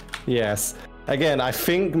 Yes. Again, I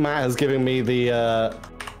think Matt has given me the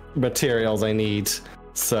materials I need,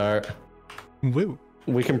 so woo.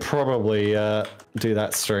 We can probably do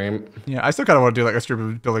that stream. Yeah, I still kind of want to do like a stream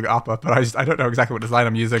of building Appa, but I don't know exactly what design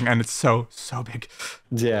I'm using, and it's so big.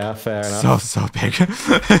 Yeah, fair enough. So big.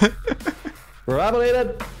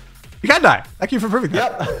 Rubberlated. You can die. Thank you for proving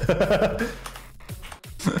that. Yep.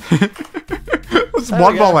 There's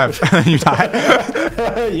one more left, and then you die.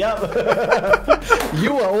 Yep.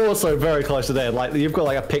 You are also very close to dead. Like you've got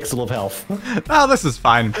like a pixel of health. Oh, this is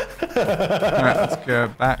fine. Alright, let's go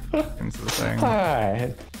back into the thing.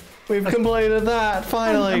 Alright. We've completed that,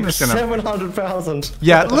 finally. 700,000.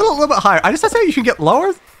 Yeah, a little bit higher. I just have to say you can get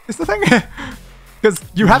lower, is the thing. Because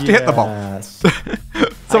you have to hit the ball. So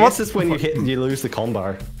I guess it's when you lose the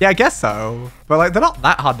combo. Yeah, I guess so. But like they're not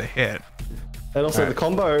that hard to hit. And also the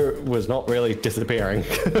combo was not really disappearing.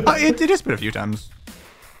 It has been a few times.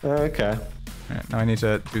 Okay. Alright, now I need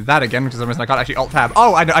to do that again because for some reason I can't actually alt-tab.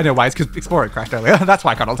 Oh, I know why. It's because Explorer crashed earlier. That's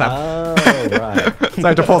why I can't alt-tab. Oh, right. So I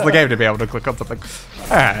had to pause the game to be able to click on something.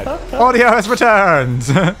 Alright. Audio has returned!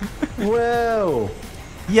 Whoa!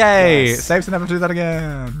 Yay! Yes. Saves to never do that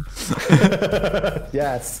again.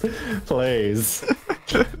 Yes, please.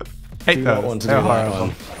 Hate do those. not want to do that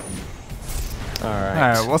one.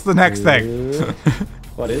 Alright, what's the next thing?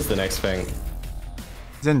 What is the next thing?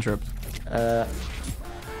 Zentrip.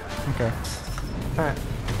 Okay. Alright.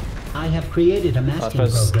 I have created a masking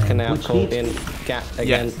program can now which call in Gap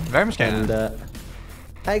again. Yes, very much can. And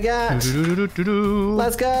Hey, Gat.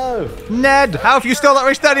 Let's go. Ned, how have you still not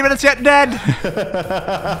reached 30 minutes yet, Ned?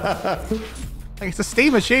 It's a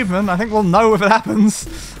Steam achievement. I think we'll know if it happens.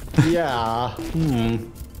 Yeah.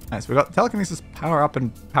 Nice. We got telekinesis power up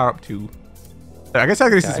and power up 2. I guess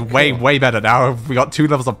telekinesis is way better now. We got 2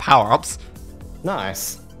 levels of power ups.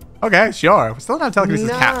 Nice. Okay, sure. We still don't have telekinesis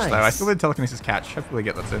catch though. I still need telekinesis catch. Hopefully we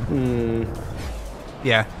get that soon.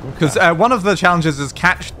 Yeah, because one of the challenges is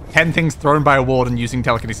catch 10 things thrown by a warden using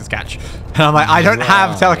telekinesis catch. And I'm like, I don't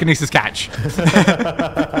have telekinesis catch. Because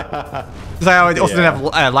I also didn't have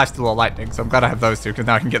lifesteal or lightning, so I'm glad I have those 2, because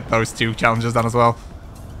now I can get those 2 challenges done as well.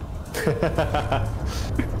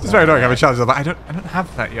 It's very annoying having challenges, but I don't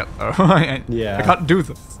have that yet though. I can't do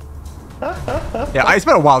this. Yeah, I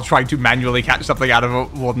spent a while trying to manually catch something out of a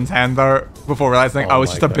warden's hand though, before realizing,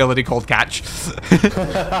 it's just an ability called catch.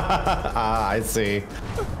 I see.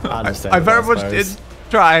 I very much did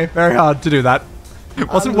try very hard to do that. It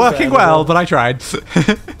wasn't working well, but I tried.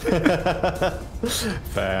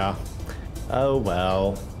 Fair. Oh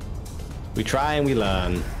well. We try and we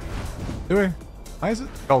learn. Do we? Why is it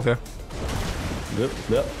gold here? Yep.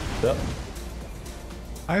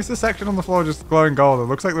 Why is the section on the floor just glowing gold? It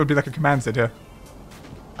looks like there would be like a command sit here.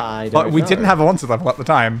 But we didn't have a wanted level at the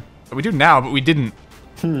time. But we do now, but we didn't.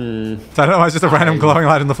 So I don't know why it's just a random glowing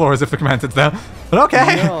light on the floor as if the command sit's there. But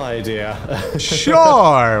okay. No idea.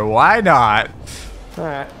 Sure, why not?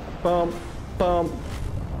 Alright. Boom.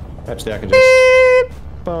 Actually, I can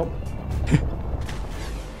just... Boom.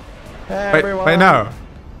 Wait, no.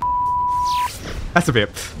 That's a beep.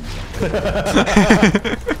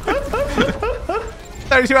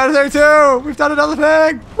 32 out of 32! We've done another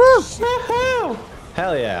thing! Woo!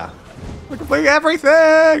 Hell yeah. We're completing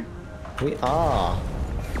everything! We are.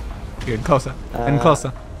 Getting closer, and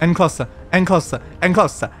closer, and closer, and closer, and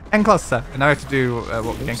closer, and closer. And now I have to do,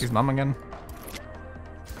 what, Genki's mum again?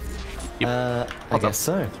 I guess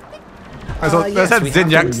so. There's that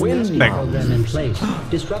Zinjak's thing. In place,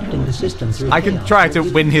 disrupting the system through I can try to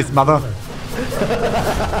win his mother.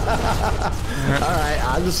 Alright,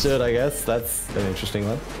 understood, I guess. That's an interesting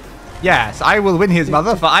one. Yes, I will win his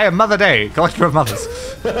mother, for I am Mother Day, collector of mothers.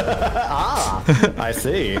 I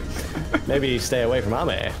see. Maybe stay away from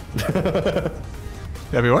Ame.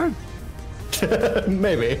 Yeah, we won't.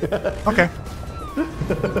 Maybe. Okay.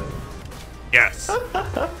 Yes.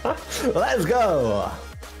 Let's go.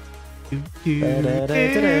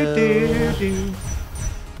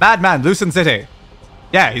 Madman, Lucent City.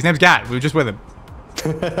 Yeah, his name's Gat. We were just with him.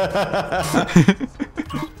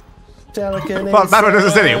 Well, Madman,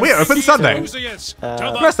 Lucent City. We are open Sunday. Yes,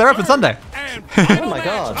 they're open Sunday. Oh my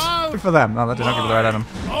god. Good for them. No, that did not give me the right item.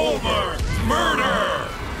 Over murder.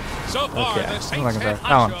 So far, the Saints head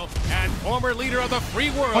honcho and former leader of the free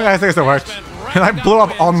world. Okay, I think it still worked. And I blew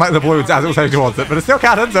up on the balloons as it was heading towards it, but it still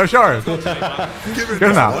counted, so sure. Given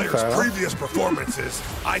Good enough. players' previous performances,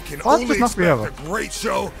 I can Well, only just knocked me expect over. a great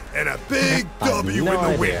show and a big W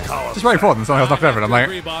in the win column. Just ready for it, and someone else knocked over, and I'm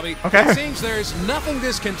like, okay. It seems there's nothing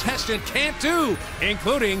this contestant can't do,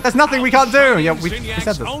 including. There's nothing we can't do. Yeah, we said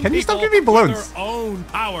this. Can you stop giving me balloons? Own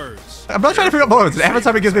powers. I'm not trying to pick up balloons, and every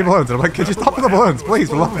time he gives me balloons, and I'm like, could you stop with the balloons, please,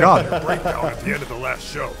 for the love of God. Breakdown at the end of the last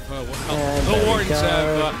show. The Wardens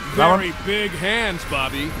have very big hands,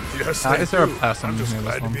 Bobby. Yes, Is there a person I'm just near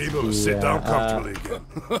glad this to one? be able to sit down comfortably again.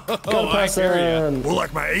 I hear ya. Well,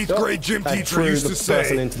 like my 8th grade gym I teacher threw used the to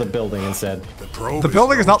person say, into the building and said, The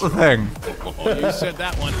building is not the thing. Oh, you said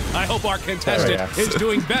that one. I hope our contestant There we is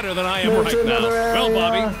doing better than I am Move right to now. another Well,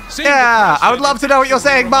 area. Bobby, see Yeah, I would love to know what you're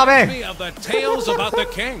saying, Bobby. me of the tales about the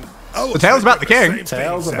king. The tale's about the king.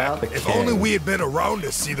 Tales about the If king. only we had been around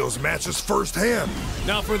to see those matches firsthand.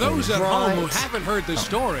 Now, for those at home who haven't heard the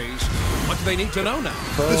stories, what do they need to know now?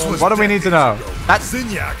 This was What do we need to know? That's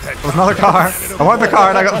Zinyak had was another car. I wanted the car,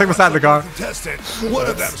 and I got the thing beside the car. contestant. One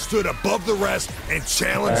of them stood above the rest and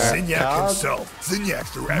challenged Zinyak himself. Zinyak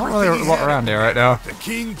threw not everything really he a lot had. around here right now. The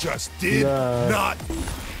king just did not.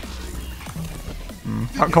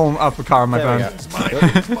 Can't call him up a car on my There we phone. go. His mind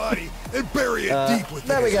and his body and bury it deep within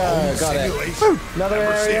there we his go, own got it. simulation. Another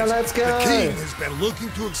Ever area, since, let's go. The king has been looking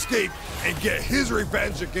to escape and get his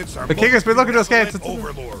revenge against our The king has been looking to escape.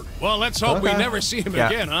 overlord. Well, let's hope we never see him Yeah.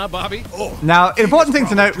 again, huh, Bobby? Oh, Now, an important thing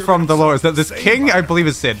to note from the lore is that this king, I believe,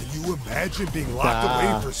 is Sid. can you imagine being locked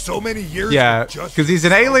away for so many years? Yeah, just because he's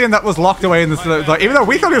an alien that was locked away in this. Like, even though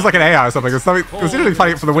we thought he was like an AI or something, it was literally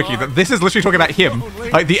funny for the wiki that this is literally talking about him,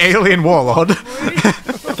 like the alien warlord.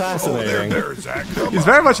 fascinating. He's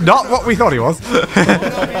very much not what we thought he was.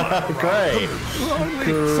 Great.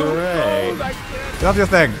 Great. Get off your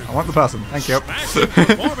thing. I want the person. Thank you.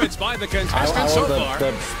 Performance by the contestants so far.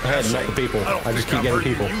 The head, not the people. I just keep getting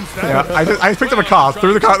people. Yeah, I just picked up a car,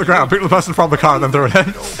 threw the car at the ground, picked up the person from the car, and then threw it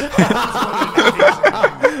in.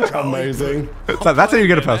 Amazing. That's how you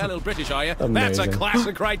get a person. A little British, are you? That's a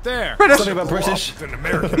classic right there. British. Something about British. An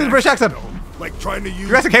American He's a British accent. Like trying to use.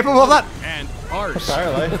 You guys are capable of that? And arse.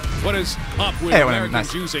 Apparently. What is up with Hey, Americans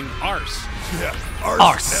nice. using arse? Yeah,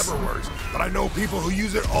 Arse. never works. But I know people who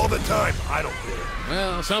use it all the time. I don't get it.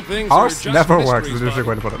 Well, some things Arse are just never works, mysteries, is a different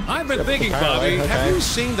way to put it. I've been thinking, Bobby, have you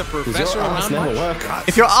seen the professor around much?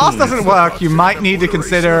 If your arse doesn't work, you might need to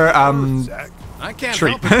consider, I can't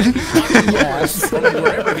treatment. Yes.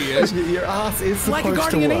 Wherever he is. Your ass is Like a supposed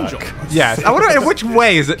to guardian work. angel. Yes, I wonder in which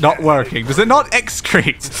way is it not working? Does it not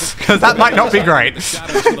excrete? Because that might not be great.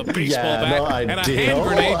 Shadows with a baseball Yeah, bat no and a idea. hand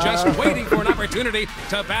grenade just waiting for an opportunity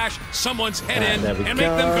to bash someone's head in there we and make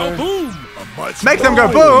them go boom. Make them go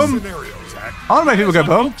boom. I want to make people go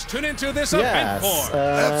boom. Tune into this Yes. event for.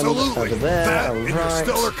 Absolutely. Over there, That right.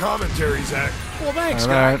 interstellar commentary, Zach. Well, thanks,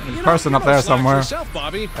 Alright, guy. there's You a person know, up there you don't slack somewhere. Yourself,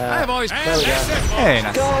 Bobby. I've always. there And we that's go. it, folks. Hey,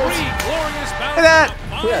 nice. Three glorious bouts Look at that. of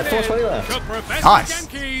Yeah, fine 420 left. to Professor Nice.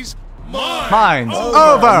 Genki's Mine's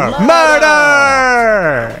over.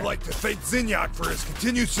 Murder! I'd like to thank Zinyak for his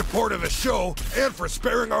continued support of the show and for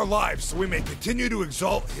sparing our lives so we may continue to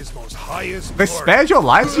exalt his most highest They glory. spared your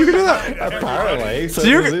lives? You can do that? Apparently. So So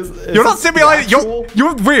you're not simulating. You're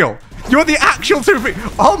real. You're the actual two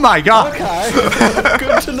people. Oh my god. Okay.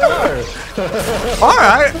 Good to know.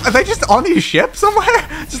 Alright. Are they just on his ship somewhere?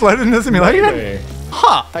 Just loaded in the simulation? Maybe.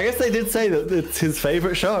 Huh. I guess they did say that it's his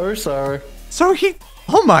favorite show, so. So he.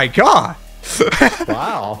 Oh my god.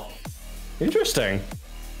 Wow. Interesting.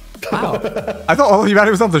 Wow. I thought all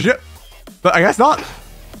humanity was on the ship. But I guess not.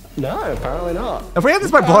 No, apparently not. If we end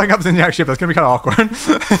this by blowing up Zinyak's ship, that's gonna be kind of awkward.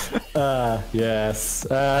 Yes.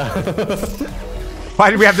 Why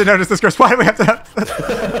did we have to notice this, Chris? Why did we have to?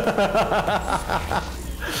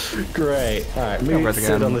 Great. Alright, Over it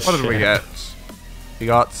again. What did we get? We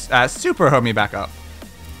got super homie back up.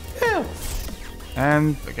 Yeah.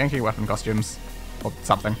 And the Genki weapon costumes. Or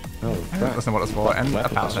something. Oh, I don't listen to what it's for. And a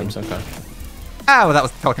weapon paladin. costumes, okay. Ah, well, that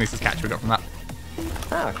was the telekinesis catch we got from that.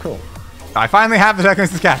 Ah, cool. I finally have the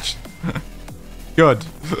telekinesis catch. Good.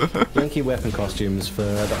 Yankee weapon costumes for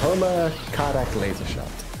the Homer Kardak laser shot.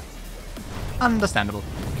 Understandable.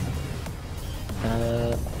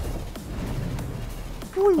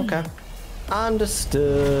 Okay.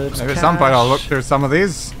 Understood. Maybe at some point I'll look through some of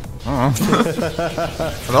these. I don't know.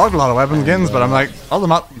 There are a lot of weapon skins, but I'm like, hold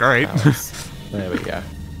them up. Great. There we go.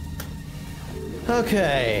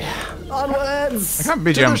 Okay. Onwards! I can't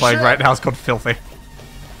BGM playing right now. It's called Filthy.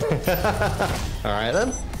 Alright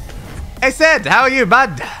then. Hey Sid, how are you,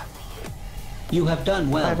 bud? You have done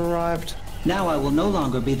well. I've arrived. Now I will no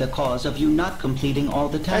longer be the cause of you not completing all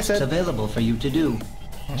the tasks available for you to do.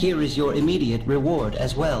 Here is your immediate reward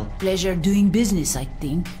as well. Pleasure doing business, I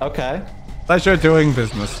think. Okay. Pleasure doing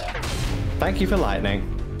business. Thank you for lightning.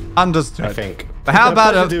 Understood. I think. But how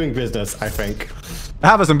about pleasure doing business, I think.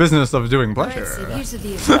 How about some business of doing pleasure? Here's the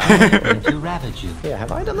deal. To ravage you. Yeah,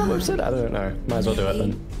 have I done that website? I don't know. Might as well do it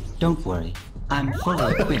then. Don't worry. I'm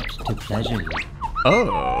fully equipped to pleasure you.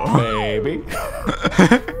 Oh. Maybe.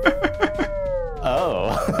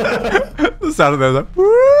 Oh. The sound of those like, woo!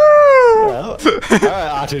 Well,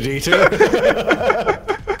 alright,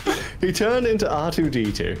 R2-D2. He turned into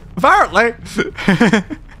R2-D2. Apparently.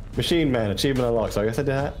 Machine Man, achievement unlocked. So I guess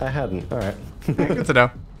I hadn't. Alright. Good to know.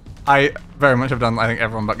 I very much have done, I think,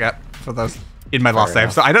 everyone but Get for those in my last save.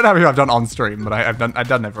 enough. So I don't know who I've done on stream, but I've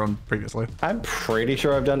done everyone previously. I'm pretty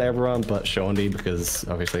sure I've done everyone but Shaundy because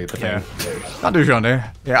obviously the thing. I'll do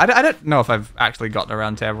Jonah. Yeah, I don't know if I've actually gotten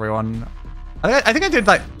around to everyone. I think I did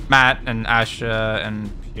like Matt and Asha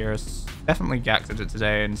and Pierce. Definitely Gax did it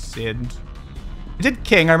today and Sid. I did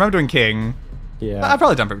King. I remember doing King. Yeah. I've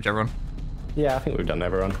probably done pretty much everyone. Yeah, I think we've done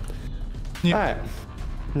everyone. Yeah. Alright.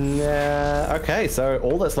 Okay, so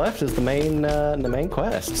all that's left is the main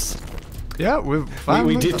quests. Yeah, we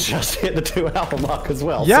did just hit the 2-hour mark as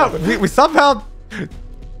well. Yeah, so. we somehow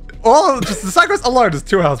just the side quest alone is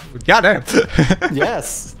 2 hours. Goddamn.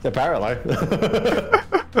 Yes, apparently.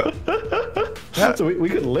 Yeah. So we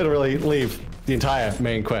could literally leave the entire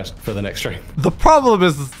main quest for the next stream. The problem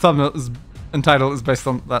is some entitled is based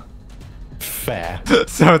on that. Fair.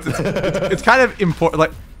 So it's kind of important.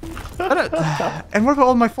 Like, I don't, and what about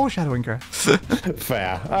all my foreshadowing crafts?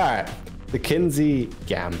 Fair. All right. The Kinsey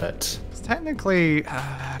Gambit. Technically,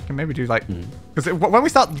 I can maybe do like, because when we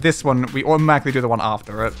start this one, we automatically do the one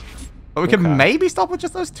after it. But we can maybe stop with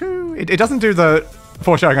just those two. It doesn't do the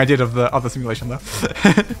foreshadowing I did of the other simulation though.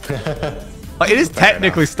 Like, it is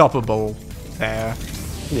technically stoppable there.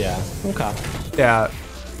 Yeah. Okay. Yeah.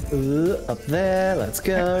 Up there. Let's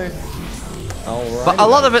go. Alright. But a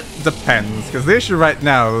lot of it depends, because the issue right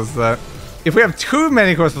now is that if we have too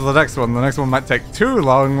many quests for the next one might take too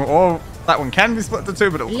long, or that one can be split into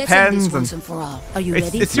two, but it depends. And for all. Are you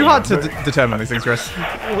ready? It's too hard to determine these things, Chris.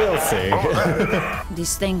 We'll see.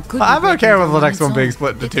 This thing could I'm be okay with the breaking next one down being its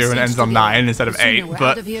split into own. two and ends on 9 instead of 8, we're but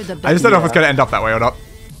out of here, the I just don't know if it's better. going to end up that way or not.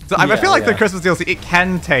 So I feel like the yeah. Christmas DLC, it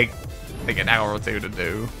can take like an hour or two to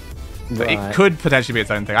do. So Right. it could potentially be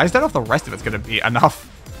its own thing. I just don't know if the rest of it's going to be enough.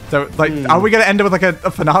 So, like, are we going to end up with like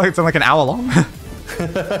a finale that's like an hour long?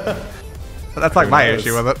 That's like my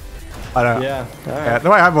issue with it. I don't know. Yeah. Yeah, the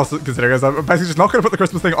way I'm also considering is I'm basically just not going to put the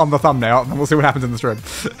Christmas thing on the thumbnail, and then we'll see what happens in the stream.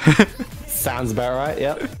 Sounds about right.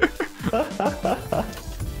 Yep.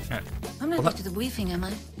 I'm not back to the briefing, am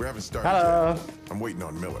I? We haven't started Hello. yet. I'm waiting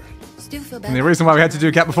on Miller. Still feel bad. And the reason why we had to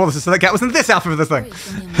do Cat before this is so that Cat was in this outfit for this thing.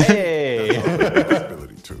 Hey.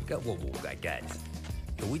 Got whoa, guys.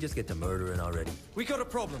 Can we just get to murdering already? We got a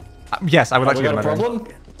problem. Yes, I would like to We get got him a in.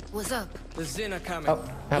 problem? What's up? The Zen are coming. Oh,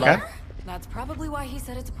 hello. Okay. That's probably why he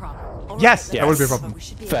said it's a problem. All right, Yes, let's that would be a go. problem. We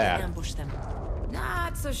should be Fair. able to ambush them.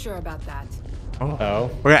 Not so sure about that. Oh.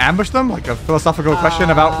 We're gonna ambush them? Like a philosophical question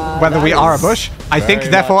about whether we are a bush? I think,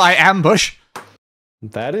 very therefore, much- I am bush.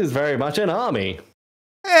 That is very much an army.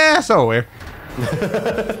 So are we.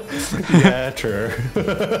 Yeah, true.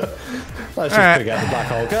 Let's just pick out the black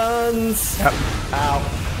hole guns. Yep.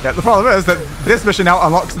 Ow. Yeah, the problem is that this mission now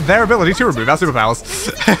unlocks their ability to remove our superpowers.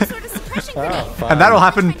 Oh, And that'll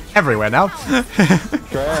happen everywhere now.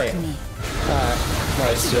 Great. Alright.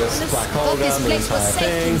 Let's just black hole gun the entire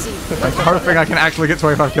thing. I'm hoping I can actually get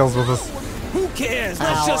 25 kills with this. Who cares?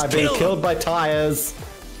 Let's Ow, just I've been kill killed by tires.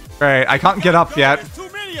 Great, I can't get up yet.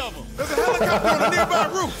 There's a helicopter on the nearby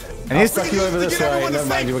roof. And I'll he's suck you over this way. Never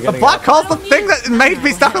mind, you were the getting black up. hole's the thing that made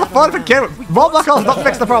me stuck on the phone to begin with. More black holes not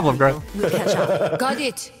fix the problem, Chris. Got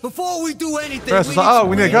it. Before we do anything, Chris is like, oh,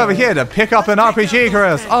 we need to go over here to pick up an RPG,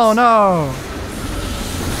 Chris. Oh no.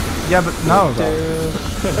 Yeah, but no, though.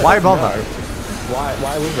 Why bother? No.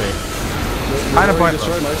 Why would we? Kind of We pointless.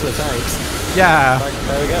 destroyed most of the tanks. Yeah. Like,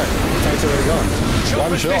 there we go. The tanks are already gone.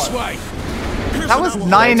 One This shot. way. That was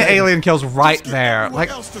 9 alien kills right there. Like,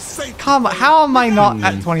 come on, how am I not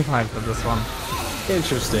at 25 for this one?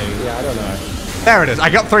 Interesting. Yeah, I don't know. There it is. I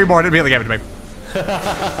got 3 more and immediately gave it to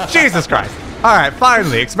me. Jesus Christ. Alright,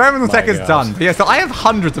 finally. Experimental tech is done. But yeah, so I have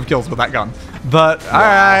hundreds of kills with that gun. But,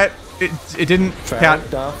 alright. It didn't count.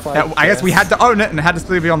 Yeah, I guess we had to own it and it had to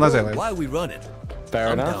still be on those aliens. Why are we running?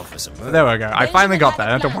 Fair enough. There we go. I finally got that.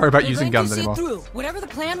 I don't have to worry about using guns anymore. Whatever the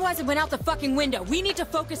plan was, it went out the fucking window. We need to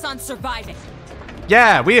focus on surviving.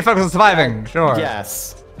 Yeah, we need to focus on surviving. Sure.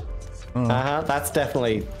 Yes. That's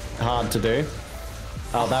definitely hard to do.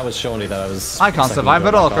 Oh, that was Shawnee that I was... I can't survive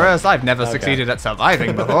at all, Chris. I've never succeeded at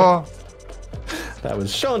surviving before. That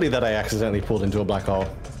was Shawnee that I accidentally pulled into a black hole.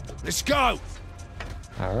 Let's go.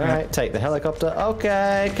 Alright, take the helicopter.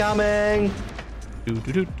 Okay, coming. Hey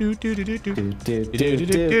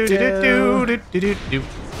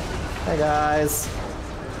guys.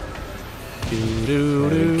 There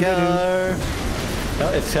we go.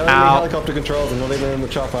 Oh, it's telling me helicopter controls. I'm not even in the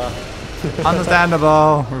chopper.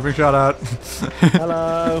 Understandable. We're being shot at.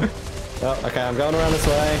 Hello. Oh, okay, I'm going around this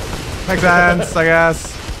way. Makes sense, I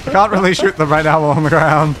guess. I can't really shoot them right now while on the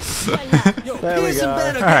ground. There we go.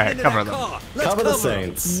 Alright, cover them. Cover the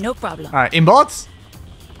saints. No problem. Alright, inbots?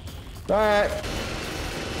 Alright.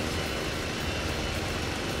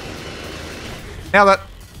 Nailed it.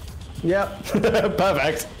 Yep.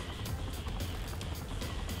 Perfect.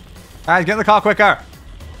 Alright, get in the car quicker.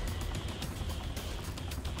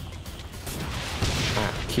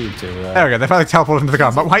 Cube to, there we go, they finally teleported into the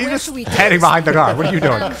car. But why are you just heading behind the car? What are you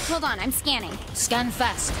doing? Hold on, I'm scanning. Scan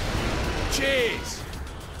fast. Cheers.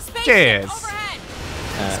 Cheers.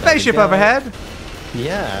 Spaceship overhead?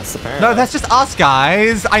 Yes, apparently. No, that's just us,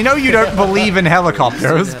 guys. I know you don't believe in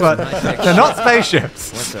helicopters, but they're not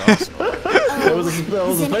spaceships. There was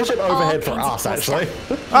a spaceship overhead for us, actually.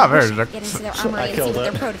 Oh, very good. Get into their armory and see what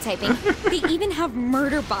they're prototyping. They even have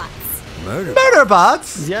murder bots. Murder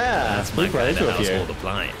bots? Yeah, that's my kind of a few. household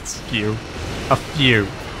appliance. A few. A few.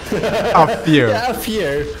 Yeah, a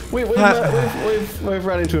few. We've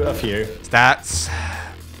run into a few. Stats.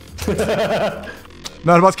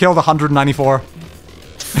 Murderbots killed 194.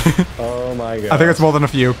 Oh my god. I think it's more than a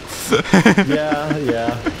few.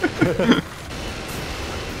 Yeah.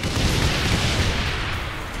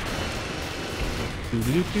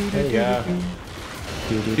 There you go.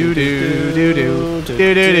 Time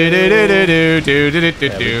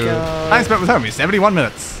spent with homies, 71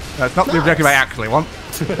 minutes. That's not the objective I actually want.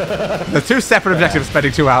 There's two separate objectives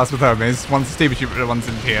spending 2 hours with homies. One's Stevie Shooter, one's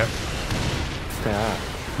in here.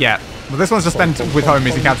 Yeah. Well, this one's just spent with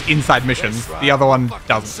homies and counts inside missions. The other one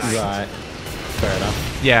doesn't. Right. Fair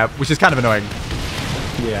enough. Yeah, which is kind of annoying.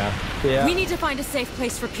 Yeah. Yeah. We need to find a safe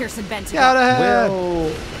place for Pearson Ben to Get out of here.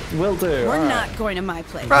 We'll do. We're not going to my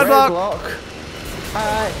place. Roadblock.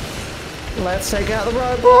 Alright. Let's take out the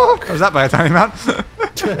roadblock. Was that by a tiny amount?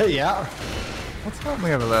 Yeah. What's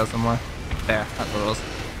probably over there somewhere? There, that's what it was.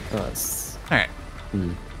 Nice. Alright.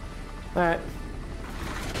 Alright.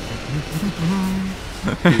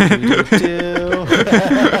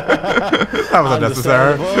 That was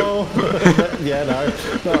unnecessary. Yeah, no,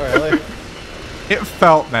 not really. It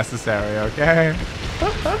felt necessary, okay?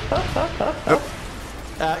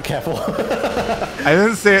 Careful. I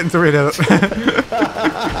didn't see it until we did it.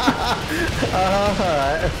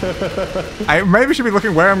 Alright. I maybe should be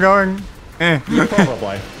looking where I'm going.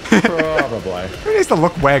 Probably. Probably. Who needs to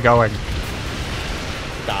look where going?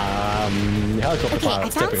 Helicopter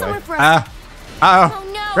pilots, typically.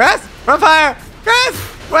 Uh-oh. no. Chris, we're on fire! Chris,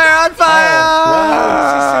 we're on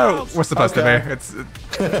fire! We're supposed to be. It's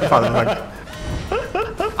part of the thing.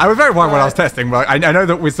 I was very wrong when I was testing, but I know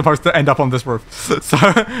that we're supposed to end up on this roof. So,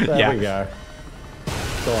 there we go.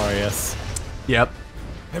 Glorious. Yep.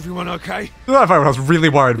 Everyone okay? I was really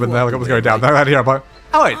worried when the helicopter was going down. They're out here, but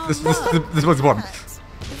oh wait, this was important.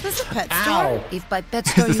 Is this a pet store? If by pet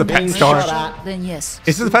store Is this you a pet mean store? then yes.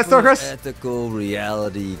 Is this a pet store, Chris? Ethical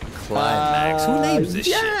reality climax. Who names this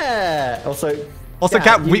shit? Yeah. Also,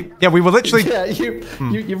 Gat, we were literally. Yeah,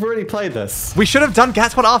 you've already played this. We should have done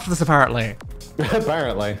Gat's one after this, apparently.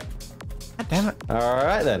 Apparently. God damn it. All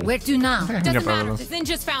right then. Where to now? Doesn't matter. The Zin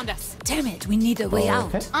just found us. Damn it, we need a way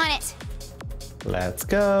out. On it. Let's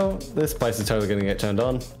go. This place is totally gonna get turned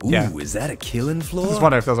on. Ooh, is that a killing floor? I just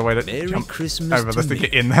wonder if there's a way to Merry jump Christmas over this to to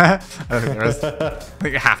get in there. I don't think there is. I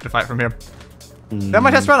think you have to fight from here. Then my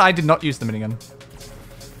test run, I did not use the minigun.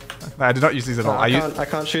 I did not use these at all. I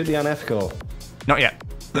can't shoot the unethical. Not yet.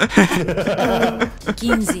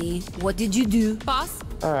 Kinsey, what did you do? Boss,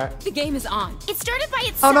 Alright. the game is on. It started by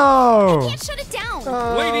itself. Oh no! I can't shut it down.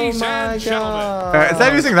 Ladies and gentlemen. Instead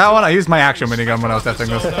of using that one, I used my actual minigun when I was testing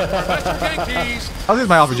this. I was using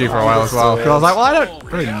my RPG for a while as well, because I was like, well, I don't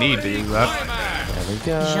really need to use that. There we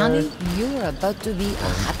go. Johnny, you're about to be a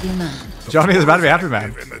happy man. Johnny is about to be a happy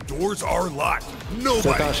man. And the doors are locked. Still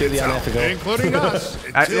Nobody can't shoot the gets out. unethical. Including us.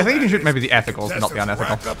 I think you can shoot maybe the ethicals, but not the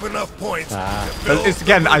unethical. Rack up enough points to But build it's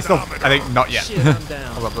again, I domino. think not yet. Shit, I'm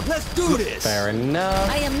down. Let's do this. Fair enough.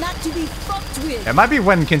 I am not to be fucked with. It might be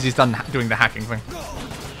when Kinsey's done doing the hacking thing.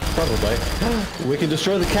 Probably. We can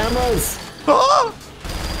destroy the cameras. Oh!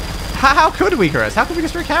 How could we, Chris? How could we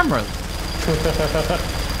destroy cameras?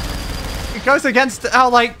 It goes against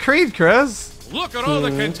our Creed, Chris. Look at all the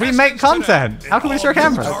contestants We make content. How can we destroy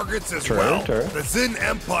cameras? Targets as True, well. true. The Zin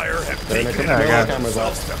Empire have They're taken making it There we upon go. cameras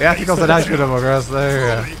themselves to The ethicals are not shootable, Chris.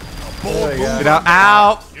 There you go. bold move. You know,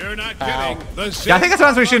 ow! You're not kidding. The Yeah, I think that's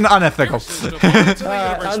when we shoot an unethical.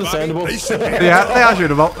 Understandable. They should be Yeah, they are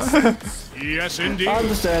shootable. Yes, indeed.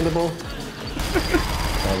 Understandable.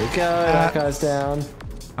 There we go. That guy's down.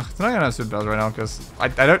 It's not gonna super bells right now because I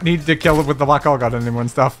don't need to kill it with the black hole gun anymore and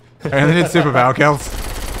stuff. I only need super battle kills.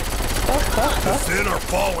 The Zin are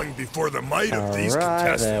falling before the might of these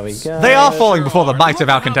contestants. There we go. They are falling before the might of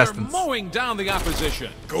our Look how they're contestants. mowing down the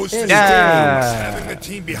opposition. Ghost is Yeah. having the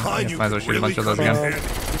team behind you Might as well could shoot a bunch really of those come in again. handy.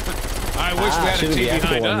 I wish we had a shooting team the ethical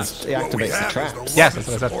behind ones us. What we activates the have is traps. the Yes, love that's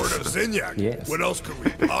and what I support of Zinyak. Yes. What else could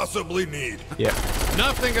we possibly need? Yeah.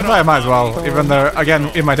 Nothing at I all. might as well, even though, again,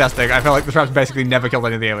 in my testing, I feel like the traps basically never killed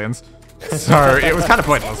any of the aliens. So it was kind of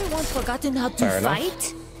pointless. Everyone's forgotten how to Fair enough.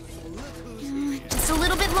 fight. Just a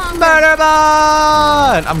little bit longer.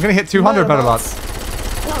 Murderbot! I'm gonna hit 200 Murderbots.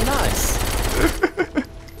 Oh, nice.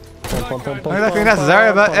 Not exactly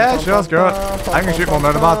necessary, but yeah, sure, screw it. I can shoot more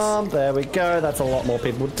Murderbots. There we go. That's a lot more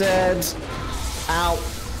people dead. Ow.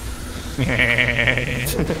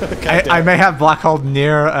 I may have black hole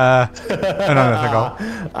near an unethical.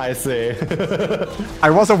 I see. I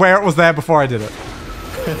was aware it was there before I did it.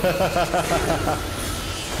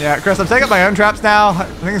 Yeah, Chris, I'm taking my own traps now. I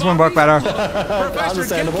think this one work better. Professor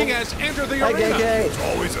Genki has entered the arena. It's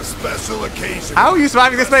always a special occasion. How are you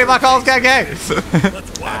surviving this many black holes, KK?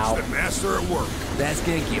 Let's watch the master at work. That's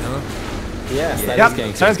Genki, huh? Yes, that Yep, is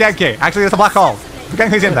Genki. there's Genki. Actually, there's a black hole.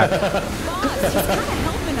 Genki's in there.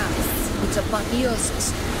 It's a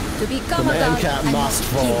apotheosis. To become The a man god, cat I must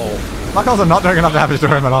kill fall. you. Black holes are not doing enough damage to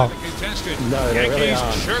him at all. Contestant. No, they really Genki's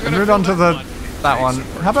aren't. sure gonna Moved feel on to that the one. that one.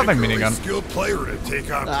 How about my minigun? Skilled player to take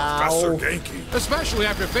on Professor Genki. Especially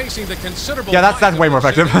after facing the considerable. Yeah, that's way more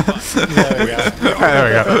effective. There we go. There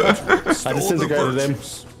we go. I disintegrated him.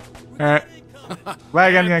 Alright.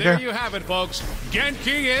 Wagon, There Genki. you have it, folks.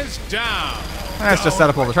 Genki is down. Let's just set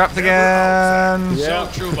up all the traps again. So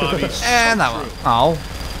true, Bobby. And that one. Oh.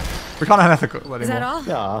 We can't have ethical anymore. Is that all?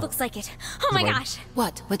 Yeah. Looks like it. Oh my gosh.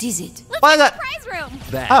 What? What is it? Let's What is get it? the prize room.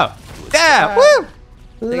 Oh. Yeah, woo!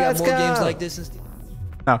 They got Let's more go. games like this.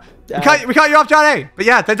 No. We cut you off, Johnny! But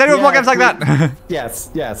yeah, they do have more games like that. Yes,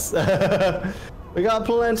 yes. We got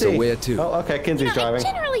plenty. So where to? Oh, okay, Kinsey's I driving.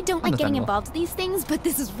 generally don't like getting involved in these things, but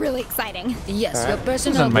this is really exciting. Yes, All your right.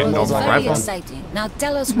 personal Doesn't make growth is no more very rifle. exciting. Now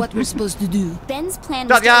tell us what we're supposed to do. Ben's plan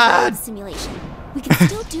was to avoid the simulation. We can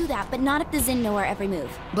still do that, but not if the Zin know our every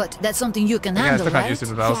move. But that's something you can Yeah, I handle, still can't right? use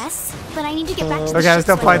super bells. Yes, but I need to get back to the Okay, I ship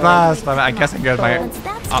still so played can last, pick but I them guess up. I'm good. My Once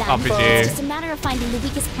that's done, it's RPG. just a matter of finding the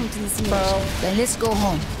weakest point in the simulation. Then let's go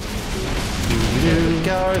home. There we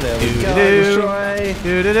go, there we go. Destroy.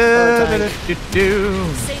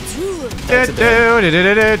 Say true. It's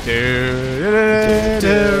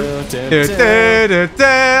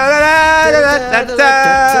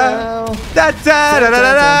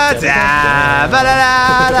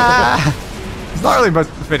not really most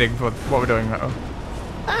fitting for what we're doing though.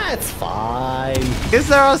 That's fine. Is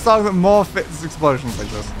there a song that more fits explosions like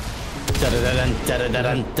this?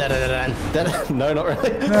 No, not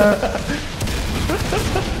really.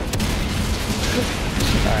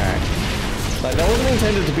 Alright. Like, that wasn't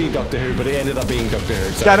intended to be Doctor Who, but it ended up being Doctor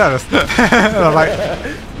Who. So. Yeah, I noticed. I'm like,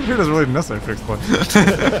 who doesn't really necessary for explode? It's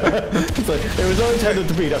like, it was not intended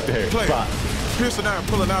to be Doctor Who, but... Pierce and I are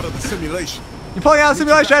pulling out of the simulation. You're pulling out of the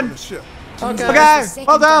simulation! Okay,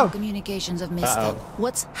 well done. Communications have messed up.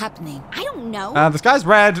 What's happening? I don't know. The sky's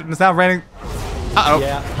red and it's now raining. Uh-oh.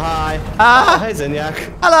 Yeah, hi. Hi, Zinyak.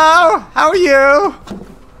 Hello, how are you?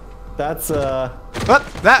 That's, What?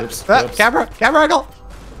 That? Oops. Camera angle?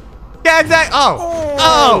 Get that!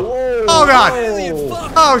 Oh! Oh God!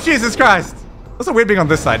 Oh, Jesus Christ! That's so weird being on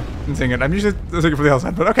this side and seeing it. I'm usually looking for the other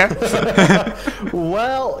side, but okay.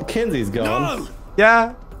 Well, Kinsey's gone.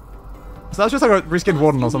 Yeah. So that's just like a reskinned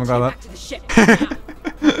warden or something like that.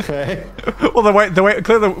 Okay. Well,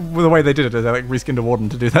 clearly the way they did it is they like reskinned a warden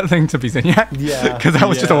to do that thing to be Zinyak. Yeah. Because that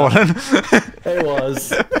was just a warden. It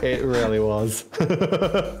was. It really was.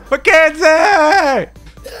 Mackenzie!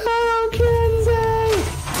 Hello, Kinsey!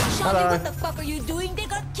 Shani, what the fuck are you doing? They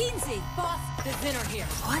got Kinsey. Boss, the Zin are here.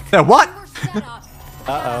 What? They're what?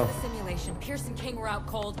 Uh-oh. The simulation. Pierce and King were out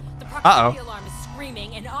cold. The Uh-oh. proximity alarm is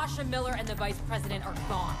screaming, and Asha Miller and the vice president are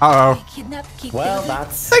gone. Uh-oh. Kidnap Keith Well, David?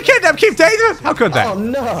 that's... They kidnapped Keith David? How could they? Oh,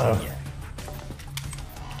 no!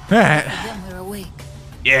 Alright. Then we're awake.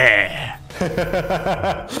 Yeah.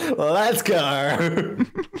 Let's go!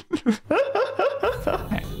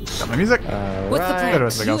 Got my music. What's the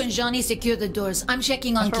Right. plan? You and Johnny secure the doors. I'm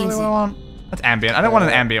checking on That's really Kinsey. what I want. That's ambient. I don't want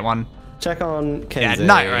an ambient one. Check on Kinsey. Yeah,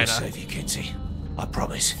 night right now. Save you, Kinsey. I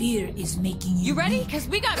promise. Fear is making you. You ready? Because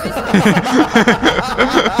we got business.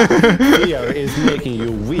 Fear is making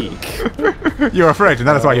you weak. You're afraid, and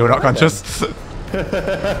that is why you were not conscious.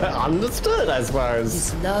 Understood, I suppose.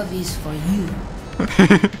 This love is for you.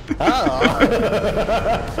 Oh.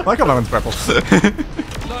 I like how that one's purple.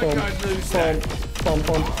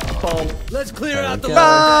 Let's clear out the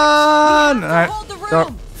Run! Alright.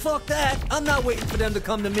 Go. Fuck that. I'm not waiting for them to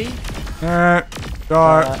come to me. Alright.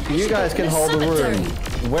 Go. You guys can hold the room.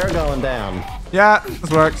 We're going down. Yeah,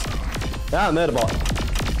 this works. Ah, Murderbot.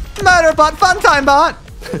 Murderbot, fun time bot!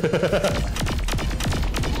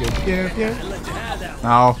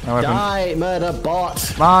 No, no weapon. Die,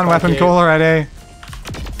 Murderbot. Come on, weapon cool already.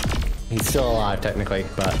 He's still alive, technically,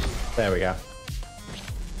 but there we go.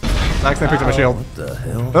 I accidentally picked up a shield. What the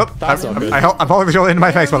hell? Oop, I'm holding the shield into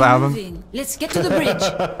my face while that happens. Let's get to the bridge.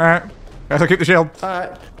 Alright. Guys, I'll keep the shield.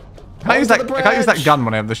 Alright. I can't use that gun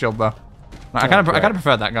when I have the shield though. I kind of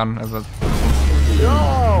prefer that gun as a.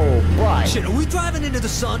 Oh, right. Shit, are we driving into the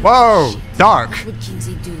sun? Whoa, dark. What would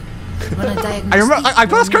Kinsey do? Run a I remember I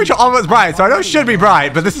first creature almost bright, so I know it should be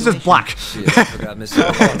bright, but this is just black. Shit, I forgot Mr.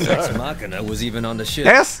 Ex Machina was even on the ship.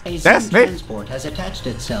 Yes, A yes, Zin me. transport has attached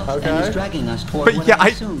itself and is dragging us toward But what yeah, I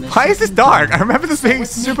assume why is this dark? I remember this being What's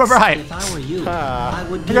super next? bright. If I were you, I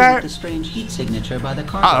would deal Okay. with the strange heat signature by the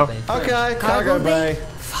cargo bay first. Okay, cargo bay.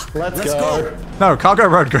 Let's go. No, cargo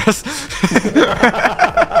road, Chris.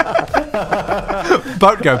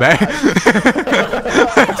 Boat go bay.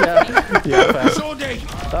 Yeah,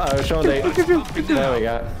 uh-oh, Shawnee. There we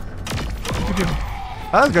go.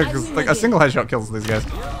 That's good because like a single headshot kills these guys.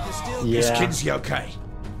 Yeah. Is Kinsey okay?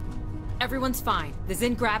 Everyone's fine. The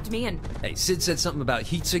Zin grabbed me and... Hey, Sid said something about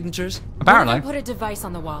heat signatures? Apparently. I put a device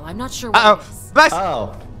on the wall. I'm not sure what it is.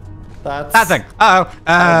 Oh. That's... That thing.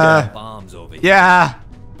 Bombs over here. Yeah.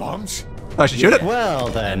 Bombs? I should shoot it? Well,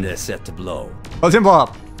 then. And they're set to blow. Well, it didn't blow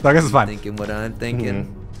up. So I guess it's fine. Thinking what I'm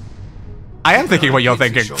thinking? I am thinking what you're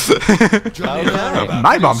thinking.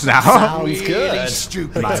 My bombs now. Sounds good.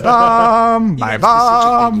 My bomb. My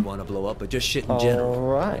bomb. You want to blow up, but just shit in general. All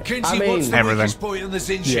right. Kinsey, what's the everything. weakest point in the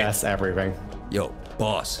Zin ship? Yes, everything. Yo,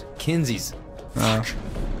 boss, Kinsey's.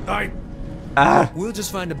 We'll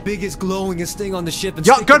just find the biggest, glowingest thing on the ship and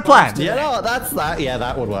stick good the bombs plan. to Yeah, that. no, that's that. Yeah,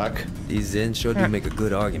 that would work. These Zin sure do make a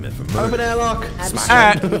good argument for murder. Open airlock.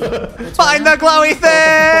 Alright. Find the glowy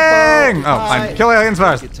thing! Oh, fine. Kill aliens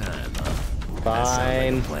first.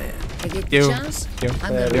 Fine. I get the You. chance, You.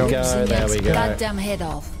 I'm There gonna we rip go, Zin's there we go. goddamn head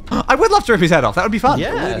off. I would love to rip his head off. That would be fun.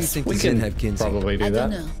 Where do you Yes, think we the Zin can have Kinsey? probably do I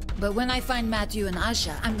that. don't know, but when I find Matthew and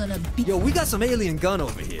Asha, I'm gonna beat. Yo, we got some alien gun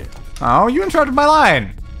over here. Oh, you interrupted my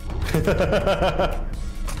line.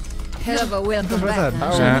 Hell of a welcome What's back. that?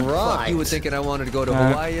 Asha. All Fuck, right. you were thinking I wanted to go to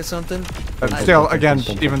Hawaii or something? But still, again,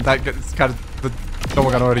 even that gets kind of the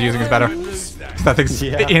double gun order using is better. That thing's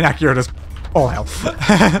inaccurate as all hell.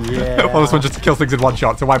 Well, this one just kills things in one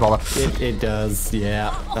shot, so why bother? It does,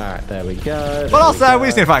 yeah. Alright, there we go. But also, we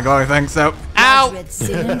just need to find glowing things, so... Ow!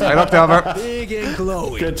 I looked over. Big and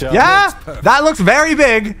glowy. Good job. Yeah, that looks very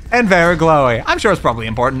big and very glowy. I'm sure it's probably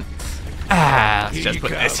important. Let's just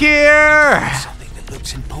put this here. Something that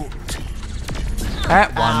looks important.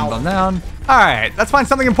 Alright, one bomb down. Alright, let's find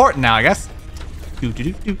something important now, I guess.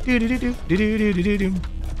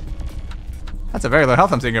 That's a very low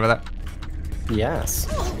health I'm seeing over there. Yes.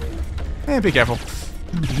 And be careful. Face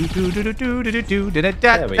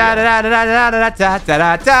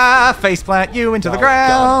plant you into the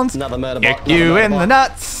ground. Another murder Kick bot. you in the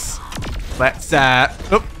nuts. Let's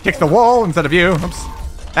kick the wall instead of you. Oops.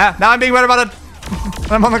 Now I'm being murder botted.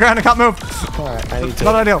 I'm on the ground, I can't move. Alright, I need to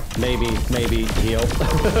Not ideal. maybe heal.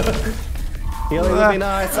 Healing would be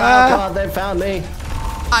nice. Oh god, they found me.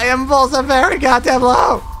 I am also very goddamn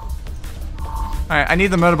low. Alright, I need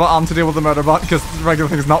the murder bot arm to deal with the murder bot because the regular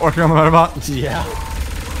thing is not working on the murder bot. Yeah.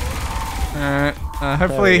 Alright,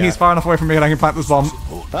 hopefully he's far enough away from me and I can plant this bomb.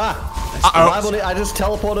 Revival, I just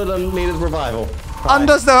teleported and needed revival. Right.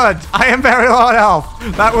 Understood. I am very low on health.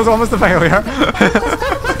 That was almost a failure.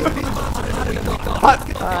 What?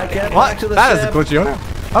 What? That is a glitchy audio.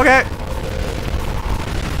 Okay.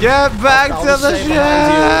 Get back to the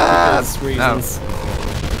ship. Reasons.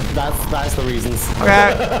 That's the reasons.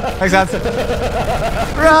 Okay. Makes sense. Run!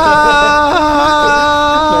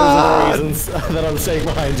 Those are the reasons that I'm staying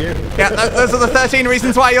behind you. Yeah, those are the 13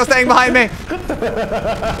 reasons why you're staying behind me.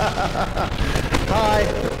 Hi.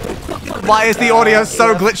 Why is the audio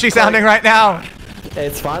so glitchy sounding right now?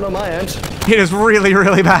 It's fine on my end. It is really,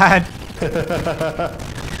 really bad.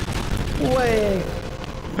 Way.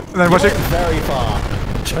 And then watching Very far.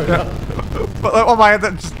 Jonah. Oh my,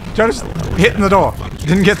 Jonah just hit in the door.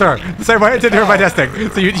 Didn't get through. The same way it did during my testing.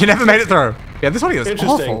 So you never made it through. Yeah, this audio is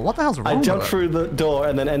awful. What the hell's wrong with it? I jumped through the door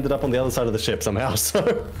and then ended up on the other side of the ship somehow,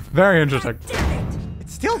 so... Very interesting.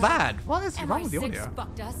 It's still bad. What is wrong with the audio?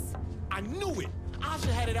 I knew it.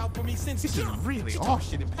 Asha had it out for me since this is really awful.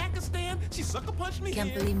 Shit in Pakistan, she sucker punched me.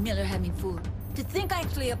 Can't believe Miller had me fooled. To think I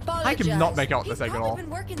actually apologized. I cannot make out this egg at all. He's probably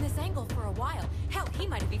been working this angle for a while. Hell, he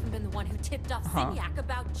might have even been the one who tipped off Zinyak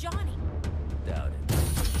about Johnny. Doubt it.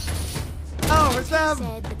 Oh, it's them!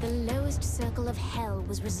 Said that the lowest circle of hell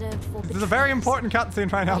was reserved for There's a very important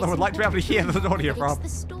cutscene right now that I would like to be able to hear the audio from. It's the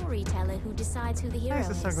storyteller who decides who the hero This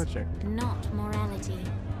is so glitchy. not morality.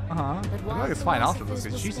 But I feel like it's fine after this,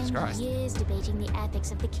 because Jesus Christ. Years debating the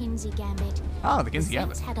ethics of the Kinsey Gambit. Oh, the Kinsey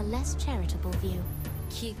Gambit. Had a less charitable view.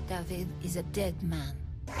 Keith David is a dead man.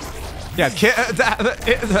 Yeah,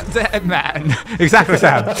 dead man. Exactly,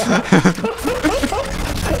 Sam.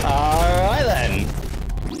 Alright then.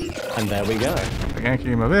 And there we go. The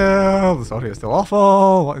Yankee Mobile. This audio is still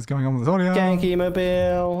awful. What is going on with this audio? Yankee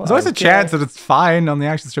Mobile. There's always a chance that it's fine on the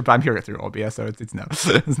action strip, but I'm hearing it through OBS, so it's no.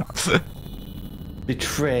 It's not.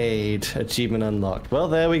 Betrayed. Achievement unlocked. Well,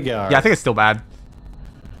 there we go. Yeah, I think it's still bad.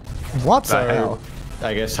 What the hell?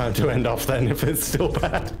 I guess time to end off then if it's still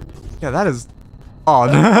bad. Yeah, that is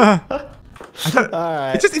odd.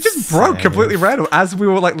 It just broke completely random as we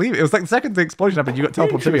were like leaving. It was like the second the explosion happened, you got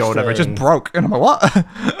teleported to me or whatever. It just broke, and I'm like, what?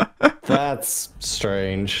 That's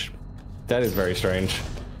strange. That is very strange.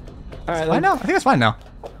 All right, I know. I think it's fine now.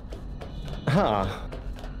 Huh.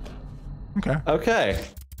 Okay. Okay.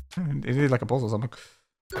 You need like a pulse or something.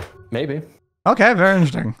 Maybe. Okay, very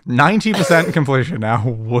interesting. 90% completion now.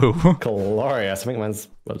 Woo. Glorious. I think mine's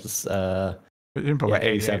was You didn't put my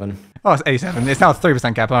 87. Oh, it's 87. It's now a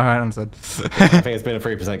 3% cap. All right, understood. I think it's been a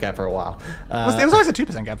 3% cap for a while. It was always a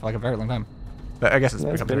 2% cap for like a very long time. But I guess it's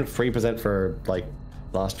been 3% for like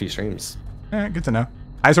last few streams. Yeah, good to know.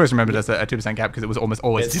 I just always remembered it as a 2% cap because it was almost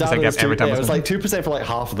always 2% cap every time. Yeah, it was like 2% for like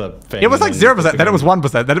half of the thing. It was like 0%, then it was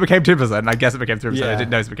 1%, then it became 2%, and I guess it became 3%. Yeah. I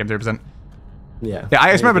didn't know it became 3%. Yeah. Yeah,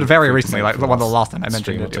 I just remembered it very recently, like one of the last time I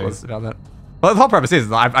mentioned it was about that. Well, the whole purpose is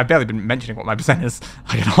that I've barely been mentioning what my percent is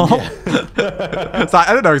like, at all. Yeah. So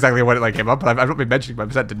I don't know exactly when it like came up, but I've not been mentioning my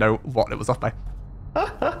percent to know what it was off by.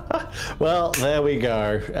 Well, there we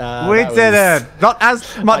go. We did it! Not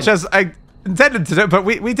as much as I intended to do, but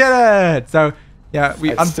we did it! So, yeah,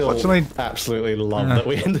 we unfortunately... absolutely love that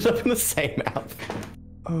we ended up in the same outfit.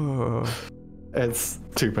 Oh. It's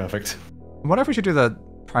too perfect. I wonder if we should do the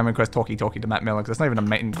primary quest Talkie to Matt Miller, because it's not even a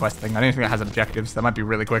main quest thing. I don't think it has objectives. That might be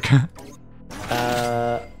really quick.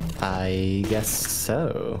 I guess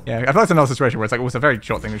so. Yeah, I feel like it's another situation where it's like, well, it's a very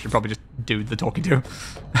short thing. We should probably just do the Talkie to.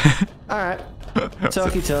 Alright.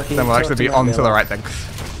 Talkie. Then we'll actually be on to the right thing.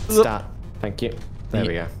 Start. Thank you. There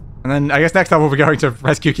we go. And then I guess next time we'll be going to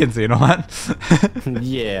rescue Kinsey and all that.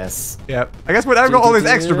 Yes. Yeah. I guess when I've got all these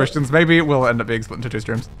extra missions, maybe it will end up being split into 2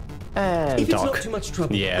 streams. If it's not too much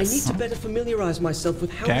trouble, yes. I need to better familiarize myself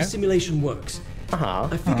with how the simulation works.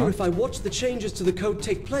 I figure if I watch the changes to the code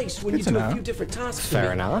take place when you do a few different tasks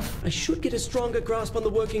Fair enough. I should get a stronger grasp on the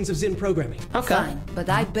workings of Zin programming. Okay. Fine, but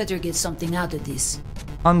I better get something out of this.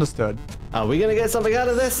 Understood. Are we gonna get something out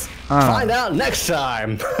of this? Find out next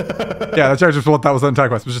time. Yeah, that's just what that was the entire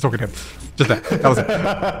quest. Was just talking to him. Just there. That was it.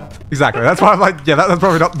 Exactly. That's why I'm like, yeah, that's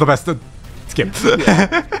probably not the best to skip.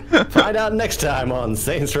 Yeah. Find out next time on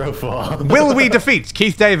Saints Row 4. Will we defeat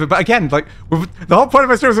Keith David? But again, like, the whole point of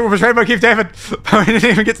my story was we were betrayed by Keith David. But we didn't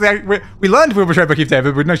even get to the... We learned we were betrayed by Keith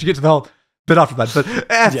David. We didn't actually get to the whole bit after that. But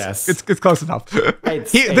yes, it's close enough.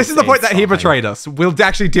 This is the point that he betrayed us. We'll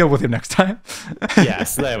actually deal with him next time.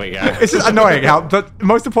 Yes, there we go. It's just annoying how the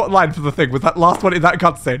most important line for the thing was that last one in that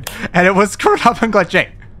cutscene. And it was screwed up and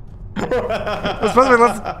glitchy. It was supposed to be,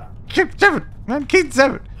 let's keep David. Man, Keith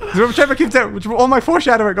David. So we're betrayed by Keith David, which were all my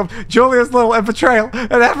foreshadowing of Julia's little and betrayal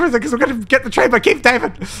and everything, because we're going to get betrayed by Keith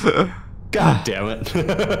David. God damn it.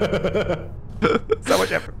 So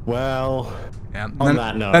much effort. Well, yeah. On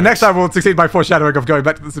that note. And next time we'll succeed by foreshadowing of going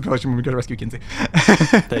back to the simulation when we go to rescue Kinsey.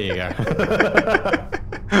 There you go.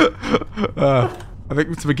 I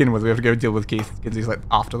think to begin with, we have to go deal with Keith. Kinsey's like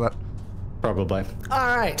after that. Probably.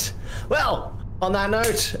 All right. Well, on that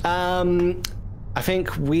note, I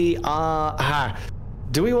think we are...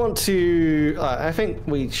 do we want to... I think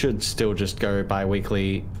we should still just go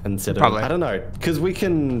bi-weekly instead of... Probably. I don't know, because we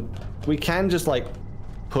can just like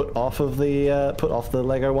put off the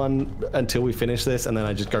Lego one until we finish this, and then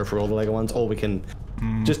I just go through all the Lego ones, or we can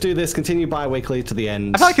just do this, continue bi-weekly to the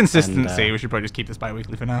end. I feel like consistency, we should probably just keep this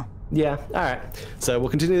bi-weekly for now. Yeah, all right. So we'll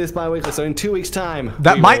continue this bi-weekly, so in 2 weeks' time...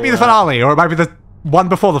 That might be the finale, or it might be the one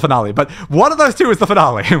before the finale, but one of those two is the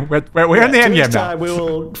finale. We're in the end game now. We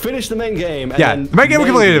will finish the main game. And then the main game will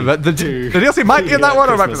complete it, but the DLC might be in that one,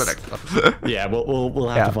 or it might be the next one. Yeah, we'll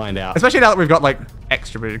have to find out. Especially now that we've got like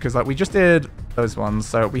extra, because like we just did those ones.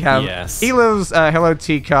 So we have Elo's Hello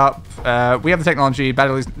Teacup. We have the technology,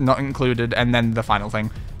 batteries not included, and then the final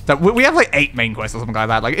thing. So we have like 8 main quests or something like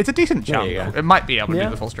that. Like it's a decent chunk. It might be able to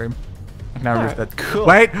do the full stream. Cool.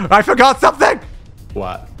 Wait, I forgot something.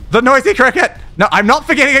 What? The noisy cricket! No, I'm not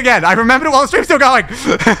forgetting again. I remembered it while the stream's still going.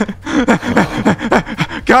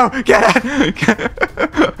 Go, get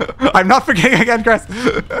it. I'm not forgetting again, Chris.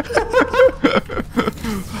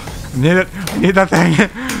 Need it. I need that thing.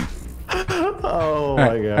 Oh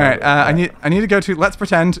my god. All right. I need to go to. Let's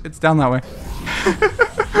pretend it's down that way.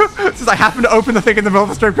 Since I happened to open the thing in the middle of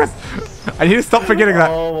the stream, Chris. I need to stop forgetting that.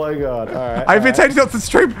 Oh my god. All right. I've been taking notes to the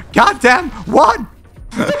stream. Goddamn one.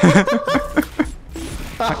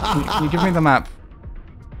 Can you give me the map?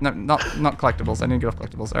 No, not collectibles. I need to get off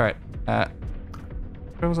collectibles. All right.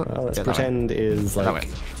 Where was it? Well, let's pretend is like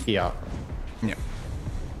here. Yeah.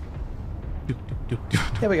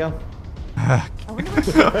 There we go.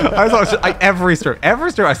 Every stream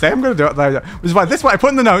I say I'm going to do it, which is why this one I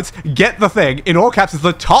put in the notes, get the thing, in all caps is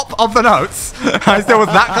the top of the notes. I still was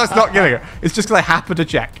that close to not getting it. It's just because I happened to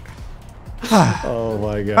check. Oh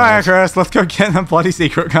my god. Alright, Chris, let's go get the bloody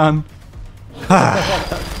secret gun. Alright.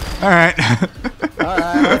 Alright,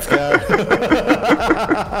 let's go.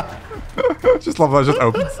 Just love that it just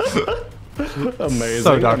opens. Amazing.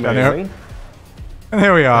 So dark down here. And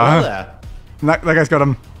here we are. That guy's got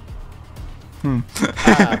him.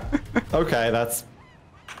 Okay, that's...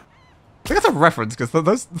 I think that's a reference, because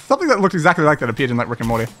something that looked exactly like that appeared in like Rick and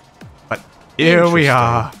Morty. But here we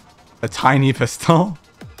are. A tiny pistol.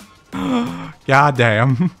 God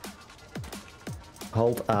damn.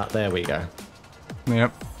 Hold. There we go.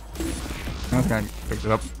 Yep. That's gonna pick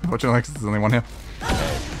it up. Unfortunately, because there's only one here.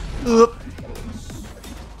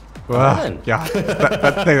 God.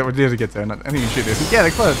 that thing that we need to get to. I think you can shoot this. Yeah, they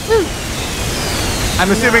explode.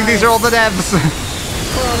 I'm assuming these are all the devs.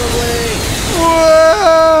 Probably.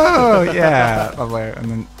 Whoa! Yeah, lovely. And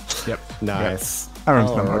then, yep. Nice. Yep. I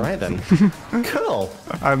remember. All right then. Cool.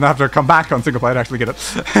 I'm gonna have to come back on single player to actually get it.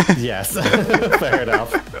 Yes. Fair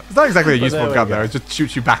enough. It's not exactly a useful gun though. It just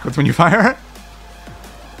shoots you backwards when you fire it.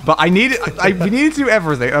 But we needed to do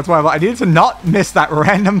everything. That's why I needed to not miss that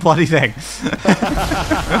random bloody thing.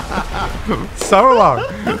 So long.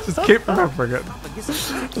 Just keep remembering it.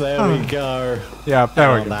 There we go. Yeah,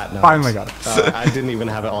 there we go. Finally got it. I didn't even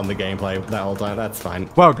have it on the gameplay that whole time. That's fine.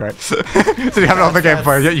 Well, great. So you have it on the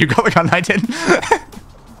gameplay, yet you got the gun I didn't.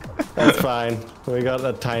 That's fine. We got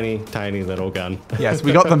a tiny, tiny little gun. Yes,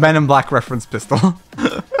 we got the Men in Black reference pistol.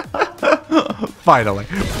 Finally.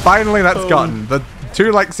 Finally, that's gotten the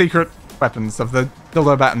two, like, secret weapons of the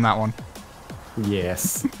dildo bat and that one.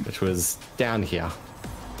 Yes, which was down here.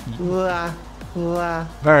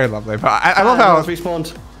 Very lovely. But I love how...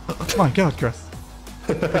 respawned. Oh my god, Chris.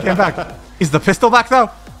 I came back. Is the pistol back, though?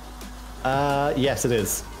 Yes, it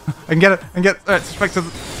is. I can get it. And get straight to the...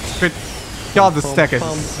 Straight. God, the staircase.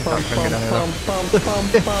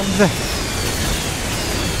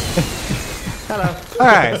 Hello.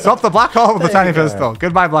 Alright, swap the black hole with the tiny pistol.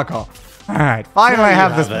 Goodbye, black hole. Alright, finally I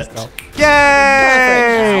have this pistol.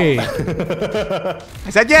 Yay! I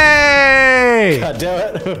said yay! God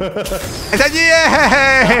damn it. I said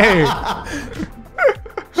yay!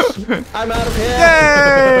 I'm out of here!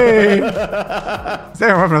 Yay!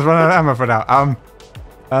 Second weapon is running out of ammo for now.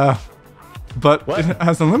 But it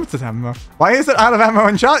has unlimited ammo. Why is it out of ammo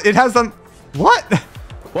and shot? It has some... What?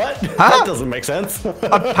 What? Huh? That doesn't make sense.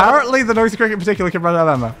 Apparently the noisy cricket in particular can run out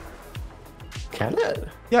of ammo. Can it?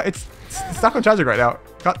 Yeah, it's stuck on charging right now.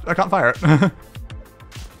 I can't fire it. Well,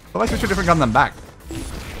 I switch to a different gun than back.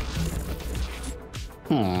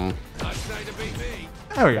 Hmm.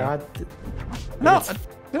 There we go. No,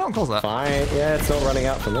 they don't cause that. Fine. Yeah, it's not running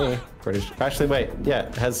out for me. Pretty sure. Actually, wait. Yeah,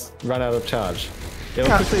 it has run out of charge. It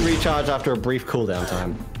will quickly recharge after a brief cooldown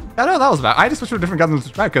time. I know that was bad. I just switched to a different gun than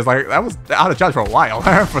back because like that was out of charge for a while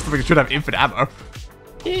for something that should have infinite ammo.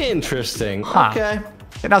 Interesting. Huh. Okay.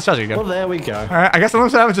 Yeah, now it's charging again. Well, there we go. Alright, I guess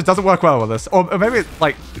unlimited ammo just doesn't work well with this. Or maybe it,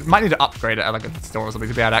 like, it might need to upgrade it at like a store or something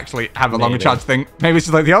to be able to actually have a longer charge thing. Maybe it's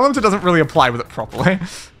just like the unlimited doesn't really apply with it properly.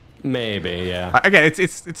 Maybe, yeah. Again,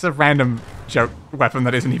 it's a random joke weapon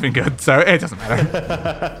that isn't even good, so it doesn't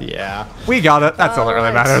matter. Yeah. We got it. That's all that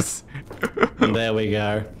really matters. And there we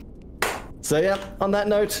go. So yeah, on that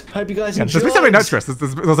note, hope you guys enjoyed. There's been so many notes, Chris.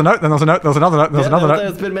 There's a note, then there's a note, there's another note, there's another note.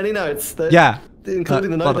 There's been many notes. Yeah. Including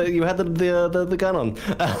the note that you had the gun on.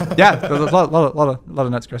 Yeah, there's a lot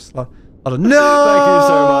of notes, Chris. A lot of notes. Thank you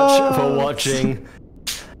so much for watching.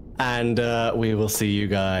 And we will see you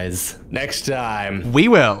guys next time. We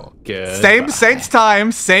will. Good. Same Saints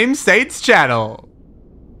time, same Saints channel.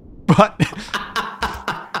 But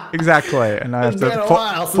exactly, and I have to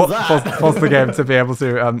pause the game to be able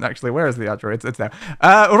to actually. Where is the outro? It's there.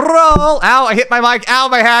 Roll! Ow! I hit my mic. Ow!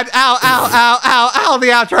 My head. Ow! Ow! Ow! Ow! Ow! The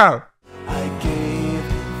outro. I gave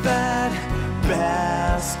that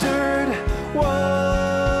bastard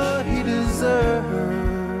what he deserved.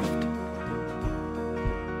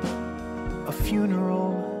 A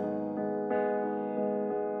funeral.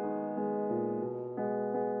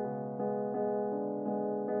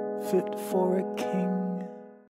 Fit for a king.